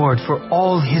the Lord for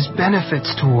all His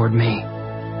benefits toward me?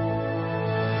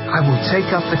 I will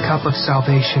take up the cup of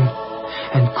salvation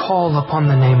and call upon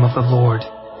the name of the Lord.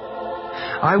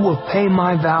 I will pay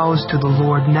my vows to the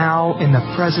Lord now in the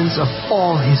presence of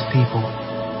all His people.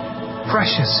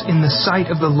 Precious in the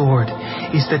sight of the Lord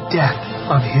is the death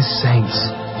of His saints.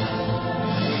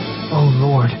 O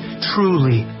Lord,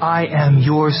 truly I am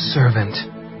your servant.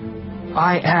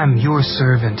 I am your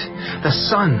servant, the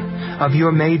son of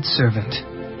your maidservant.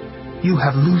 You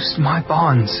have loosed my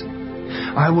bonds.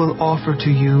 I will offer to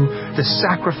you the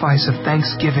sacrifice of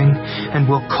thanksgiving and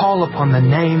will call upon the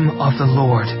name of the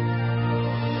Lord.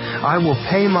 I will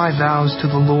pay my vows to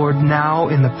the Lord now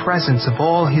in the presence of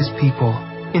all His people,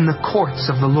 in the courts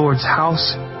of the Lord's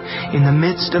house, in the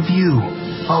midst of you,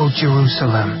 O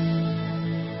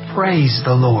Jerusalem. Praise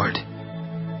the Lord.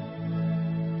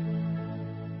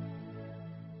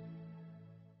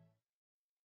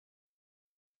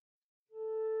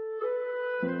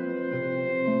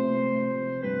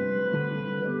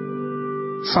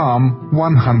 Psalm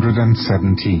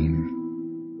 117.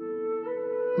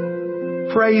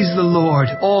 Praise the Lord,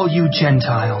 all you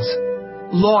Gentiles.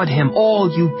 Laud Him,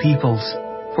 all you peoples,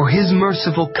 for His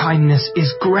merciful kindness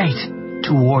is great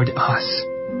toward us.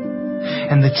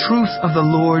 And the truth of the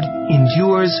Lord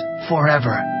endures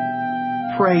forever.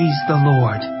 Praise the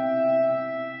Lord.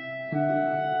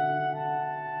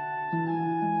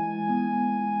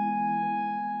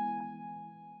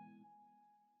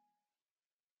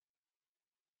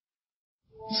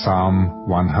 Psalm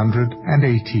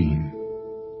 118.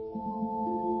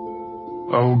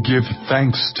 Oh, give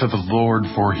thanks to the Lord,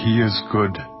 for He is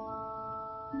good,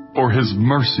 for His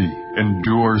mercy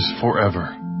endures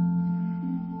forever.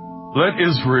 Let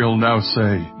Israel now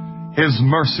say, His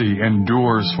mercy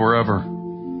endures forever.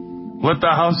 Let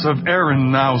the house of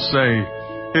Aaron now say,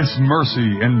 His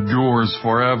mercy endures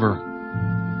forever.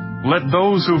 Let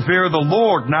those who fear the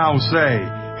Lord now say,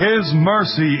 His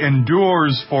mercy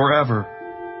endures forever.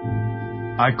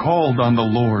 I called on the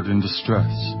Lord in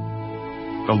distress.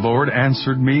 The Lord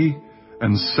answered me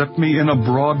and set me in a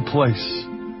broad place.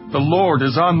 The Lord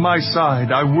is on my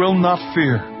side. I will not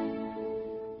fear.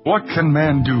 What can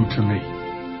man do to me?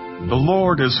 The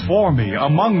Lord is for me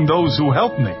among those who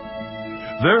help me.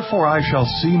 Therefore I shall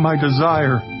see my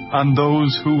desire on those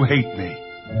who hate me.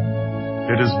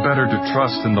 It is better to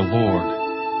trust in the Lord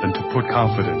than to put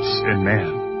confidence in man.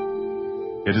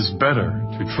 It is better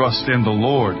to trust in the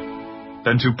Lord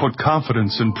than to put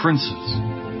confidence in princes.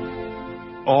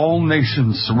 All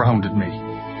nations surrounded me,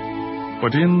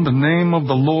 but in the name of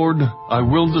the Lord I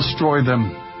will destroy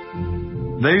them.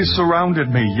 They surrounded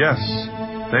me, yes,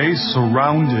 they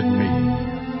surrounded me.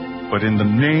 But in the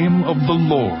name of the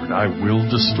Lord I will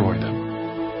destroy them.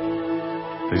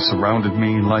 They surrounded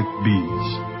me like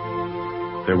bees.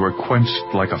 They were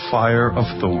quenched like a fire of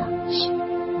thorns.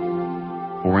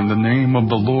 For in the name of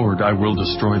the Lord I will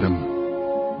destroy them.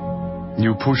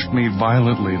 You pushed me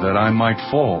violently that I might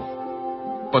fall,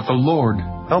 but the Lord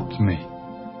helped me.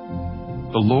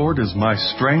 The Lord is my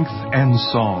strength and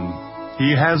song.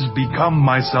 He has become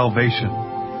my salvation.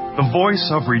 The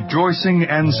voice of rejoicing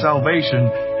and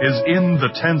salvation is in the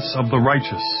tents of the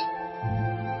righteous.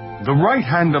 The right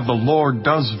hand of the Lord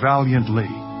does valiantly.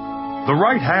 The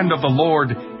right hand of the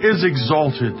Lord is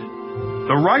exalted.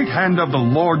 The right hand of the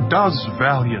Lord does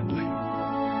valiantly.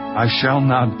 I shall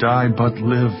not die but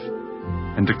live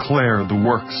and declare the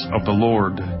works of the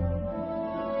Lord.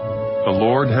 The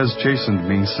Lord has chastened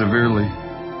me severely,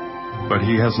 but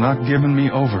He has not given me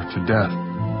over to death.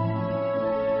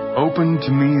 Open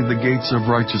to me the gates of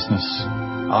righteousness.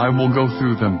 I will go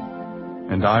through them,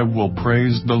 and I will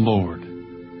praise the Lord.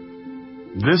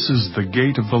 This is the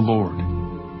gate of the Lord,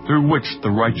 through which the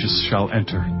righteous shall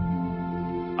enter.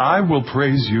 I will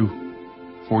praise you,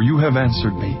 for you have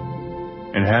answered me,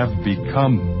 and have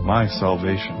become my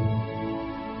salvation.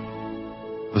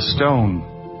 The stone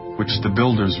which the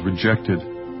builders rejected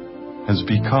has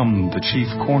become the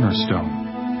chief cornerstone.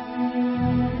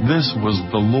 This was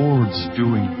the Lord's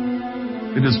doing.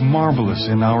 It is marvelous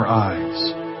in our eyes.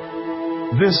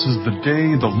 This is the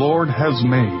day the Lord has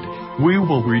made. We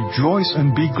will rejoice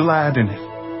and be glad in it.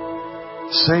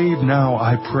 Save now,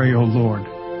 I pray, O Lord.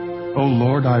 O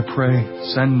Lord, I pray,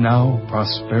 send now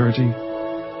prosperity.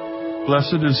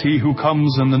 Blessed is he who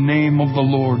comes in the name of the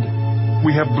Lord.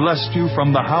 We have blessed you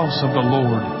from the house of the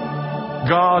Lord.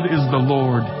 God is the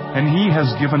Lord, and He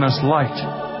has given us light.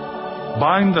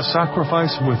 Bind the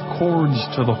sacrifice with cords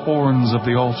to the horns of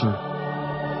the altar.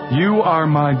 You are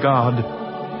my God,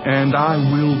 and I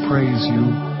will praise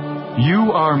you.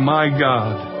 You are my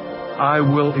God, I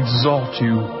will exalt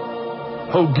you.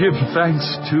 Oh, give thanks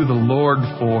to the Lord,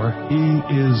 for He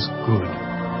is good,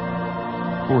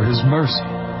 for His mercy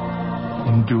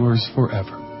endures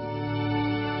forever.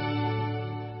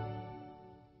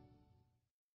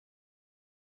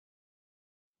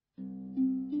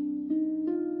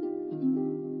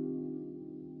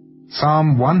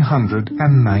 Psalm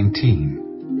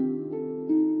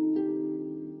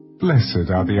 119. Blessed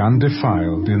are the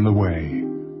undefiled in the way,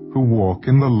 who walk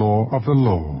in the law of the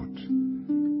Lord.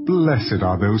 Blessed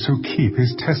are those who keep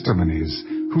His testimonies,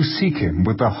 who seek Him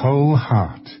with the whole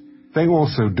heart. They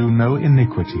also do no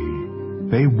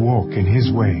iniquity. They walk in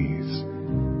His ways.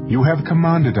 You have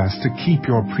commanded us to keep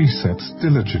your precepts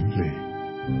diligently.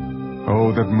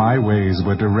 Oh, that my ways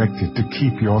were directed to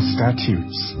keep your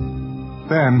statutes.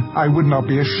 Then I would not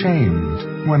be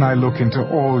ashamed when I look into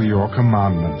all your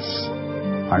commandments.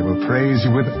 I will praise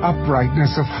you with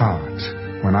uprightness of heart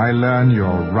when I learn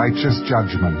your righteous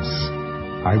judgments.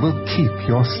 I will keep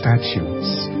your statutes.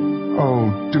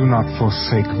 Oh, do not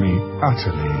forsake me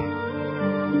utterly.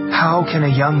 How can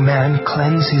a young man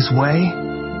cleanse his way?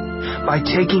 By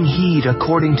taking heed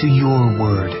according to your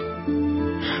word.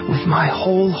 With my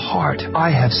whole heart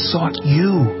I have sought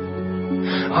you.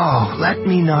 Oh, let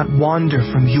me not wander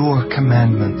from your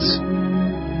commandments.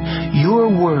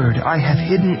 Your word I have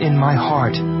hidden in my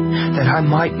heart, that I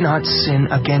might not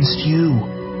sin against you.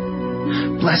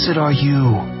 Blessed are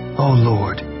you, O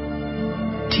Lord.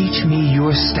 Teach me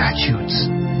your statutes.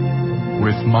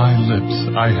 With my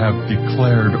lips I have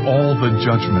declared all the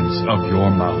judgments of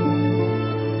your mouth.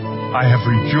 I have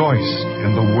rejoiced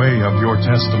in the way of your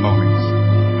testimonies,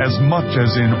 as much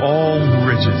as in all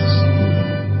riches.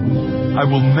 I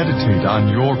will meditate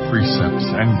on your precepts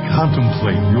and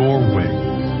contemplate your ways.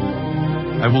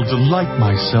 I will delight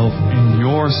myself in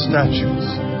your statutes.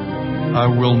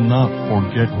 I will not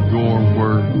forget your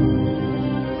word.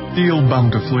 Deal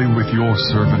bountifully with your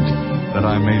servant, that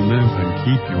I may live and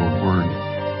keep your word.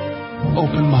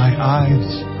 Open my eyes,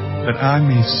 that I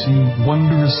may see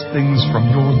wondrous things from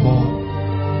your law.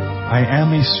 I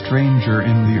am a stranger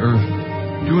in the earth.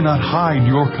 Do not hide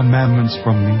your commandments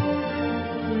from me.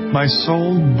 My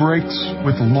soul breaks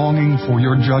with longing for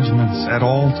your judgments at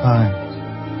all times.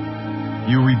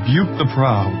 You rebuke the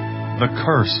proud, the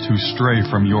cursed who stray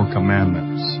from your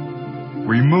commandments.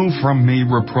 Remove from me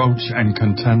reproach and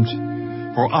contempt,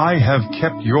 for I have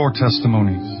kept your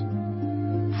testimonies.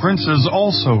 Princes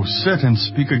also sit and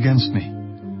speak against me,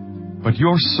 but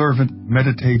your servant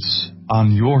meditates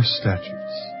on your statutes.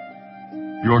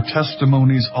 Your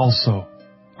testimonies also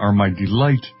are my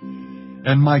delight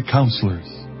and my counselors.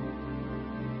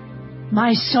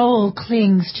 My soul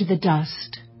clings to the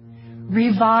dust.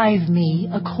 Revive me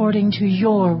according to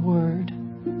your word.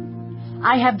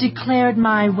 I have declared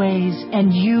my ways,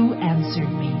 and you answered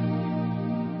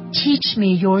me. Teach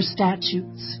me your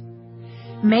statutes.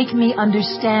 Make me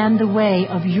understand the way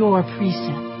of your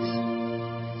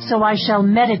precepts, so I shall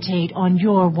meditate on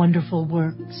your wonderful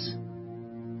works.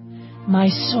 My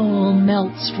soul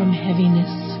melts from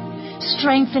heaviness.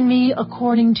 Strengthen me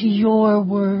according to your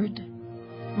word.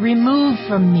 Remove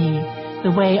from me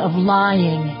the way of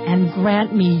lying, and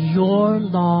grant me your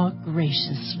law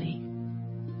graciously.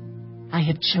 I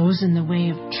have chosen the way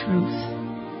of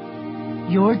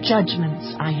truth. Your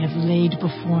judgments I have laid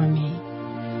before me.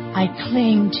 I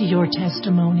cling to your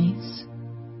testimonies.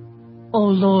 O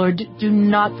Lord, do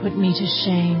not put me to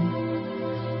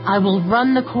shame. I will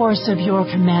run the course of your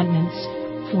commandments,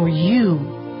 for you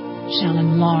shall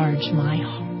enlarge my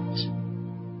heart.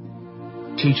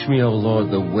 Teach me, O Lord,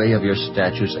 the way of your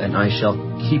statutes, and I shall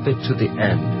keep it to the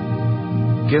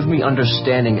end. Give me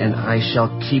understanding, and I shall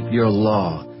keep your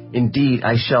law. Indeed,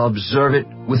 I shall observe it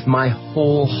with my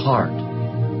whole heart.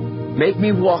 Make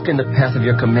me walk in the path of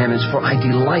your commandments, for I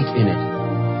delight in it.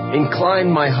 Incline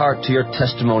my heart to your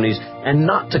testimonies, and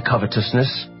not to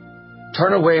covetousness.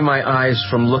 Turn away my eyes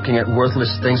from looking at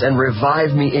worthless things, and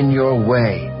revive me in your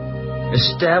way.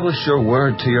 Establish your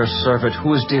word to your servant,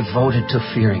 who is devoted to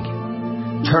fearing you.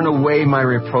 Turn away my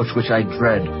reproach which I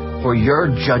dread, for your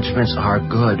judgments are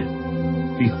good.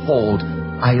 Behold,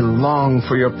 I long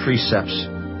for your precepts.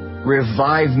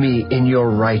 Revive me in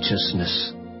your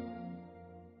righteousness.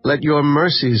 Let your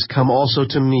mercies come also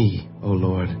to me, O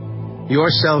Lord, your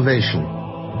salvation,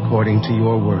 according to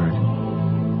your word.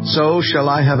 So shall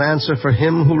I have answer for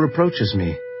him who reproaches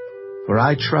me, for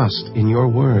I trust in your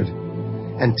word.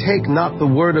 And take not the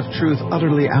word of truth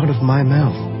utterly out of my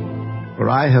mouth, for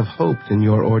I have hoped in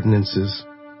your ordinances.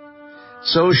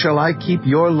 So shall I keep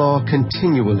your law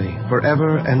continually,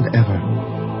 forever and ever.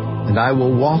 And I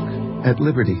will walk at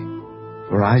liberty,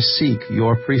 for I seek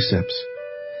your precepts.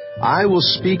 I will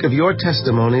speak of your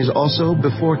testimonies also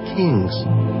before kings,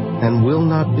 and will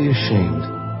not be ashamed.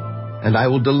 And I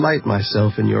will delight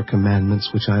myself in your commandments,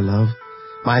 which I love.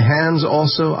 My hands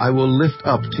also I will lift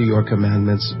up to your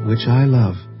commandments, which I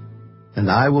love. And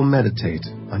I will meditate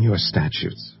on your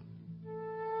statutes.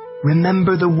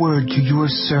 Remember the word to your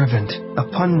servant,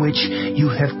 upon which you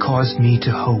have caused me to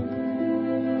hope.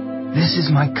 This is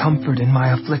my comfort in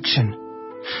my affliction,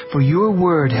 for your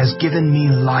word has given me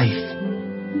life.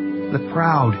 The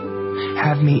proud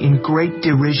have me in great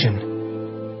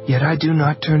derision, yet I do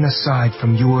not turn aside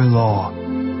from your law.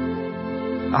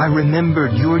 I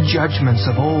remembered your judgments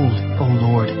of old, O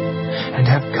Lord, and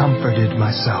have comforted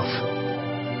myself.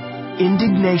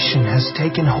 Indignation has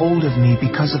taken hold of me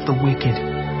because of the wicked,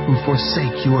 who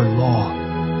forsake your law.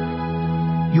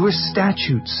 Your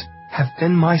statutes have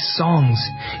been my songs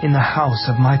in the house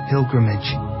of my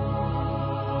pilgrimage.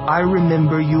 I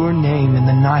remember your name in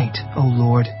the night, O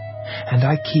Lord, and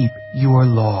I keep your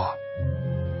law.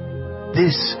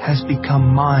 This has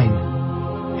become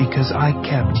mine, because I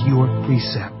kept your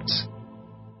precepts.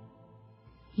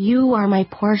 You are my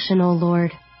portion, O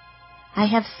Lord. I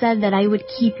have said that I would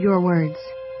keep your words.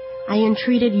 I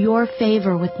entreated your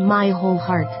favor with my whole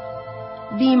heart.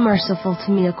 Be merciful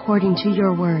to me according to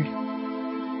your word.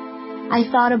 I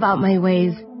thought about my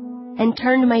ways and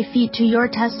turned my feet to your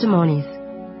testimonies.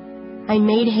 I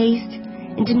made haste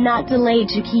and did not delay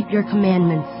to keep your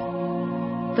commandments.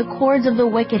 The cords of the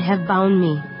wicked have bound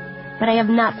me, but I have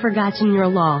not forgotten your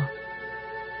law.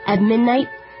 At midnight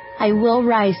I will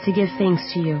rise to give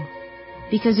thanks to you,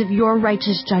 because of your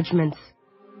righteous judgments.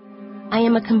 I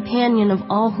am a companion of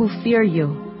all who fear you,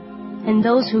 and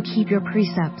those who keep your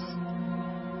precepts.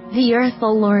 The earth,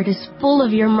 O Lord, is full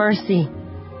of your mercy.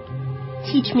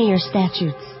 Teach me your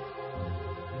statutes.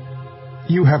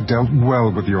 You have dealt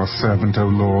well with your servant, O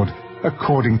Lord,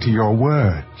 according to your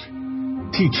word.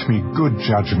 Teach me good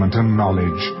judgment and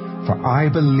knowledge, for I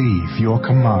believe your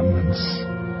commandments.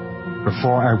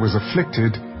 Before I was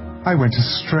afflicted, I went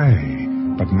astray,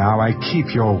 but now I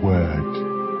keep your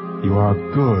word. You are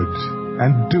good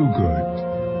and do good.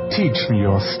 Teach me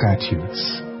your statutes.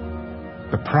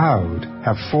 The proud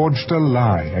have forged a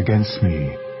lie against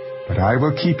me, but I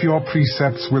will keep your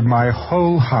precepts with my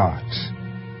whole heart.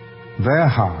 Their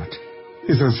heart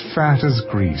is as fat as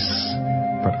grease,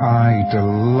 but I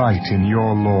delight in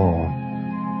your law.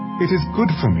 It is good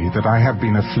for me that I have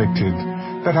been afflicted,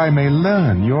 that I may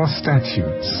learn your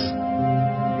statutes.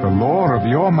 The law of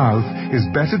your mouth is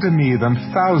better to me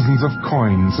than thousands of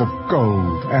coins of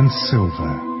gold and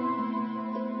silver.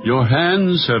 Your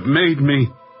hands have made me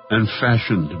and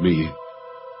fashioned me.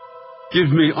 Give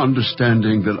me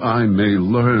understanding that I may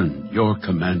learn your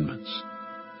commandments.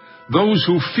 Those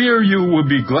who fear you will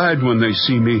be glad when they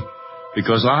see me,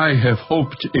 because I have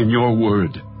hoped in your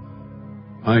word.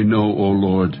 I know, O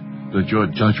Lord, that your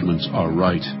judgments are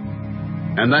right,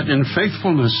 and that in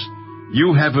faithfulness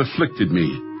you have afflicted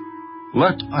me.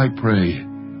 Let, I pray,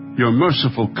 your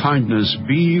merciful kindness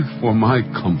be for my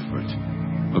comfort,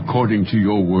 according to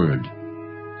your word,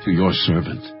 to your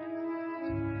servant.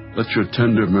 Let your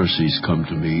tender mercies come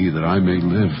to me, that I may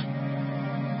live,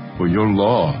 for your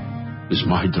law is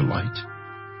my delight.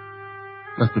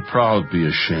 Let the proud be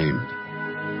ashamed,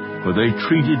 for they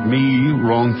treated me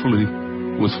wrongfully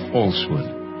with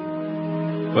falsehood.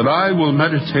 But I will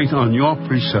meditate on your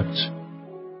precepts.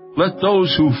 Let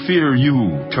those who fear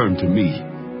you turn to me,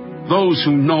 those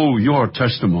who know your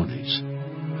testimonies.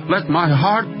 Let my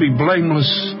heart be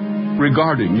blameless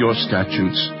regarding your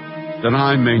statutes, that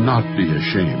I may not be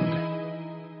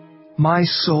ashamed. My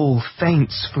soul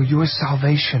faints for your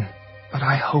salvation, but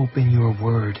I hope in your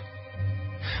word.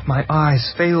 My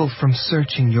eyes fail from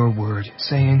searching your word,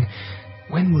 saying,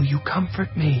 when will you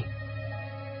comfort me?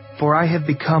 For I have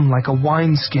become like a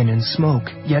wineskin in smoke,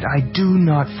 yet I do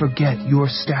not forget your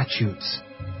statutes.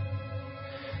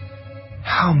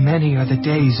 How many are the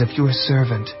days of your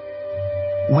servant?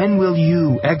 When will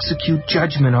you execute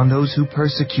judgment on those who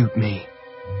persecute me?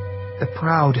 The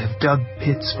proud have dug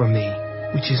pits for me,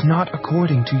 which is not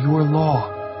according to your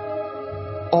law.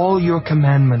 All your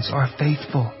commandments are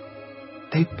faithful.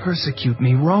 They persecute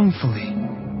me wrongfully.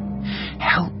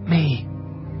 Help me.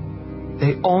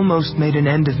 They almost made an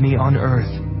end of me on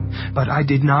earth, but I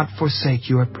did not forsake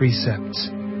your precepts.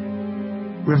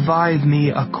 Revive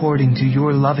me according to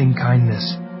your loving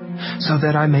kindness, so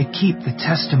that I may keep the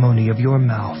testimony of your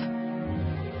mouth.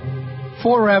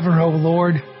 Forever, O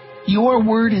Lord, your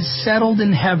word is settled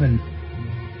in heaven.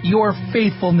 Your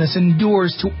faithfulness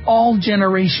endures to all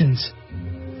generations.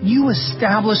 You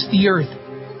establish the earth,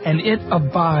 and it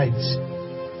abides.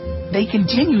 They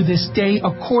continue this day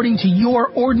according to your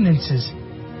ordinances,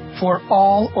 for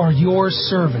all are your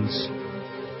servants.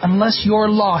 Unless your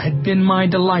law had been my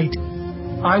delight,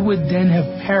 I would then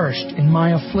have perished in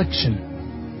my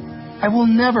affliction. I will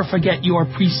never forget your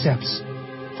precepts,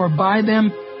 for by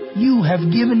them you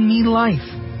have given me life.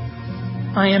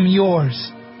 I am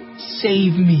yours.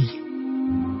 Save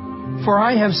me. For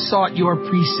I have sought your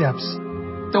precepts.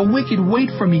 The wicked wait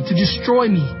for me to destroy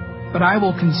me, but I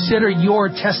will consider your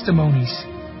testimonies.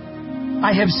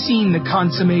 I have seen the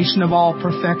consummation of all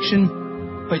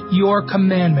perfection, but your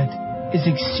commandment is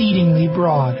exceedingly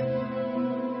broad.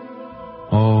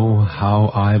 Oh,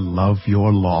 how I love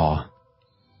your law.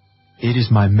 It is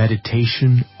my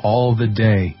meditation all the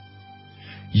day.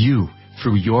 You,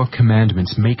 through your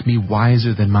commandments, make me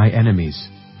wiser than my enemies,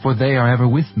 for they are ever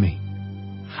with me.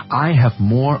 I have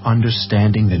more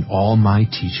understanding than all my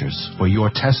teachers, for your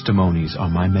testimonies are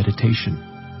my meditation.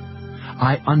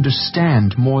 I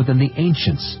understand more than the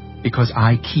ancients, because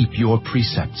I keep your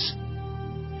precepts.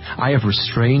 I have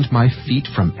restrained my feet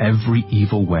from every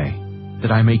evil way,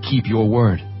 that I may keep your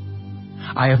word.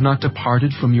 I have not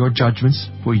departed from your judgments,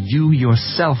 for you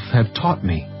yourself have taught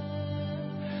me.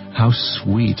 How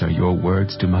sweet are your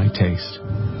words to my taste,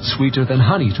 sweeter than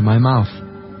honey to my mouth.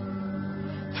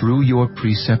 Through your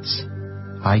precepts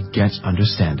I get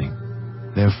understanding.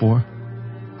 Therefore,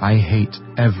 I hate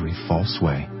every false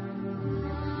way.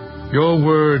 Your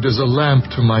word is a lamp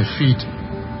to my feet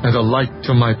and a light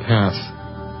to my path.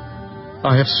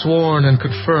 I have sworn and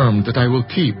confirmed that I will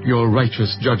keep your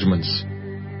righteous judgments.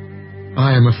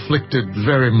 I am afflicted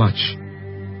very much.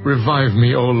 Revive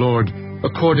me, O Lord,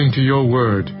 according to your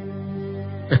word.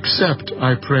 Accept,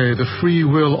 I pray, the free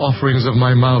will offerings of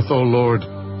my mouth, O Lord,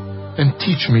 and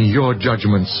teach me your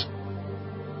judgments.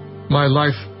 My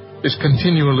life is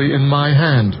continually in my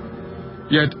hand,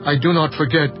 yet I do not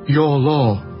forget your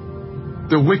law.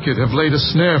 The wicked have laid a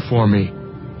snare for me,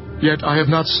 yet I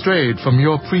have not strayed from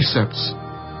your precepts.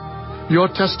 Your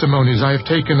testimonies I have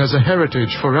taken as a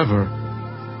heritage forever.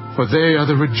 for they are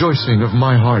the rejoicing of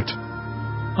my heart.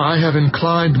 I have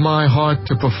inclined my heart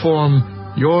to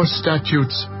perform your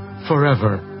statutes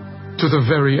forever, to the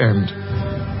very end.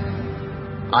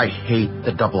 I hate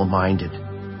the double-minded,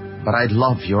 but I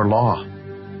love your law.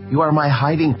 You are my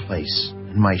hiding place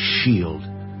and my shield.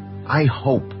 I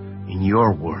hope in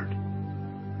your word.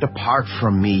 Depart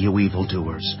from me, you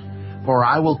evildoers, for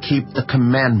I will keep the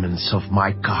commandments of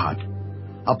my God.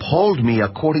 Uphold me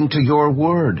according to your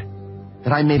word,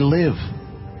 that I may live,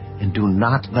 and do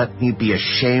not let me be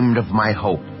ashamed of my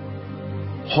hope.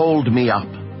 Hold me up,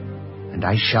 and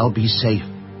I shall be safe,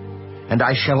 and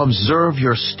I shall observe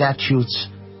your statutes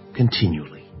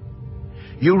continually.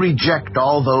 You reject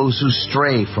all those who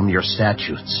stray from your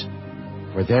statutes,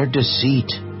 for their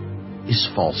deceit is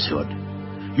falsehood.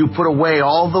 You put away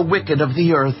all the wicked of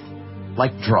the earth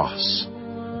like dross.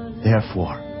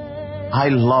 Therefore, I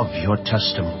love your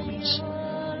testimonies.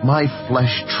 My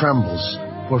flesh trembles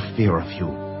for fear of you,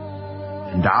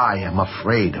 and I am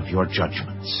afraid of your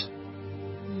judgments.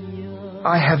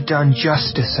 I have done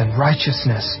justice and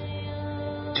righteousness.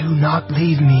 Do not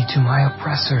leave me to my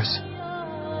oppressors.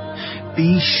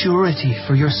 Be surety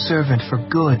for your servant for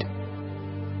good.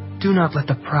 Do not let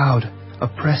the proud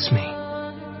oppress me.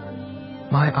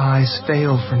 My eyes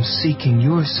fail from seeking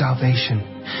your salvation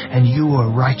and your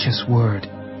righteous word.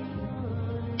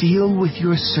 Deal with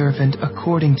your servant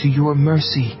according to your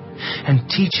mercy, and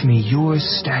teach me your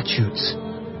statutes.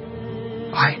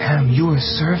 I am your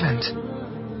servant.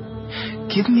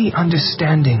 Give me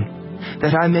understanding,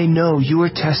 that I may know your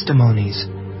testimonies.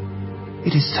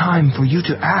 It is time for you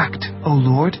to act, O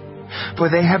Lord, for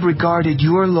they have regarded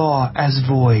your law as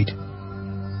void.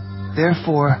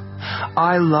 Therefore,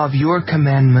 I love your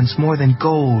commandments more than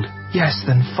gold, yes,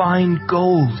 than fine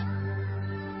gold.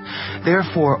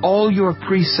 Therefore, all your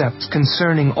precepts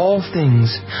concerning all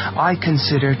things I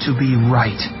consider to be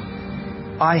right.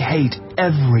 I hate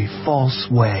every false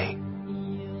way.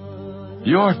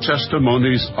 Your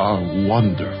testimonies are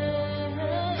wonderful.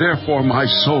 Therefore my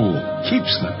soul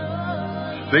keeps them.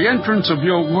 The entrance of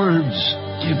your words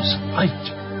gives light,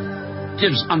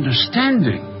 gives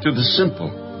understanding to the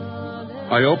simple.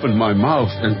 I opened my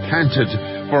mouth and panted,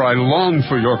 for I long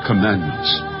for your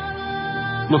commandments.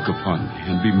 Look upon me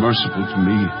and be merciful to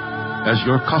me, as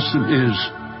your custom is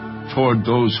toward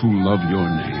those who love your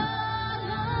name.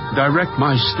 Direct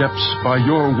my steps by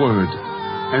your word,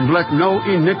 and let no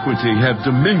iniquity have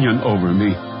dominion over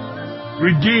me.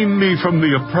 Redeem me from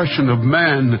the oppression of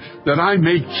man, that I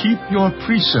may keep your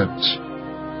precepts.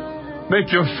 Make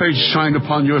your face shine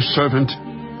upon your servant,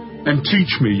 and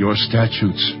teach me your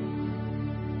statutes.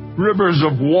 Rivers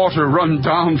of water run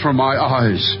down from my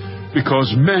eyes,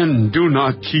 because men do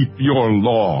not keep your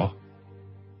law.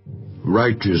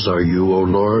 Righteous are you, O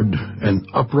Lord, and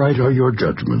upright are your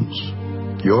judgments.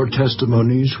 Your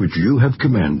testimonies which you have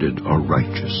commanded are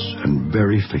righteous and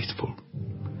very faithful.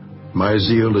 My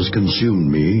zeal has consumed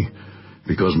me,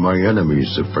 because my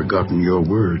enemies have forgotten your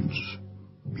words.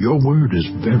 Your word is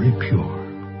very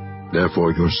pure,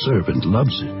 therefore your servant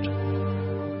loves it.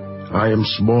 I am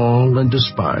small and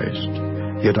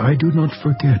despised, yet I do not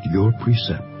forget your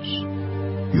precepts.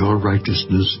 Your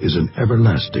righteousness is an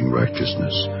everlasting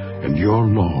righteousness, and your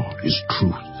law is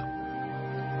truth.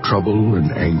 Trouble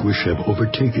and anguish have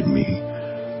overtaken me,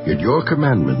 yet your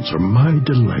commandments are my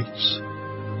delights.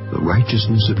 The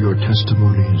righteousness of your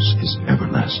testimonies is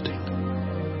everlasting.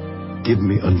 Give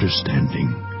me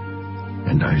understanding,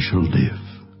 and I shall live.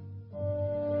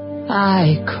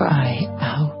 I cry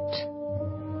out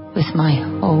with my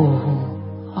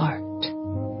whole heart.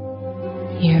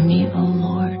 Hear me, O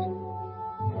Lord.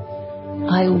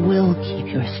 I will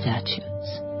keep your statutes.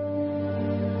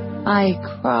 I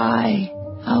cry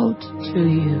out to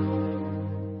you.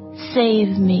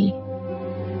 Save me,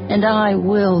 and I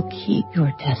will keep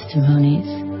your testimonies.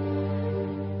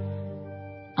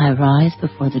 I rise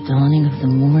before the dawning of the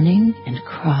morning and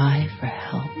cry for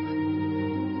help.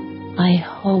 I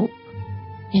hope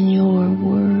in your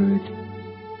word.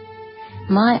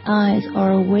 My eyes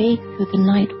are awake through the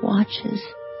night watches,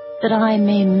 that I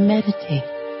may meditate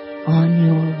on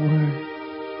your word.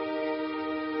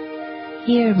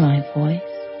 Hear my voice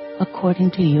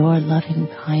according to your loving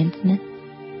kindness.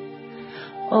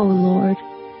 O Lord,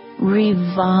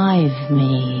 revive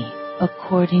me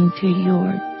according to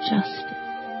your justice.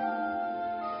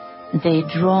 They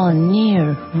draw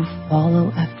near who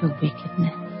follow after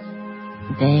wickedness.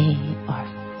 They are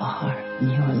far from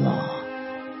your law.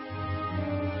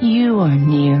 You are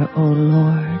near, O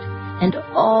Lord, and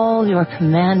all your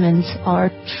commandments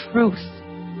are truth.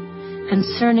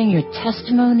 Concerning your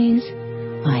testimonies,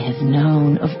 I have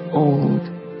known of old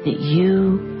that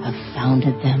you have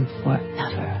founded them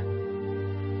forever.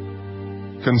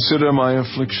 Consider my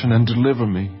affliction and deliver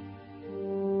me,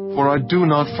 for I do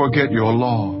not forget your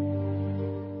law.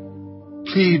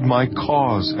 Plead my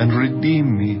cause and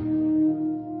redeem me.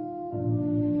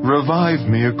 Revive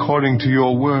me according to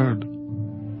your word.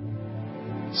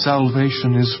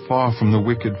 Salvation is far from the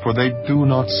wicked, for they do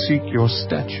not seek your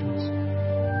statutes.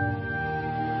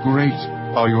 Great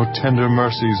are your tender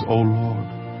mercies, O Lord.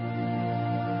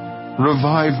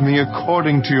 Revive me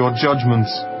according to your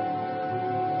judgments.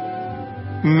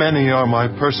 Many are my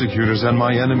persecutors and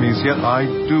my enemies, yet I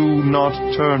do not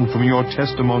turn from your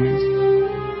testimonies.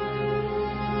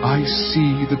 I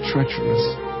see the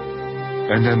treacherous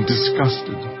and am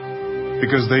disgusted,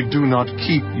 because they do not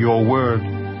keep your word.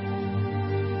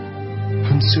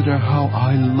 Consider how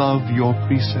I love your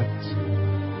precepts.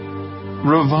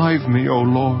 Revive me, O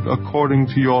Lord, according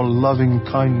to your loving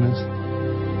kindness.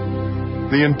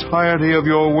 The entirety of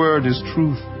your word is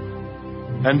truth,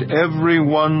 and every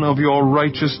one of your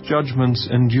righteous judgments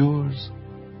endures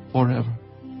forever.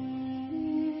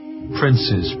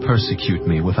 Princes persecute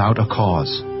me without a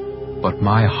cause, but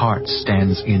my heart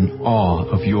stands in awe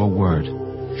of your word.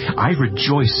 I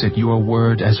rejoice at your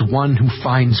word as one who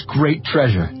finds great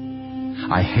treasure.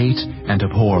 I hate and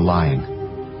abhor lying,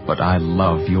 but I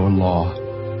love your law.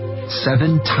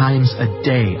 7 times a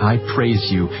day I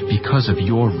praise you because of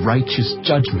your righteous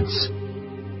judgments.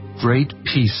 Great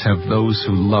peace have those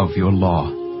who love your law,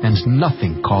 and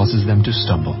nothing causes them to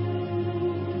stumble.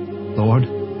 Lord,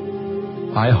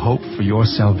 I hope for your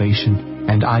salvation,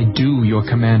 and I do your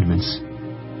commandments.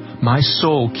 My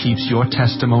soul keeps your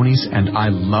testimonies, and I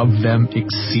love them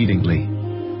exceedingly.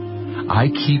 I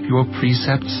keep your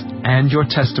precepts and your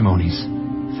testimonies,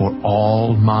 for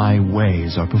all my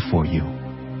ways are before you.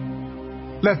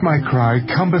 Let my cry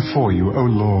come before you, O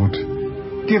Lord.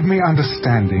 Give me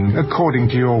understanding according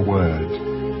to your word.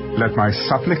 Let my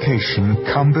supplication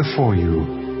come before you.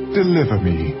 Deliver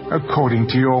me according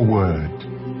to your word.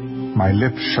 My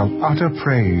lips shall utter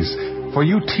praise, for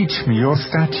you teach me your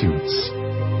statutes.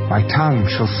 My tongue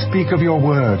shall speak of your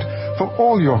word, for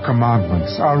all your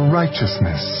commandments are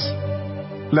righteousness.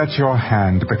 Let your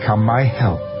hand become my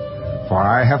help, for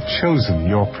I have chosen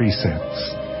your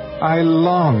precepts. I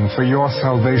long for your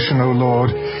salvation, O Lord,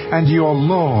 and your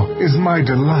law is my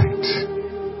delight.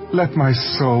 Let my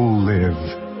soul live,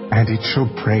 and it shall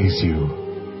praise you.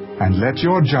 And let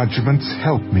your judgments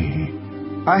help me.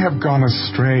 I have gone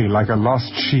astray like a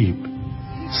lost sheep.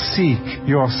 Seek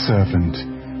your servant,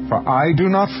 for I do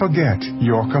not forget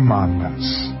your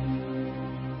commandments.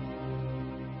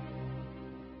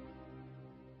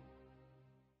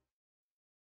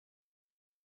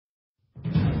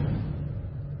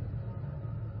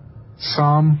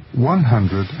 Psalm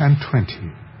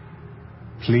 120.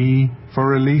 Plea for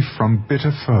relief from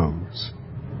bitter foes.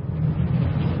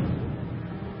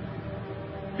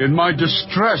 In my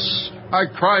distress, I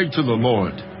cried to the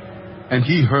Lord, and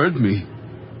he heard me.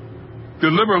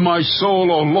 Deliver my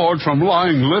soul, O Lord, from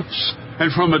lying lips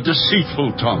and from a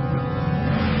deceitful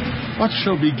tongue. What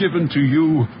shall be given to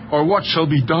you, or what shall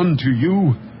be done to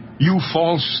you, you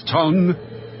false tongue?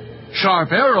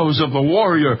 Sharp arrows of the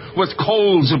warrior with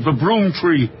coals of the broom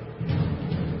tree.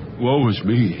 Woe is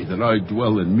me that I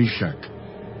dwell in Meshach,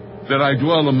 that I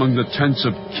dwell among the tents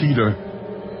of Kedar.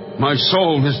 My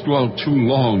soul has dwelt too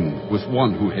long with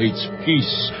one who hates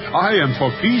peace. I am for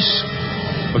peace,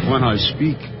 but when I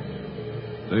speak,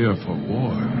 they are for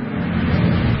war.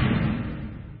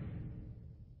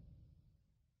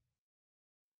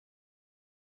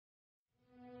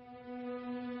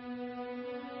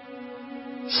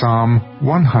 Psalm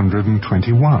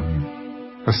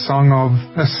 121, a song of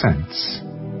ascents.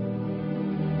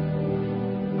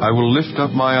 I will lift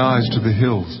up my eyes to the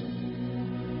hills.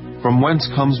 From whence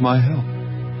comes my help?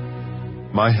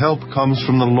 My help comes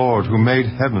from the Lord who made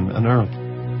heaven and earth.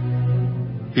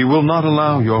 He will not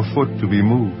allow your foot to be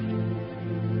moved.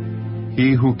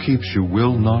 He who keeps you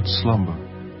will not slumber.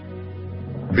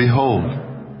 Behold,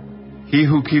 he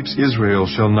who keeps Israel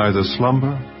shall neither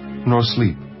slumber nor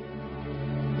sleep.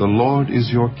 The Lord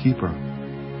is your keeper.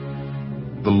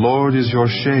 The Lord is your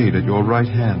shade at your right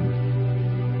hand.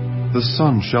 The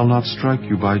sun shall not strike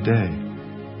you by day,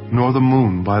 nor the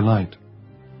moon by night.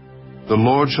 The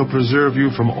Lord shall preserve you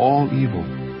from all evil.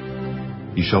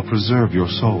 He shall preserve your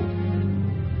soul.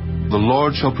 The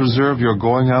Lord shall preserve your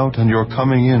going out and your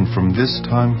coming in from this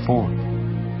time forth,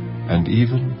 and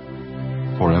even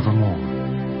forevermore.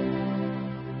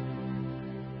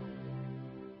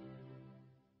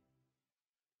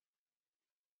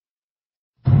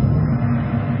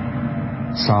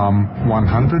 Psalm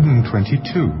 122,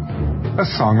 a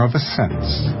song of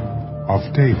ascents, of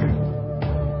David.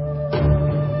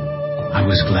 I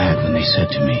was glad when they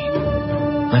said to me,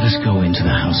 "Let us go into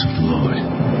the house of the Lord."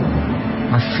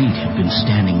 Our feet have been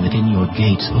standing within your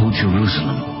gates, O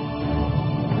Jerusalem.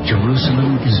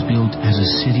 Jerusalem is built as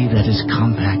a city that is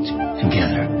compact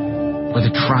together, where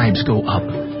the tribes go up,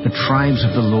 the tribes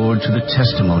of the Lord, to the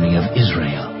testimony of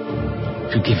Israel,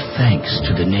 to give thanks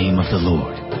to the name of the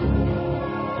Lord.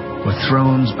 For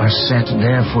thrones are set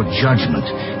there for judgment,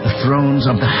 the thrones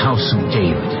of the house of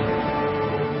David.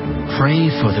 Pray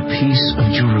for the peace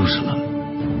of Jerusalem.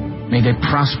 May they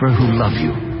prosper who love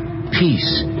you.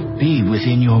 Peace be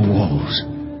within your walls,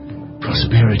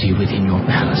 prosperity within your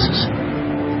palaces.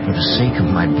 For the sake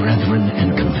of my brethren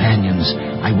and companions,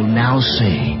 I will now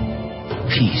say,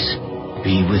 peace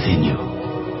be within you.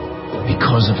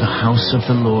 Because of the house of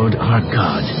the Lord our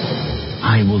God,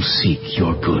 I will seek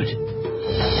your good.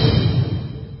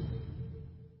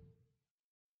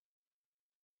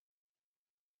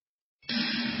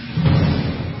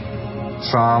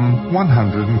 Psalm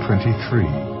 123,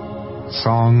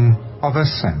 Song of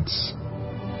Ascents.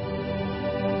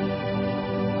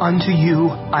 Unto you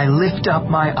I lift up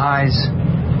my eyes,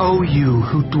 O you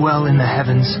who dwell in the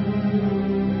heavens.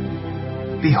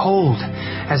 Behold,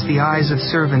 as the eyes of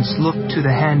servants look to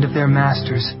the hand of their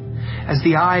masters, as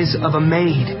the eyes of a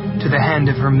maid to the hand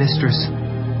of her mistress,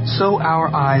 so our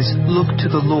eyes look to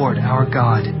the Lord our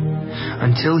God,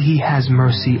 until he has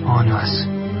mercy on us.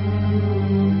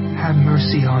 Have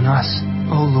mercy on us,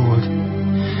 O Lord.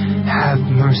 Have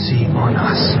mercy on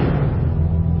us.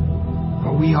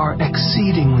 For we are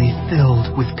exceedingly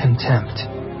filled with contempt.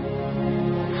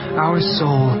 Our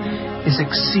soul is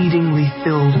exceedingly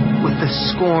filled with the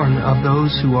scorn of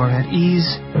those who are at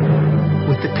ease,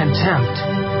 with the contempt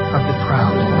of the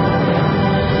proud.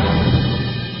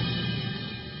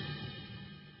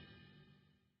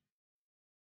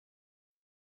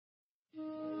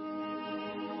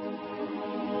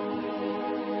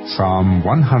 Psalm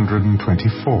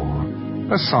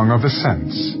 124, a song of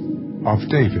ascents, of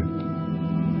David.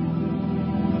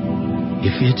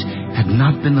 If it had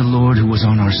not been the Lord who was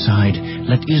on our side,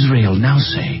 let Israel now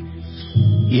say,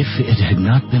 if it had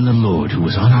not been the Lord who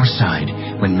was on our side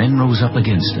when men rose up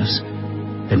against us,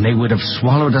 then they would have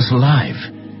swallowed us alive.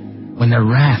 When their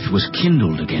wrath was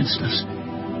kindled against us,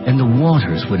 then the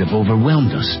waters would have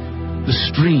overwhelmed us. The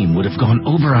stream would have gone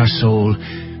over our soul,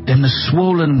 then the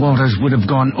swollen waters would have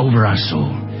gone over our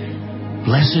soul.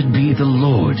 Blessed be the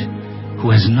Lord, who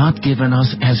has not given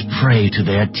us as prey to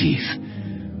their teeth.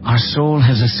 Our soul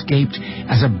has escaped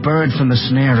as a bird from the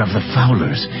snare of the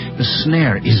fowlers. The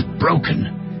snare is broken,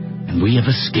 and we have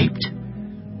escaped.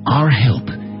 Our help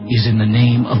is in the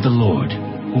name of the Lord,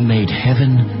 who made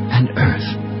heaven and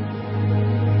earth.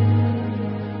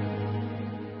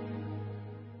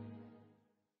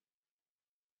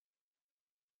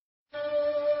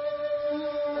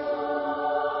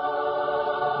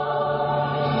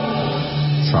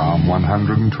 Psalm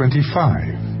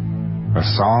 125, a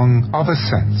song of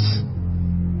ascents.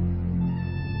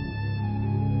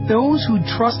 Those who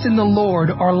trust in the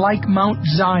Lord are like Mount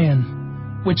Zion,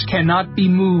 which cannot be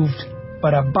moved,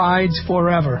 but abides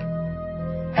forever.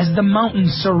 As the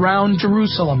mountains surround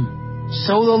Jerusalem,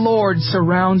 so the Lord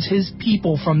surrounds his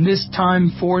people from this time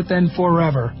forth and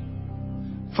forever.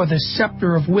 For the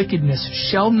scepter of wickedness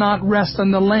shall not rest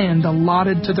on the land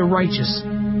allotted to the righteous,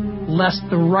 lest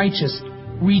the righteous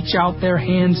reach out their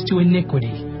hands to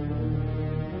iniquity.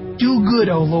 Do good,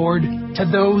 O Lord, to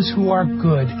those who are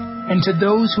good, and to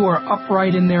those who are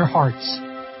upright in their hearts.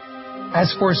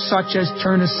 As for such as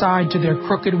turn aside to their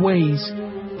crooked ways,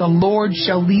 the Lord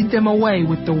shall lead them away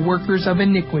with the workers of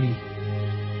iniquity.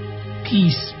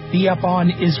 Peace be upon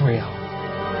Israel.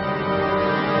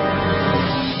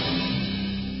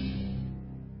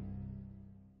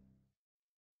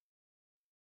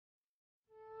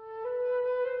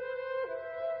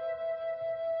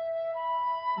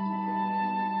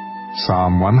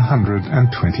 Psalm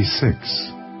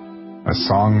 126, a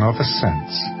song of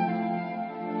ascents.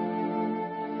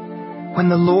 When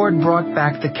the Lord brought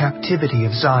back the captivity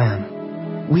of Zion,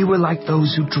 we were like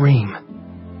those who dream.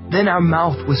 Then our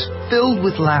mouth was filled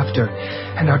with laughter,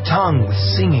 and our tongue with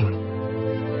singing.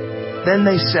 Then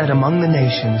they said among the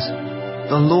nations,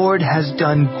 the Lord has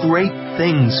done great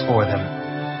things for them.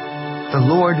 The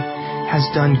Lord has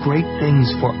done great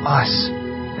things for us,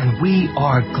 and we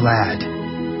are glad.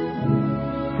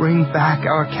 Bring back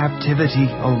our captivity,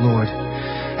 O Lord,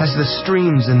 as the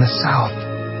streams in the south.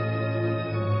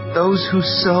 Those who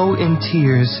sow in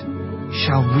tears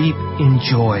shall reap in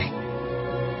joy.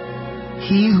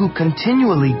 He who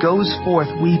continually goes forth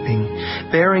weeping,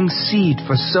 bearing seed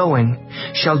for sowing,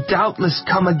 shall doubtless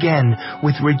come again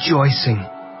with rejoicing,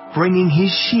 bringing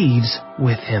his sheaves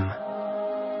with him.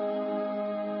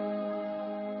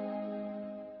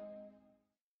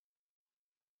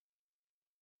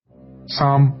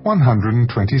 Psalm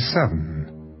 127,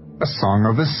 a Song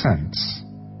of Ascents,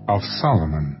 of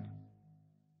Solomon.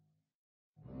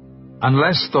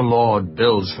 Unless the Lord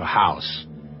builds the house,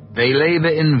 they labor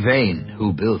in vain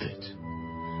who build it.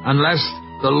 Unless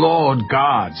the Lord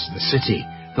guards the city,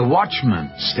 the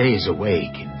watchman stays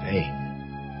awake in vain.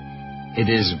 It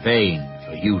is vain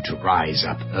for you to rise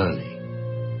up early,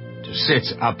 to sit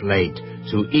up late,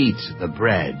 to eat the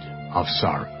bread of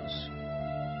sorrows.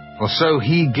 For so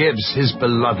he gives his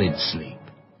beloved sleep.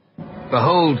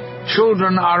 Behold,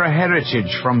 children are a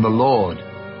heritage from the Lord.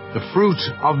 The fruit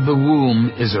of the womb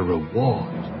is a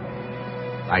reward.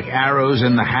 Like arrows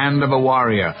in the hand of a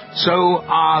warrior, so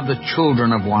are the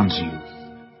children of one's youth.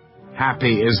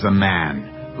 Happy is the man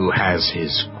who has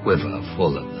his quiver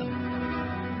full of them.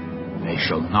 They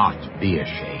shall not be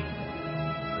ashamed,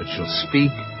 but shall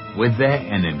speak with their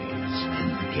enemies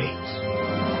in the gates.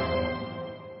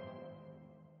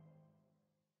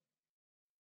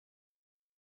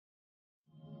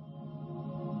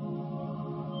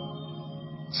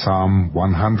 Psalm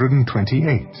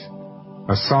 128,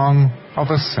 a Song of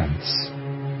Ascents.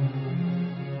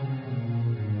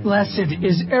 Blessed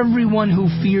is everyone who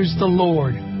fears the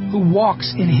Lord, who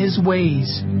walks in his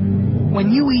ways.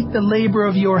 When you eat the labor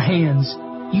of your hands,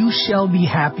 you shall be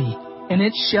happy, and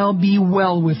it shall be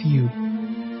well with you.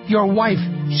 Your wife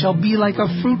shall be like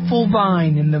a fruitful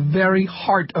vine in the very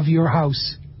heart of your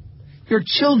house. Your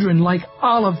children like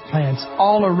olive plants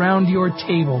all around your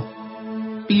table.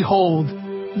 Behold,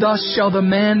 thus shall the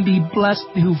man be blessed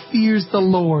who fears the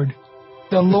Lord.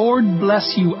 The Lord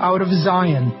bless you out of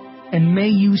Zion, and may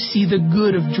you see the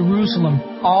good of Jerusalem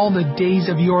all the days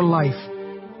of your life.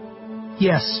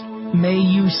 Yes, may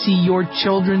you see your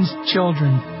children's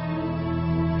children.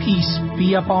 Peace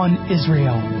be upon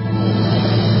Israel.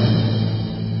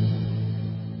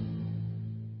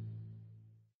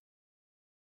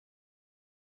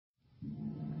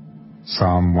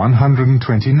 Psalm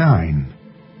 129,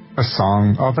 a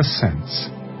Song of Ascents.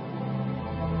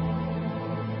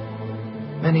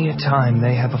 Many a time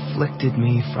they have afflicted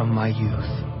me from my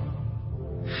youth.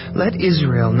 Let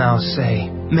Israel now say,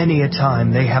 many a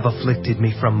time they have afflicted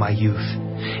me from my youth,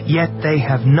 yet they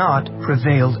have not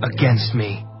prevailed against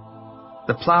me.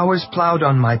 The plowers plowed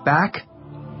on my back,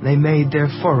 they made their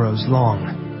furrows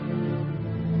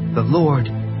long. The Lord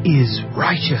is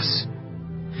righteous.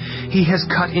 He has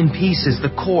cut in pieces the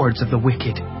cords of the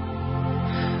wicked.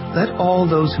 Let all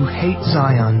those who hate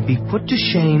Zion be put to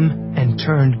shame and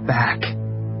turned back.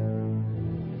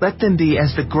 Let them be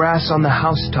as the grass on the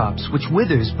housetops, which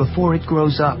withers before it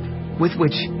grows up, with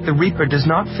which the reaper does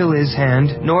not fill his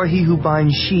hand, nor he who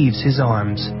binds sheaves his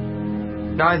arms.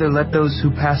 Neither let those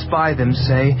who pass by them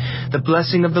say, the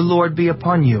blessing of the Lord be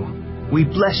upon you. We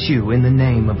bless you in the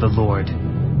name of the Lord.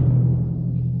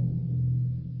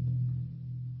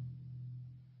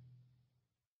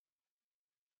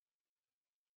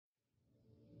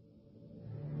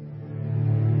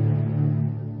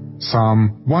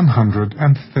 Psalm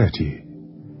 130,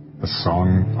 a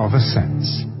Song of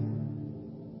Ascents.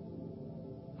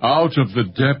 Out of the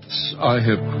depths I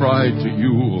have cried to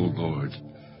you, O Lord.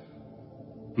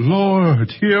 Lord,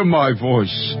 hear my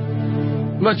voice.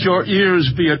 Let your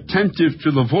ears be attentive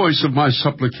to the voice of my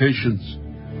supplications.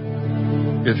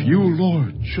 If you,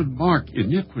 Lord, should mark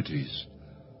iniquities,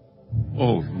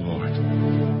 O Lord,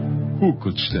 who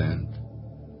could stand?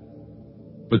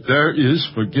 But there is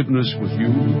forgiveness with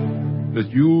you, that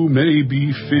you may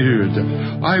be feared.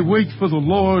 I wait for the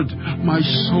Lord, my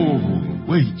soul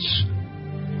waits,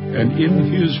 and in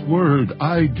his word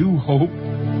I do hope.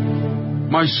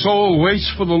 My soul waits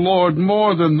for the Lord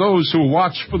more than those who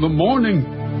watch for the morning.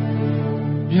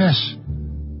 Yes,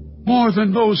 more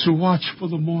than those who watch for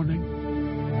the morning.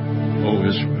 O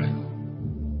Israel,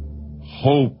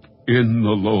 hope in the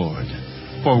Lord,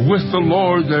 for with the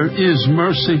Lord there is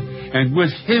mercy, and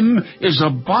with him is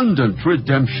abundant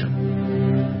redemption.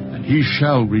 And he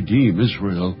shall redeem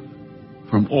Israel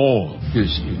from all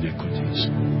his iniquities.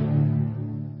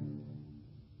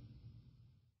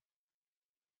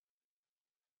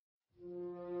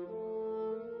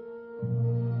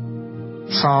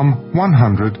 Psalm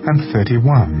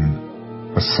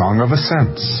 131, a Song of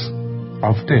Ascents,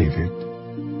 of David.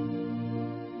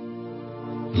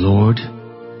 Lord,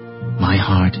 my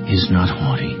heart is not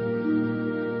haughty,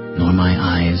 nor my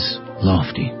eyes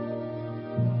lofty.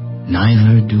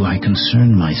 Neither do I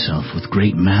concern myself with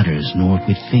great matters, nor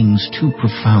with things too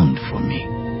profound for me.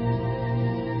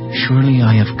 Surely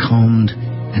I have calmed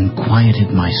and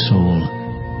quieted my soul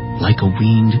like a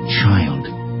weaned child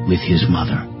with his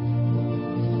mother.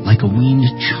 Like a weaned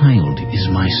child is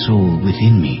my soul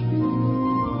within me.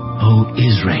 O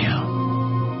Israel,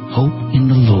 hope in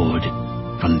the Lord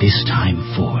from this time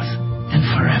forth and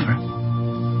forever.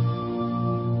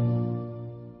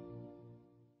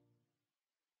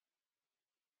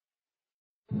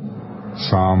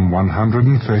 Psalm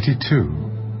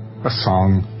 132, a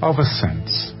song of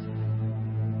ascents.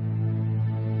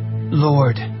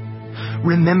 Lord,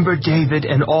 remember David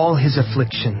and all his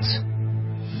afflictions.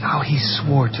 How he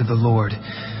swore to the Lord,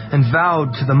 and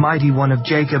vowed to the Mighty One of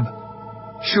Jacob,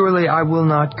 surely I will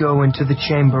not go into the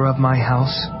chamber of my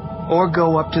house, or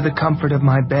go up to the comfort of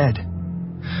my bed.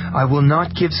 I will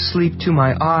not give sleep to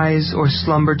my eyes, or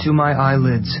slumber to my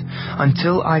eyelids,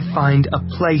 until I find a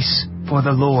place for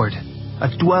the Lord, a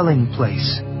dwelling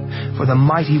place for the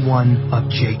Mighty One of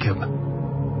Jacob.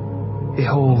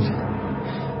 Behold,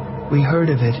 we heard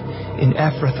of it in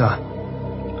Ephrathah.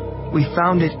 We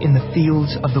found it in the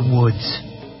fields of the woods.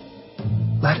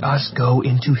 Let us go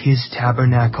into his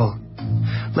tabernacle.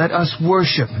 Let us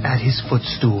worship at his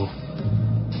footstool.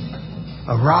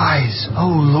 Arise, O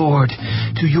Lord,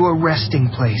 to your resting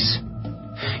place,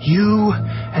 you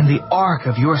and the ark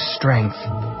of your strength.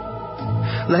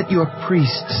 Let your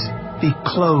priests be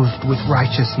clothed with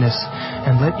righteousness,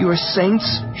 and let your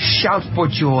saints shout for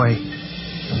joy.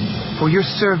 For your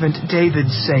servant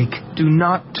David's sake, do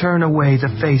not turn away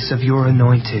the face of your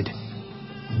anointed.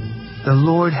 The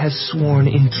Lord has sworn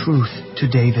in truth to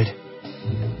David.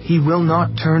 He will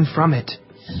not turn from it.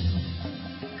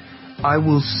 I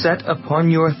will set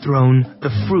upon your throne the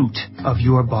fruit of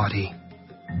your body.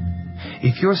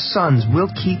 If your sons will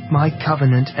keep my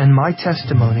covenant and my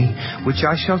testimony, which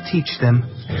I shall teach them,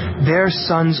 their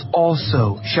sons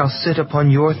also shall sit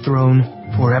upon your throne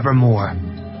forevermore.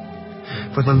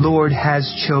 For the Lord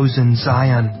has chosen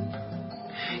Zion.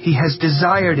 He has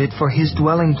desired it for his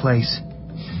dwelling place.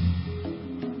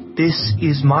 This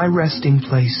is my resting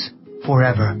place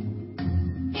forever.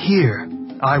 Here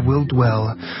I will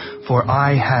dwell, for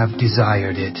I have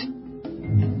desired it.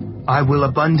 I will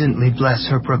abundantly bless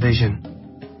her provision.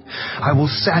 I will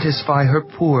satisfy her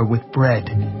poor with bread.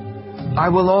 I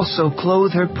will also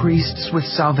clothe her priests with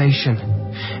salvation,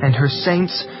 and her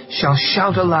saints shall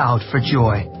shout aloud for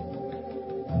joy.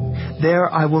 There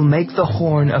I will make the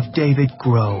horn of David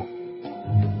grow.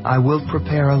 I will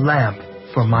prepare a lamp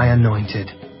for my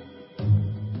anointed.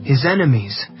 His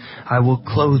enemies I will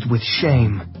clothe with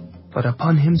shame, but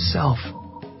upon himself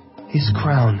his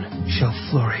crown shall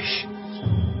flourish.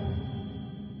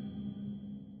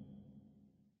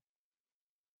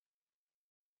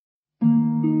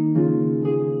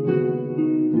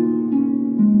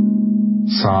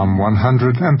 Psalm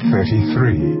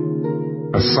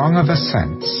 133, a song of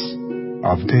ascents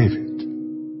of David.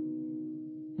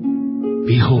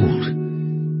 Behold,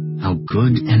 how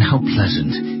good and how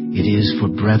pleasant it is for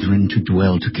brethren to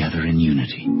dwell together in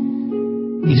unity.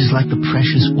 It is like the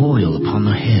precious oil upon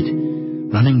the head,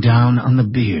 running down on the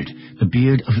beard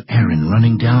of Aaron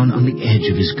running down on the edge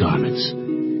of his garments.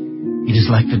 It is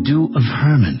like the dew of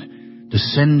Hermon,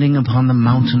 descending upon the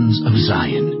mountains of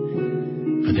Zion.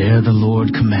 For there the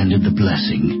Lord commanded the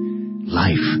blessing,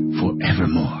 life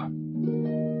forevermore.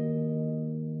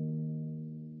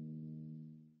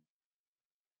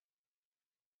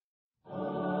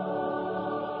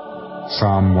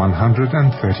 Psalm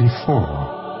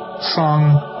 134, Song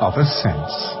of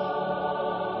Ascents.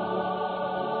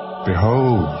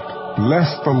 Behold, bless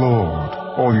the Lord,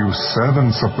 all you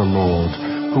servants of the Lord,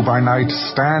 who by night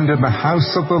stand in the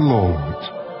house of the Lord.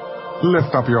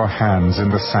 Lift up your hands in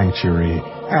the sanctuary,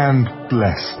 and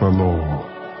bless the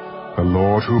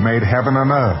Lord who made heaven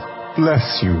and earth,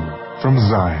 bless you from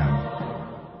Zion.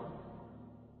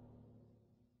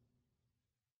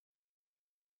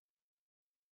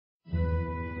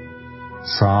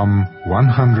 Psalm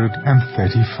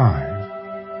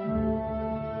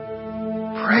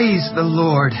 135. Praise the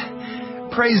Lord.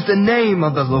 Praise the name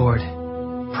of the Lord.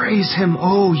 Praise him,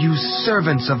 O you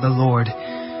servants of the Lord.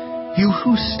 You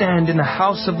who stand in the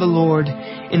house of the Lord,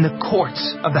 in the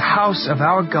courts of the house of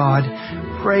our God,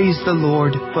 praise the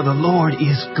Lord, for the Lord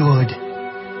is good.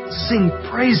 Sing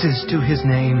praises to his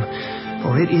name,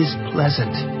 for it is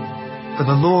pleasant. For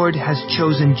the Lord has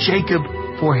chosen Jacob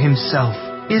for himself,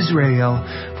 Israel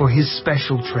for his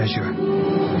special treasure.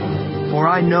 For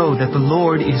I know that the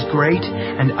Lord is great,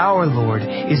 and our Lord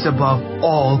is above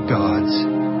all gods.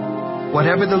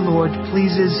 Whatever the Lord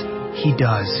pleases, he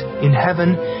does, in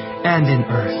heaven and in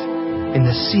earth. in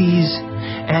the seas,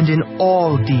 and in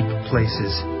all deep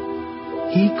places.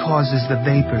 He causes the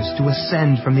vapors to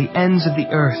ascend from the ends of the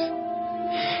earth.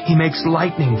 He makes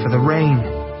lightning for the rain.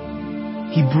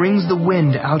 He brings the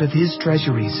wind out of his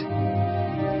treasuries.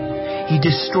 He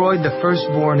destroyed the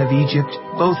firstborn of Egypt,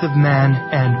 both of man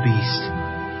and beast.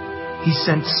 He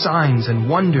sent signs and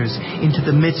wonders into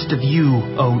the midst of you,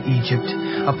 O Egypt,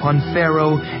 upon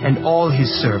Pharaoh and all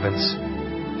his servants.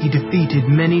 He defeated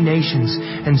many nations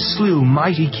and slew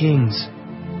mighty kings.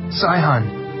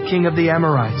 Sihon, king of the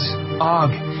Amorites,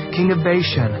 Og, king of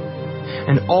Bashan,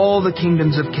 and all the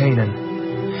kingdoms of Canaan,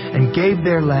 and gave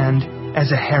their land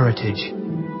as a heritage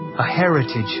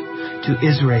to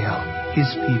Israel,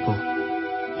 his people.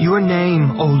 Your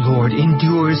name, O Lord,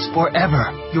 endures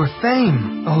forever. Your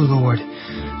fame, O Lord,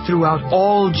 throughout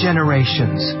all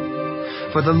generations.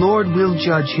 For the Lord will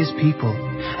judge his people,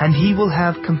 and he will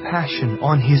have compassion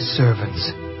on his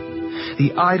servants.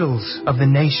 The idols of the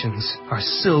nations are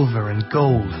silver and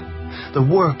gold, the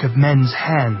work of men's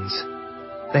hands.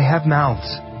 They have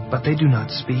mouths, but they do not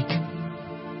speak.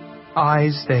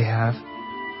 Eyes they have,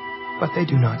 but they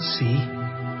do not see.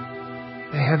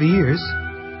 They have ears,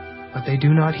 but they do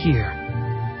not hear.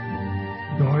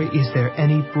 Nor is there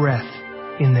any breath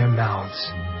in their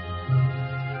mouths.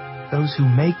 Those who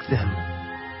make them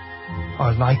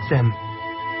are like them.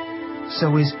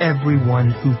 So is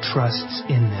everyone who trusts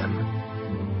in them.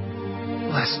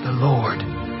 Bless the Lord,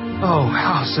 O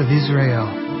house of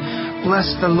Israel.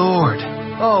 Bless the Lord,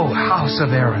 O house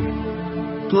of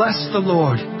Aaron. Bless the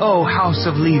Lord, O house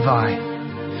of Levi.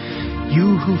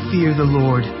 You who fear the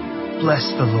Lord, bless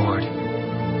the Lord.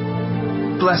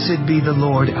 Blessed be the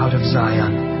Lord out of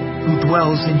Zion, who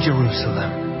dwells in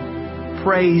Jerusalem.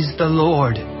 Praise the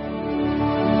Lord.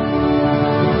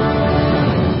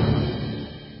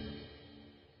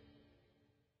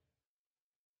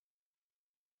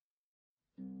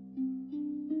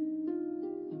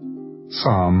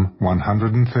 Psalm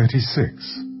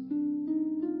 136.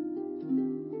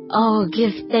 Oh,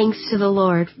 give thanks to the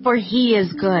Lord, for he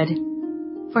is good,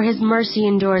 for his mercy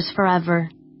endures forever.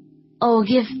 Oh,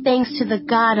 give thanks to the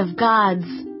God of gods,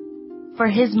 for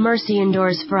his mercy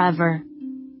endures forever.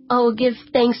 Oh, give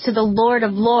thanks to the Lord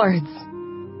of lords,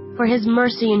 for his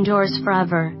mercy endures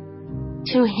forever.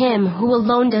 To him who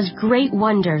alone does great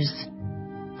wonders,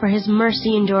 for his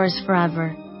mercy endures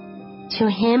forever. To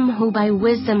him who by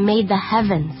wisdom made the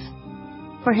heavens,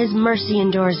 for his mercy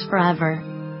endures forever.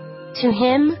 To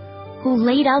him who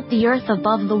laid out the earth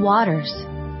above the waters,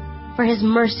 for his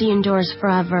mercy endures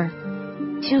forever.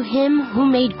 To him who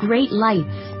made great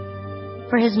lights,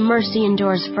 for his mercy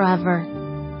endures forever.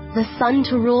 The sun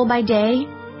to rule by day,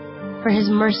 for his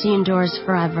mercy endures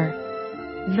forever.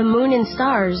 The moon and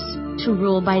stars to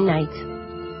rule by night,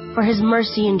 for his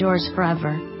mercy endures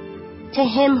forever. To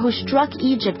him who struck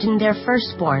Egypt in their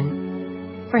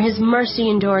firstborn, for his mercy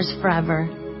endures forever,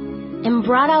 and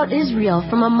brought out Israel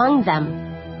from among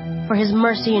them, for his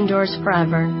mercy endures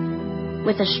forever,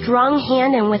 with a strong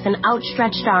hand and with an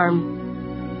outstretched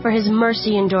arm, for his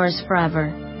mercy endures forever.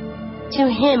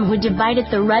 To him who divided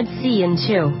the Red Sea in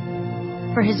two,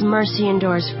 for his mercy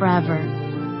endures forever,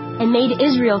 and made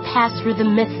Israel pass through the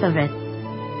midst of it,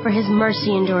 for his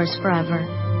mercy endures forever,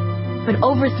 but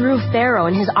overthrew Pharaoh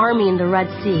and his army in the Red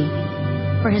Sea,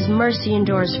 for his mercy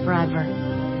endures forever.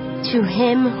 To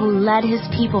him who led his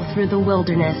people through the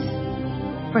wilderness,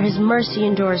 for his mercy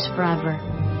endures forever.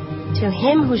 To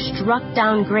him who struck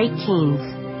down great kings,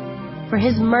 for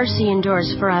his mercy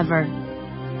endures forever,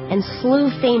 and slew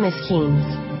famous kings,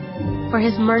 for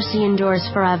his mercy endures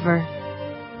forever.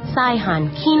 Sihon,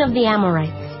 king of the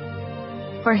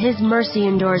Amorites, for his mercy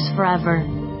endures forever.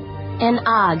 And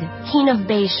Og, king of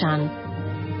Bashan,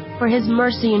 for his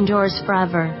mercy endures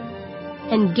forever,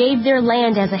 and gave their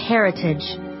land as a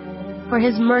heritage, for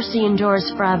his mercy endures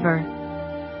forever.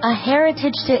 A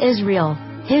heritage to Israel,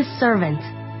 his servant,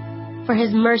 for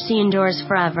his mercy endures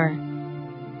forever,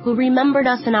 who remembered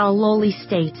us in our lowly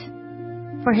state,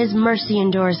 for his mercy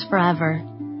endures forever,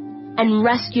 and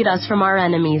rescued us from our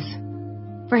enemies,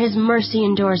 for his mercy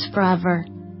endures forever,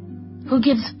 who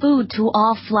gives food to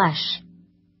all flesh,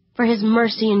 for his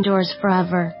mercy endures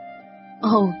forever.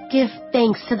 Oh, give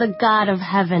thanks to the God of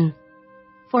heaven,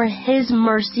 for his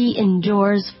mercy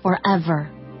endures forever.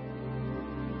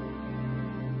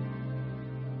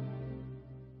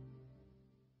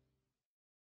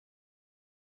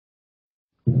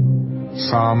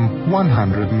 Psalm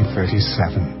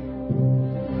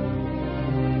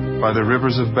 137. By the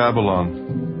rivers of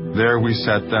Babylon, there we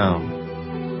sat down.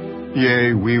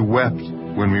 Yea, we wept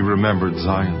when we remembered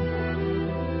Zion.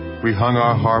 We hung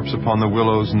our harps upon the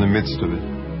willows in the midst of it.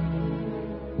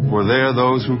 For there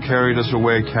those who carried us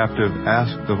away captive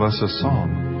asked of us a song,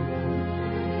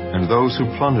 and those who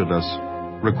plundered us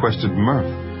requested mirth,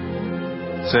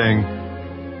 saying,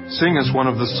 Sing us one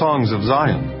of the songs of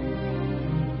Zion.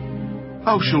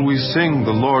 How shall we sing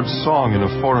the Lord's song in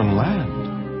a foreign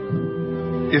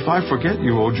land? If I forget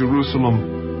you, O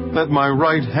Jerusalem, let my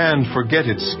right hand forget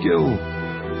its skill.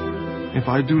 If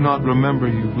I do not remember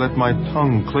you, let my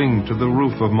tongue cling to the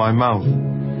roof of my mouth.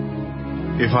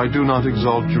 If I do not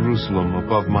exalt Jerusalem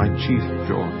above my chief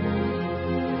joy.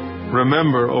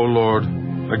 Remember, O Lord,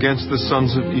 against the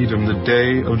sons of Edom the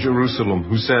day of Jerusalem,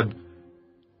 who said,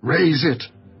 Raise it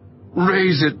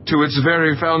to its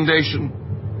very foundation.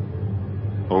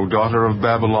 O daughter of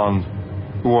Babylon,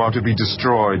 who are to be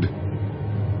destroyed,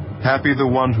 happy the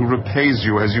one who repays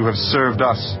you as you have served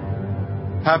us.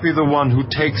 Happy the one who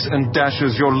takes and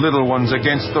dashes your little ones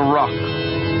against the rock.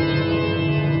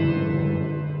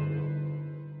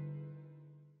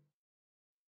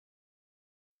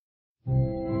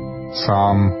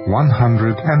 Psalm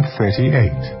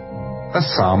 138, a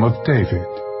psalm of David.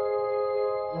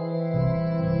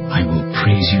 I will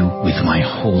praise you with my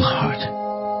whole heart.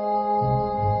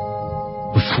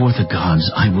 Before the gods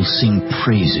I will sing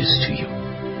praises to you.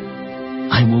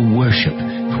 I will worship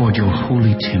toward your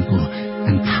holy temple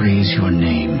and praise your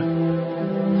name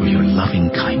for your loving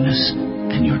kindness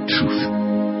and your truth.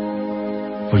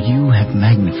 For you have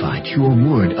magnified your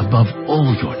word above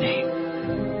all your name.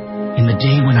 In the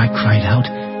day when I cried out,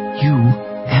 you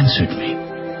answered me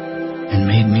and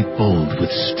made me bold with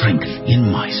strength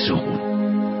in my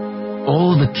soul.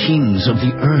 All the kings of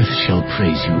the earth shall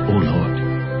praise you, O Lord,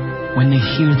 when they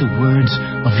hear the words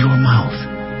of your mouth.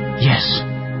 Yes,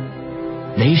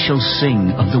 they shall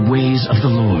sing of the ways of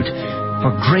the Lord,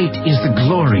 for great is the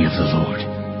glory of the Lord.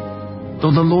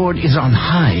 Though the Lord is on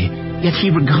high, yet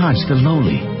he regards the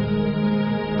lowly.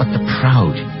 But the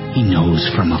proud he knows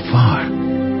from afar.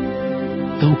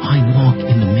 Though I walk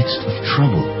in the midst of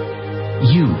trouble,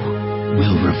 you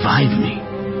will revive me.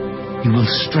 You will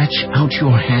stretch out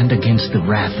your hand against the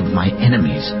wrath of my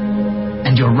enemies,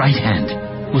 and your right hand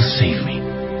will save me.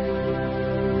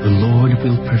 The Lord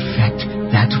will perfect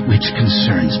that which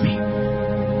concerns me.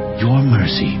 Your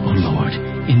mercy, O Lord,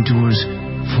 endures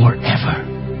forever.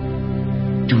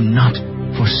 Do not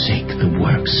forsake the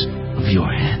works of your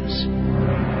hands.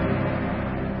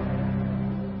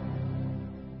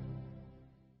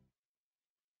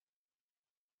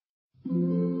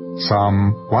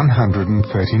 Psalm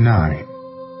 139,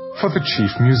 for the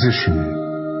chief musician,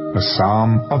 a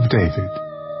psalm of David.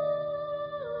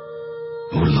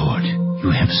 O Lord,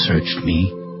 you have searched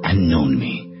me and known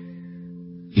me.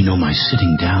 You know my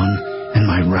sitting down and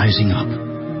my rising up.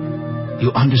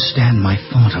 You understand my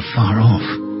thought afar off.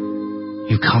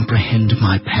 You comprehend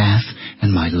my path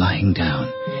and my lying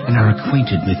down, and are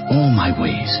acquainted with all my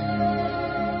ways.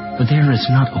 For there is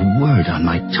not a word on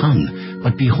my tongue,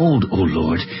 but behold, O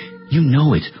Lord, you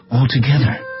know it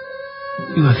altogether.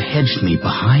 You have hedged me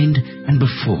behind and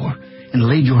before, and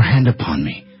laid your hand upon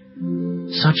me.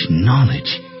 Such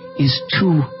knowledge is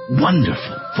too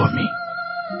wonderful for me.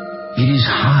 It is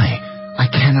high, I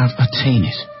cannot attain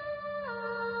it.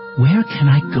 Where can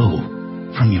I go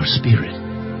from your spirit?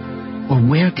 Or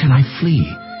where can I flee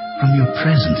from your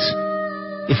presence?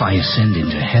 If I ascend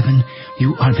into heaven,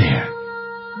 you are there.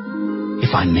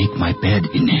 If I make my bed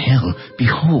in hell,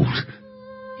 behold,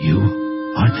 you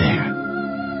are there.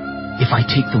 If I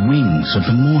take the wings of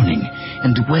the morning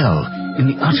and dwell in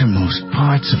the uttermost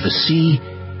parts of the sea,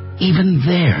 even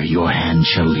there your hand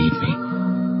shall lead me,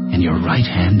 and your right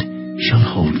hand shall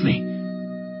hold me.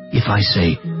 If I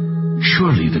say,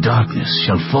 surely the darkness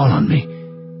shall fall on me,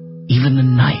 even the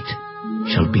night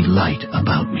shall be light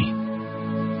about me.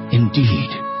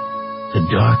 Indeed, the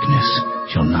darkness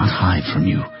shall not hide from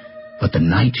you, but the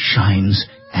night shines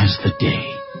as the day.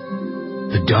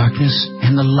 The darkness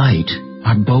and the light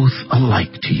are both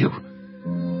alike to you.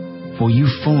 For you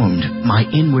formed my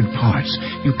inward parts,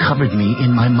 you covered me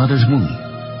in my mother's womb.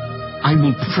 I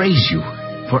will praise you,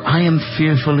 for I am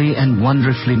fearfully and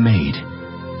wonderfully made.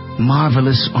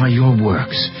 Marvelous are your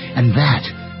works, and that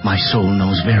my soul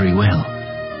knows very well.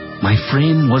 My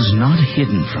frame was not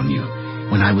hidden from you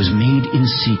when I was made in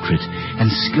secret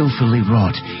and skillfully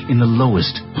wrought in the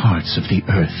lowest parts of the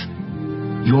earth.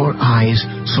 Your eyes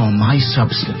saw my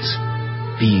substance,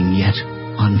 being yet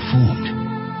unformed.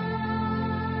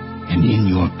 And in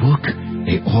your book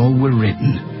they all were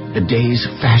written, the days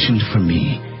fashioned for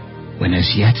me, when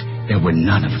as yet there were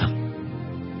none of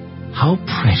them. How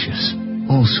precious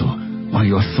also are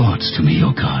your thoughts to me,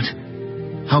 O God!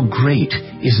 How great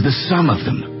is the sum of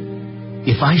them!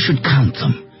 If I should count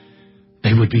them,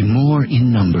 They would be more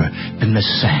in number than the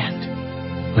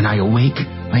sand. When I awake,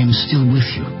 I am still with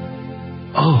you.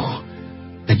 Oh,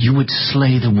 that you would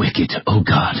slay the wicked, O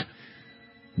God.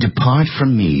 Depart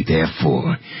from me,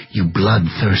 therefore, you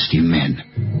bloodthirsty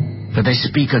men, for they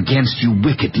speak against you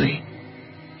wickedly.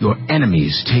 Your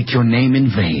enemies take your name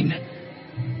in vain.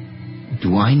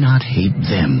 Do I not hate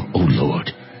them, O Lord,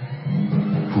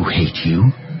 who hate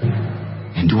you?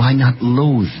 And do I not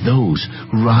loathe those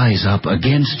who rise up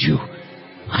against you?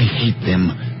 I hate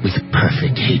them with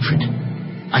perfect hatred.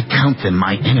 I count them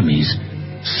my enemies.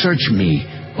 Search me,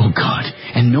 O God,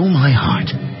 and know my heart.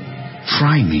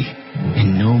 Try me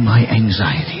and know my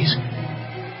anxieties,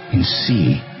 and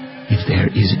see if there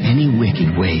is any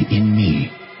wicked way in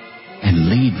me, and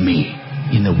lead me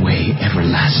in the way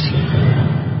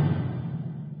everlasting.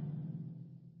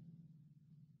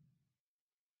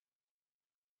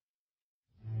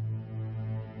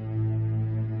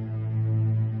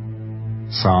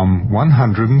 Psalm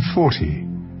 140,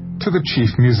 to the chief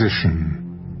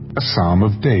musician, a psalm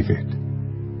of David.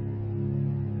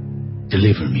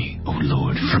 Deliver me, O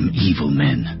Lord, from evil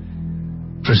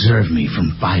men. Preserve me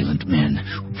from violent men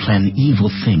who plan evil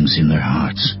things in their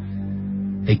hearts.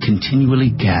 They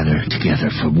continually gather together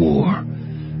for war.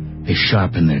 They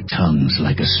sharpen their tongues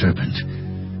like a serpent.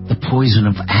 The poison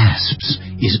of asps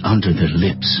is under their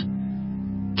lips.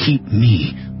 Keep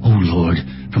me, O Lord,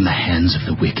 from the hands of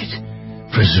the wicked.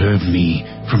 Preserve me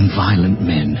from violent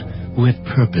men who have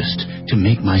purposed to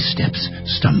make my steps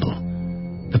stumble.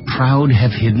 The proud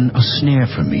have hidden a snare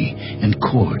for me and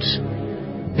cords.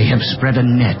 They have spread a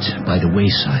net by the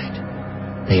wayside.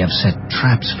 They have set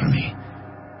traps for me.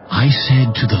 I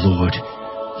said to the Lord,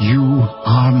 You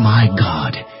are my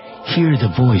God. Hear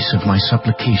the voice of my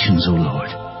supplications, O Lord.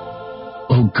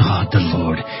 O God, the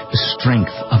Lord, the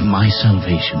strength of my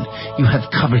salvation, you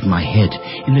have covered my head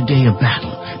in the day of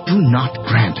battle. Do not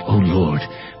grant, O Lord,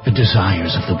 the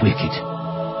desires of the wicked.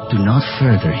 Do not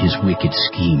further his wicked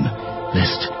scheme,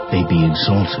 lest they be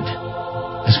exalted.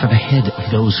 As for the head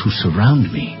of those who surround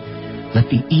me,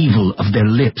 let the evil of their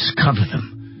lips cover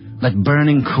them. Let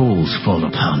burning coals fall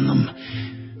upon them.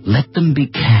 Let them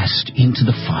be cast into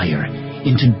the fire,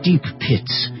 into deep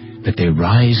pits, that they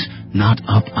rise not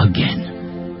up again.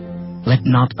 Let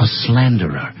not a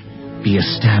slanderer be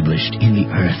established in the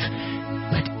earth.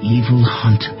 Let evil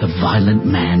hunt the violent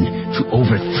man to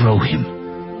overthrow him.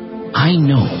 I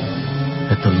know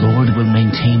that the Lord will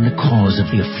maintain the cause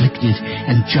of the afflicted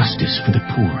and justice for the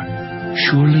poor.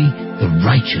 Surely the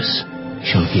righteous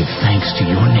shall give thanks to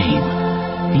your name.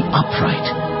 The upright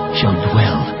shall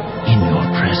dwell in your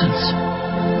presence.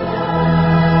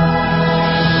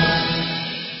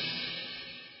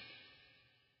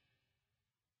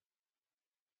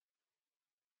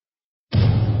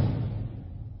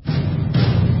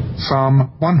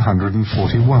 Psalm 141,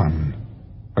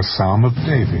 a psalm of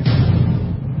David.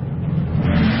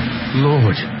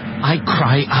 Lord, I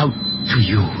cry out to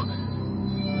you.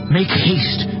 Make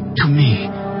haste to me.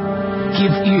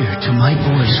 Give ear to my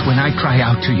voice when I cry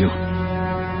out to you.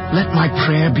 Let my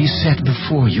prayer be set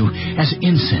before you as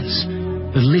incense,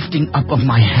 the lifting up of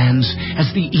my hands as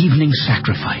the evening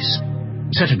sacrifice.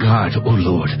 Set a guard, O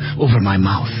Lord, over my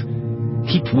mouth.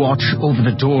 Keep watch over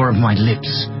the door of my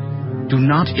lips. Do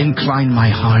not incline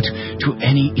my heart to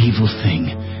any evil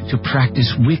thing, to practice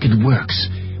wicked works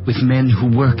with men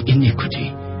who work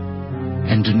iniquity.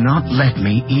 And do not let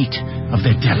me eat of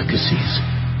their delicacies.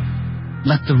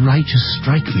 Let the righteous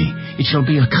strike me, it shall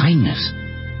be a kindness.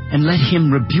 And let him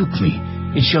rebuke me,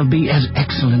 it shall be as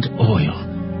excellent oil.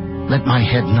 Let my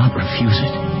head not refuse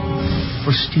it.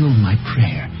 For still my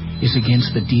prayer is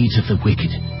against the deeds of the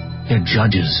wicked. Their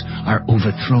judges are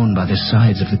overthrown by the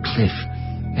sides of the cliff.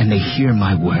 And they hear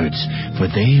my words, for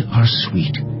they are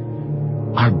sweet.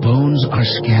 Our bones are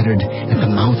scattered at the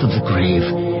mouth of the grave,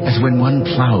 as when one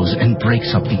plows and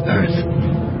breaks up the earth.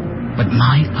 But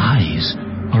my eyes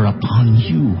are upon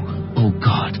you, O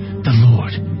God, the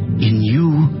Lord. In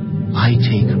you I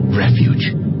take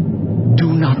refuge.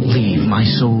 Do not leave my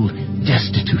soul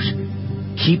destitute.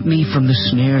 Keep me from the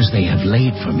snares they have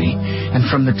laid for me,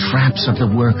 and from the traps of the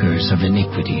workers of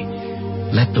iniquity.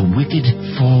 Let the wicked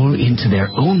fall into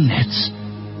their own nets,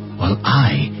 while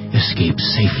I escape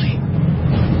safely.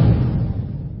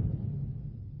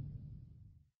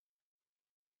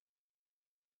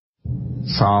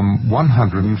 Psalm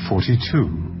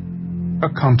 142, a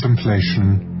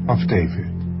contemplation of David,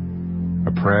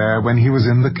 a prayer when he was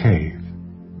in the cave.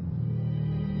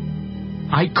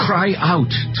 I cry out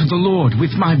to the Lord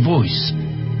with my voice.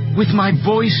 With my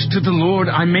voice to the Lord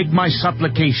I make my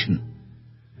supplication.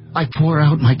 I pour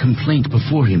out my complaint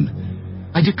before him.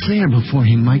 I declare before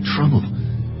him my trouble.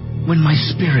 When my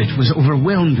spirit was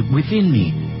overwhelmed within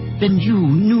me, then you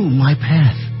knew my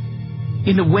path.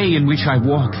 In the way in which I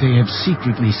walk, they have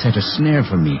secretly set a snare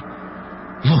for me.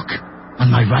 Look on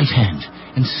my right hand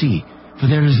and see, for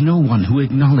there is no one who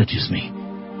acknowledges me.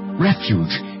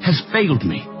 Refuge has failed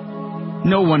me.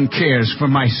 No one cares for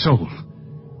my soul.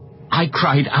 I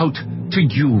cried out to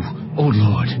you, O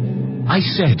Lord. I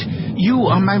said, you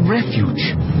are my refuge,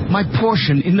 my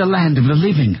portion in the land of the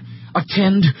living.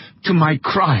 Attend to my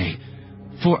cry,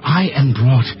 for I am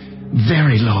brought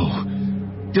very low.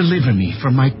 Deliver me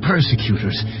from my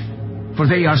persecutors, for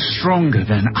they are stronger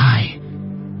than I.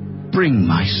 Bring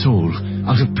my soul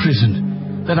out of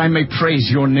prison, that I may praise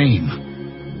your name.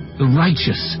 The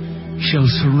righteous shall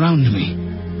surround me,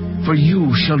 for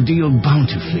you shall deal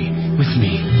bountifully with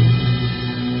me.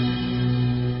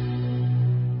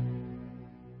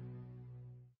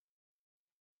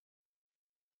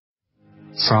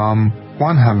 Psalm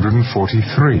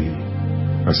 143,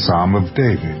 a Psalm of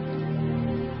David.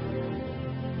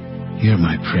 Hear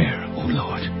my prayer, O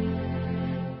Lord.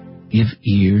 Give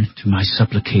ear to my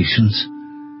supplications.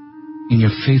 In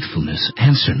your faithfulness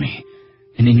answer me,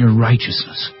 and in your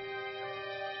righteousness.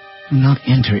 Do not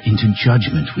enter into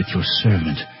judgment with your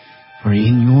servant, for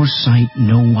in your sight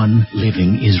no one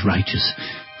living is righteous,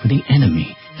 for the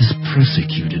enemy has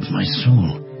persecuted my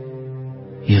soul.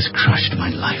 He has crushed my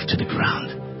life to the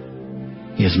ground.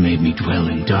 He has made me dwell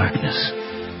in darkness,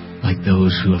 like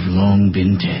those who have long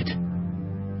been dead.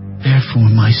 Therefore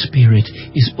my spirit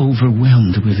is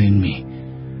overwhelmed within me.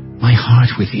 My heart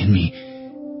within me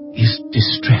is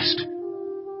distressed.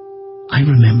 I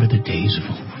remember the days of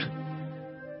old.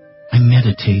 I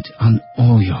meditate on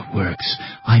all your works.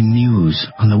 I muse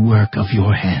on the work of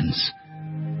your hands.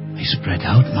 I spread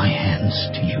out my hands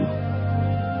to you.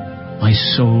 My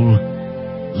soul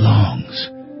longs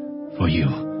for you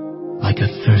like a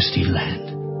thirsty land.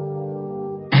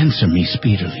 Answer me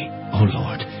speedily, O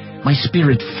Lord. My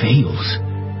spirit fails.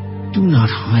 Do not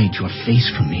hide your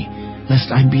face from me, lest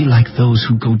I be like those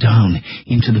who go down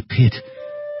into the pit.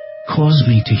 Cause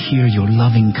me to hear your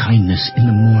loving kindness in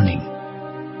the morning,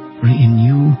 for in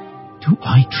you do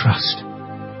I trust.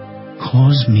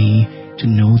 Cause me to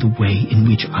know the way in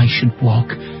which I should walk,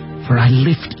 for I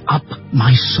lift up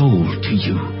my soul to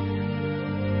you.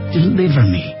 Deliver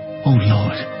me, O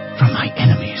Lord, from my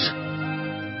enemies.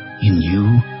 In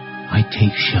you I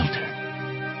take shelter.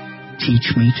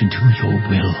 Teach me to do your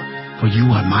will, for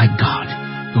you are my God.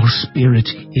 Your spirit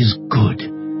is good.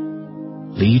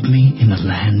 Lead me in the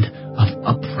land of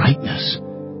uprightness.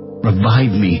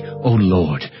 Revive me, O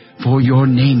Lord, for your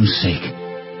name's sake.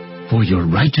 For your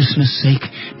righteousness' sake,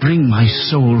 bring my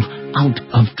soul out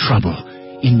of trouble.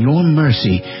 In your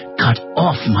mercy, cut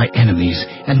off my enemies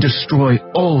and destroy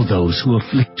all those who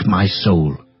afflict my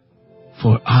soul.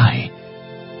 For I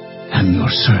am your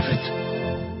servant.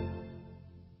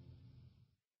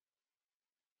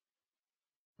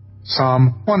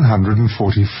 Psalm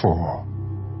 144,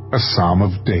 a Psalm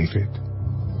of David.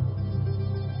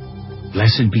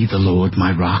 Blessed be the Lord,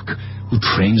 my rock, who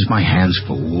trains my hands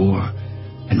for war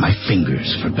and my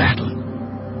fingers for battle.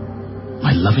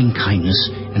 My loving kindness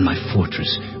and my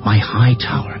fortress, my high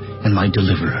tower and my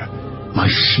deliverer, my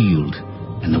shield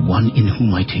and the one in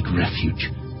whom I take refuge,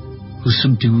 who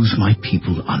subdues my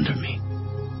people under me.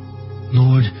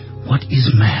 Lord, what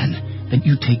is man that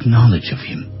you take knowledge of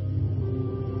him?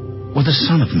 Or the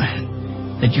Son of Man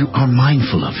that you are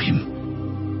mindful of him?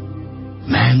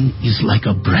 Man is like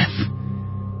a breath.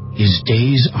 His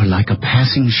days are like a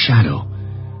passing shadow.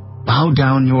 Bow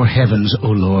down your heavens, O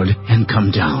Lord, and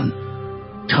come down.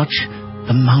 Touch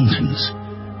the mountains,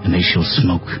 and they shall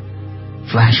smoke.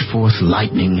 Flash forth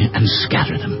lightning and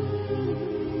scatter them.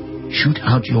 Shoot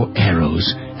out your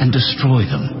arrows and destroy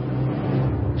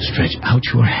them. Stretch out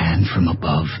your hand from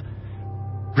above.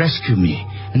 Rescue me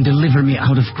and deliver me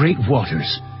out of great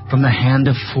waters, from the hand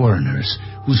of foreigners,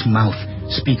 whose mouth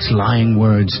speaks lying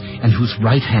words, and whose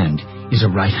right hand is a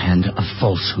right hand of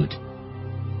falsehood.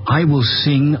 I will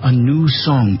sing a new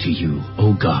song to you,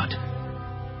 O God.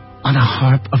 On a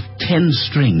harp of 10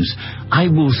 strings, I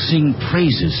will sing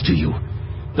praises to you,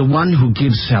 the one who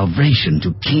gives salvation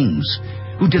to kings,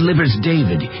 who delivers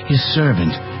David, his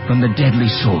servant, from the deadly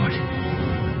sword.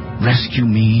 Rescue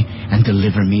me and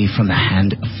deliver me from the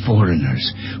hand of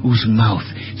foreigners, whose mouth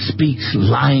speaks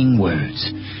lying words,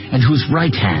 and whose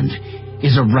right hand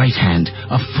is a right hand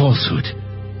of falsehood.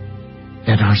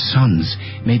 That our sons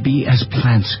may be as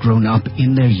plants grown up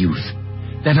in their youth,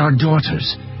 that our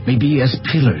daughters may be as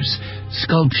pillars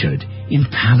sculptured in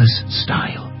palace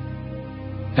style,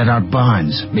 that our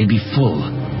barns may be full,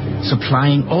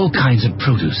 supplying all kinds of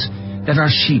produce, that our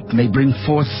sheep may bring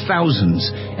forth thousands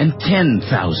and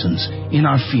 10,000s in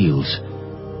our fields,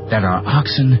 that our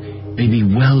oxen may be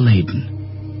well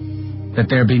laden, that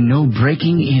there be no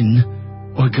breaking in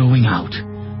or going out,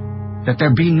 that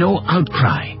there be no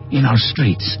outcry in our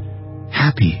streets.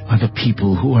 Happy are the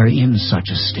people who are in such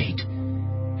a state.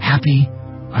 Happy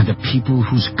are the people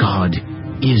whose God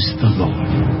is the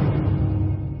Lord.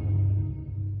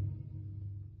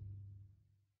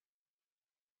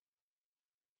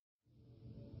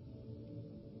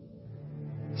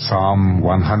 Psalm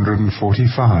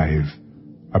 145,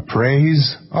 a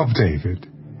praise of David.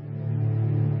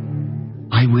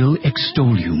 I will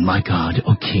extol you, my God,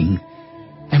 O King,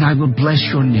 and I will bless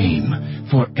your name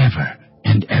forever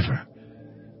and ever.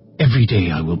 Every day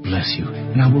I will bless you,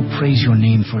 and I will praise your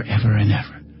name forever and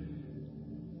ever.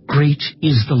 Great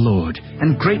is the Lord,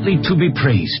 and greatly to be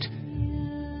praised,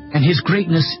 and his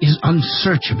greatness is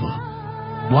unsearchable.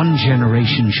 One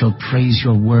generation shall praise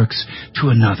your works to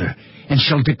another, and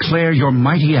shall declare your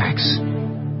mighty acts.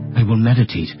 I will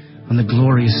meditate on the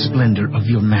glorious splendor of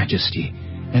your majesty,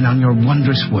 and on your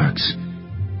wondrous works.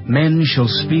 Men shall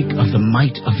speak of the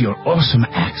might of your awesome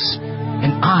acts,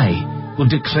 and I will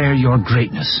declare your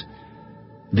greatness.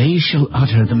 They shall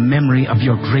utter the memory of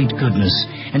your great goodness,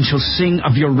 and shall sing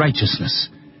of your righteousness.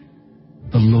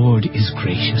 The Lord is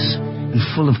gracious, and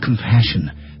full of compassion,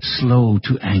 slow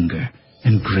to anger,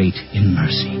 and great in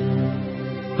mercy.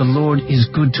 The Lord is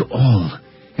good to all,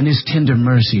 and his tender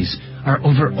mercies are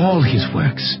over all his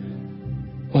works.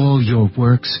 All your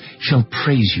works shall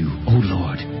praise you, O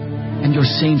Lord, and your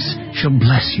saints shall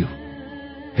bless you.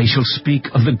 They shall speak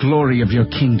of the glory of your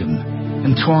kingdom,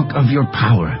 and talk of your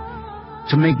power,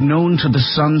 to make known to the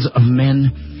sons of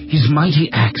men his mighty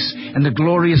acts and the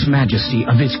glorious majesty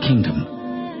of his kingdom.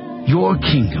 Your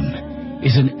kingdom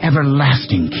is an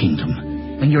everlasting kingdom,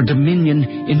 and your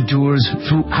dominion endures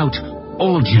throughout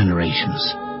all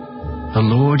generations. The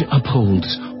Lord upholds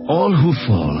all who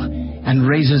fall, and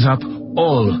raises up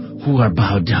all who are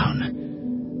bowed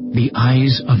down. The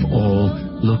eyes of all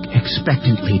look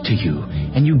expectantly to you,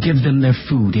 and you give them their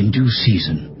food in due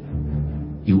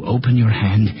season. You open your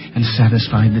hand and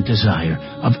satisfy the desire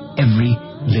of every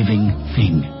living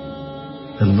thing.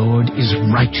 The Lord is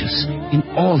righteous in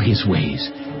all his ways,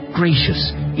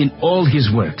 gracious in all his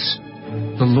works.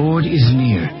 The Lord is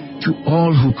near to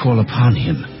all who call upon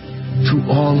him, to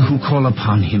all who call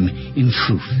upon him in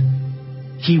truth.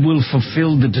 He will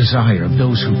fulfill the desire of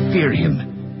those who fear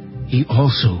him. He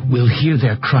also will hear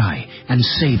their cry and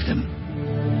save them.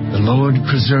 The Lord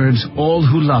preserves all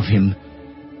who love him,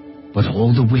 but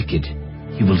all the wicked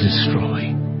he will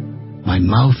destroy. My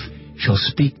mouth shall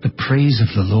speak the praise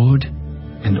of the Lord,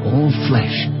 and all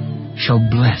flesh shall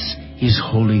bless his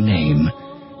holy name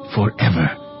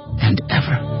forever and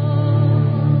ever.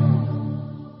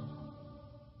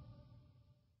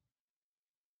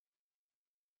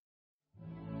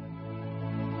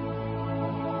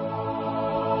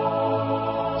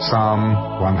 Psalm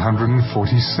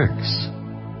 146.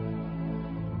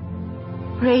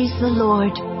 Praise the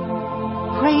Lord.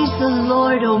 Praise the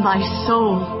Lord, O my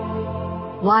soul.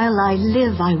 While I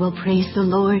live, I will praise the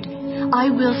Lord. I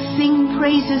will sing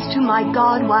praises to my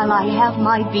God while I have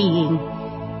my being.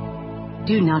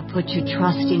 Do not put your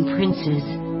trust in princes,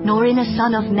 nor in a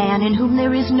son of man in whom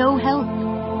there is no help.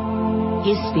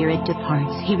 His spirit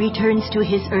departs, he returns to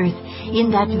his earth.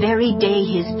 In that very day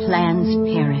his plans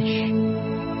perish.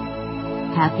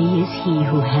 Happy is he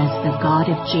who has the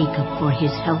God of Jacob for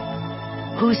his help,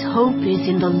 whose hope is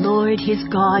in the Lord his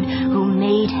God, who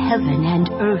made heaven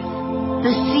and earth,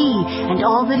 the sea and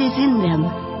all that is in them,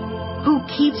 who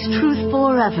keeps truth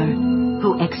forever,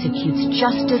 who executes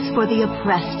justice for the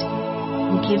oppressed,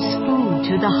 who gives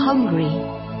food to the hungry.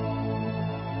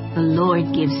 The Lord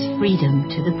gives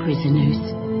freedom to the prisoners.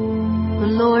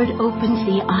 The Lord opens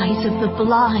the eyes of the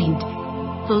blind.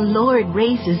 The Lord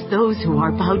raises those who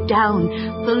are bowed down.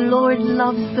 The Lord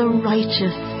loves the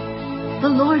righteous.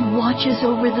 The Lord watches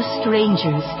over the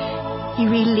strangers. He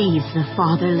relieves the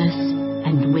fatherless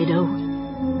and widow.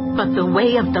 But the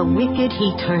way of the wicked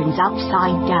he turns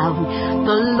upside down.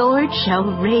 The Lord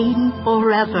shall reign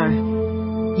forever.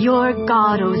 Your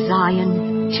God, O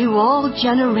Zion, to all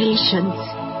generations.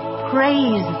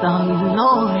 Praise the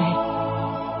Lord.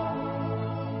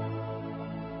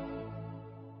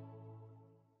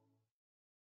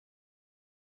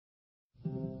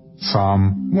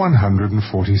 Psalm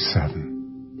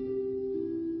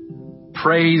 147.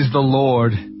 Praise the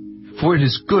Lord, for it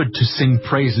is good to sing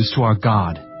praises to our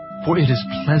God, for it is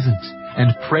pleasant,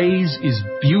 and praise is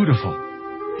beautiful.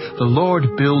 The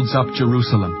Lord builds up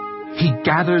Jerusalem. He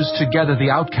gathers together the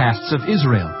outcasts of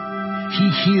Israel. He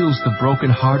heals the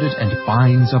brokenhearted and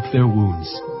binds up their wounds.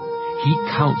 He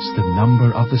counts the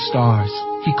number of the stars.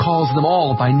 He calls them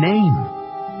all by name.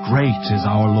 Great is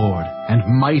our Lord,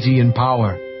 and mighty in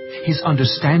power. His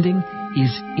understanding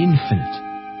is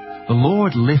infinite. The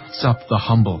Lord lifts up the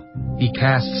humble. He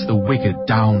casts the wicked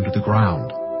down to the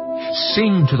ground.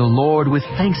 Sing to the Lord with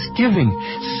thanksgiving.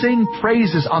 Sing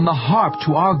praises on the harp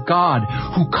to our God,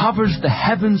 who covers the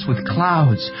heavens with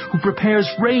clouds, who prepares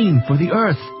rain for the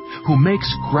earth, who makes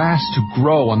grass to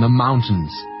grow on the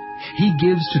mountains. He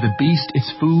gives to the beast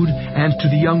its food, and to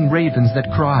the young ravens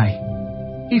that cry.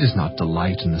 He does not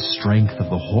delight in the strength of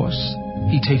the horse.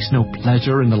 He takes no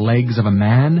pleasure in the legs of a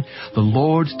man. The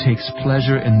Lord takes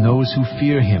pleasure in those who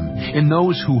fear him, in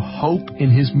those who hope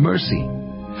in his mercy.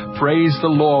 Praise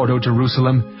the Lord, O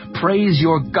Jerusalem. Praise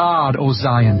your God, O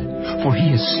Zion. For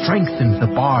he has strengthened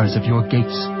the bars of your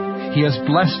gates. He has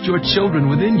blessed your children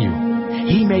within you.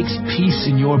 He makes peace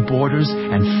in your borders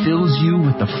and fills you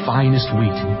with the finest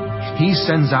wheat. He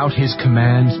sends out his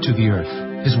command to the earth.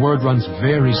 His word runs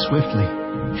very swiftly.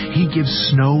 He gives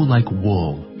snow like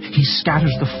wool. He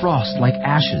scatters the frost like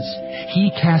ashes.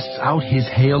 He casts out his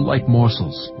hail like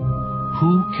morsels.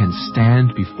 Who can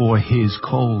stand before his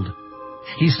cold?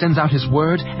 He sends out his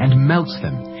word and melts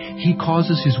them. He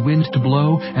causes his wind to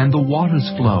blow, and the waters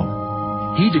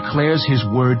flow. He declares his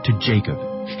word to Jacob,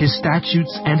 his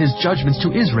statutes and his judgments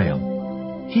to Israel.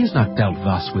 He has not dealt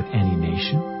thus with any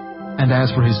nation. And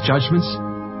as for his judgments,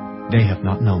 they have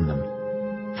not known them.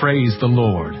 Praise the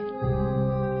Lord.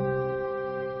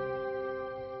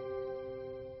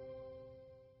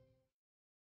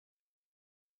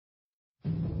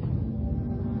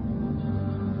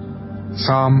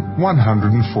 Psalm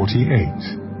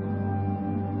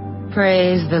 148.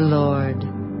 Praise the Lord.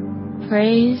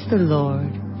 Praise the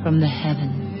Lord from the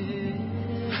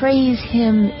heavens. Praise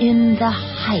him in the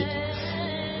heights.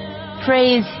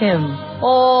 Praise him,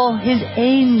 all his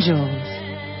angels.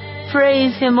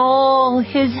 Praise him, all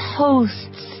his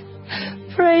hosts.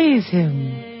 Praise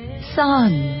him,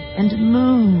 sun and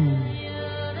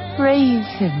moon. Praise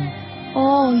him,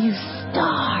 all you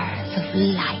stars of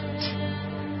light.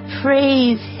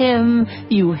 Praise him,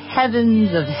 you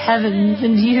heavens of heavens,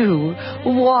 and you,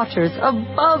 waters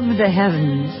above the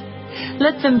heavens.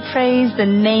 Let them praise the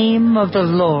name of the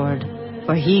Lord,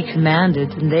 for he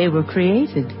commanded and they were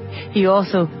created. He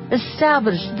also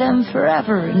established them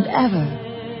forever and ever.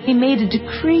 He made a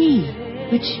decree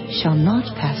which shall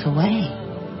not pass away.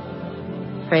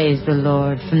 Praise the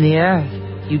Lord from the earth,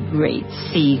 you great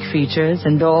sea creatures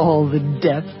and all the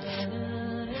depths.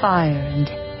 Fire and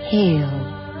hail,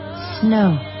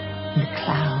 snow and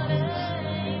clouds,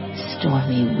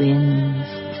 stormy winds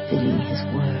spitting his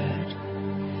word,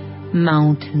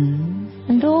 mountains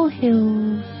and all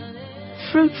hills,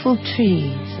 fruitful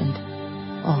trees and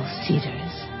all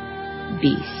cedars,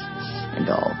 beasts and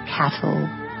all cattle,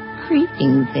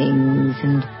 creeping things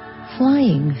and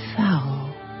flying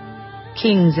fowl,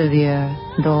 kings of the earth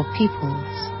and all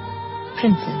peoples,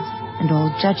 princes and all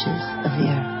judges of the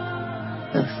earth,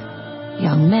 both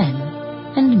young men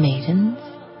and maidens,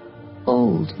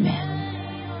 old men,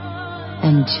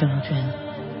 and children.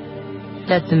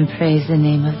 Let them praise the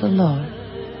name of the Lord,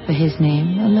 for his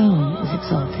name alone is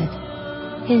exalted.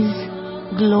 His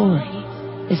glory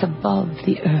is above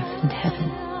the earth and heaven,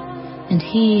 and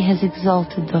he has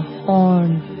exalted the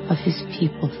horn of his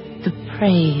people, the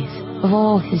praise of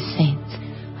all his saints,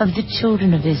 of the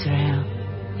children of Israel,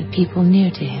 the people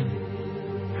near to him.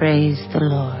 Praise the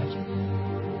Lord.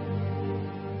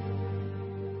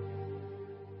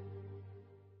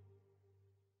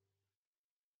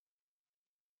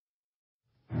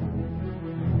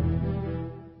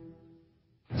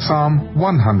 Psalm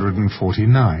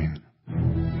 149.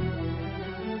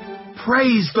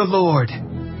 Praise the Lord.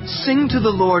 Sing to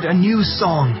the Lord a new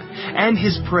song, and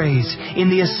his praise in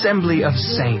the assembly of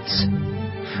saints.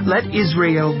 Let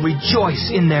Israel rejoice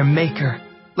in their Maker.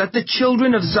 Let the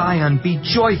children of Zion be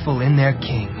joyful in their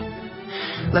King.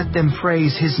 Let them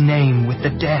praise his name with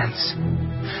the dance.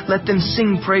 Let them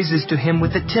sing praises to him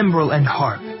with the timbrel and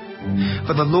harp.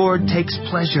 For the Lord takes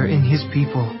pleasure in his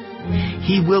people.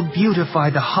 He will beautify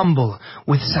the humble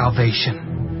with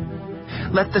salvation.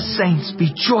 Let the saints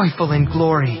be joyful in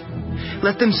glory.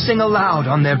 Let them sing aloud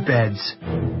on their beds.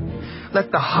 Let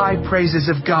the high praises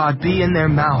of God be in their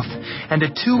mouth, and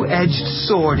a two-edged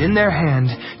sword in their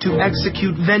hand, to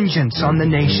execute vengeance on the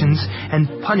nations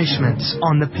and punishments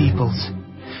on the peoples,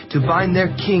 to bind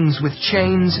their kings with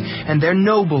chains and their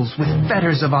nobles with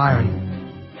fetters of iron,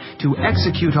 to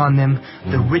execute on them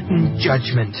the written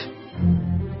judgment.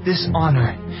 This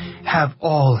honor have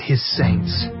all his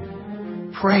saints.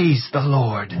 Praise the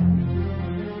Lord.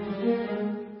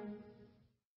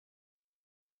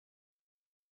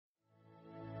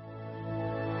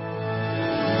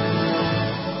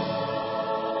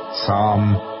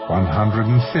 Psalm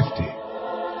 150.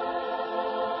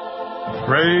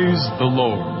 Praise the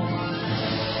Lord.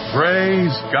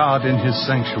 Praise God in His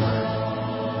sanctuary.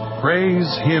 Praise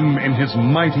Him in His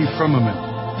mighty firmament.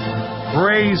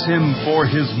 Praise Him for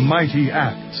His mighty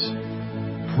acts.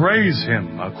 Praise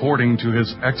Him according to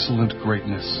His excellent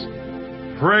greatness.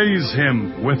 Praise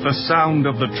Him with the sound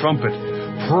of the trumpet.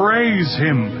 Praise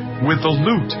Him with the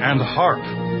lute and harp.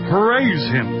 Praise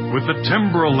Him with the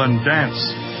timbrel and dance.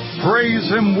 Praise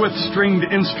Him with stringed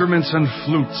instruments and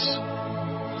flutes.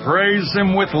 Praise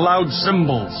Him with loud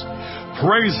cymbals.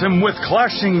 Praise Him with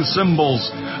clashing cymbals.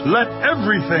 Let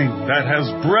everything that has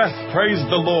breath praise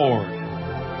the Lord.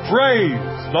 Praise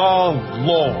the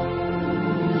Lord.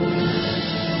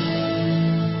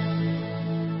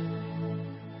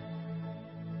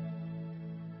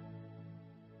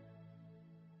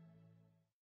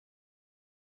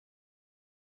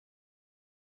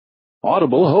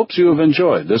 Audible hopes you have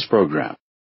enjoyed this program.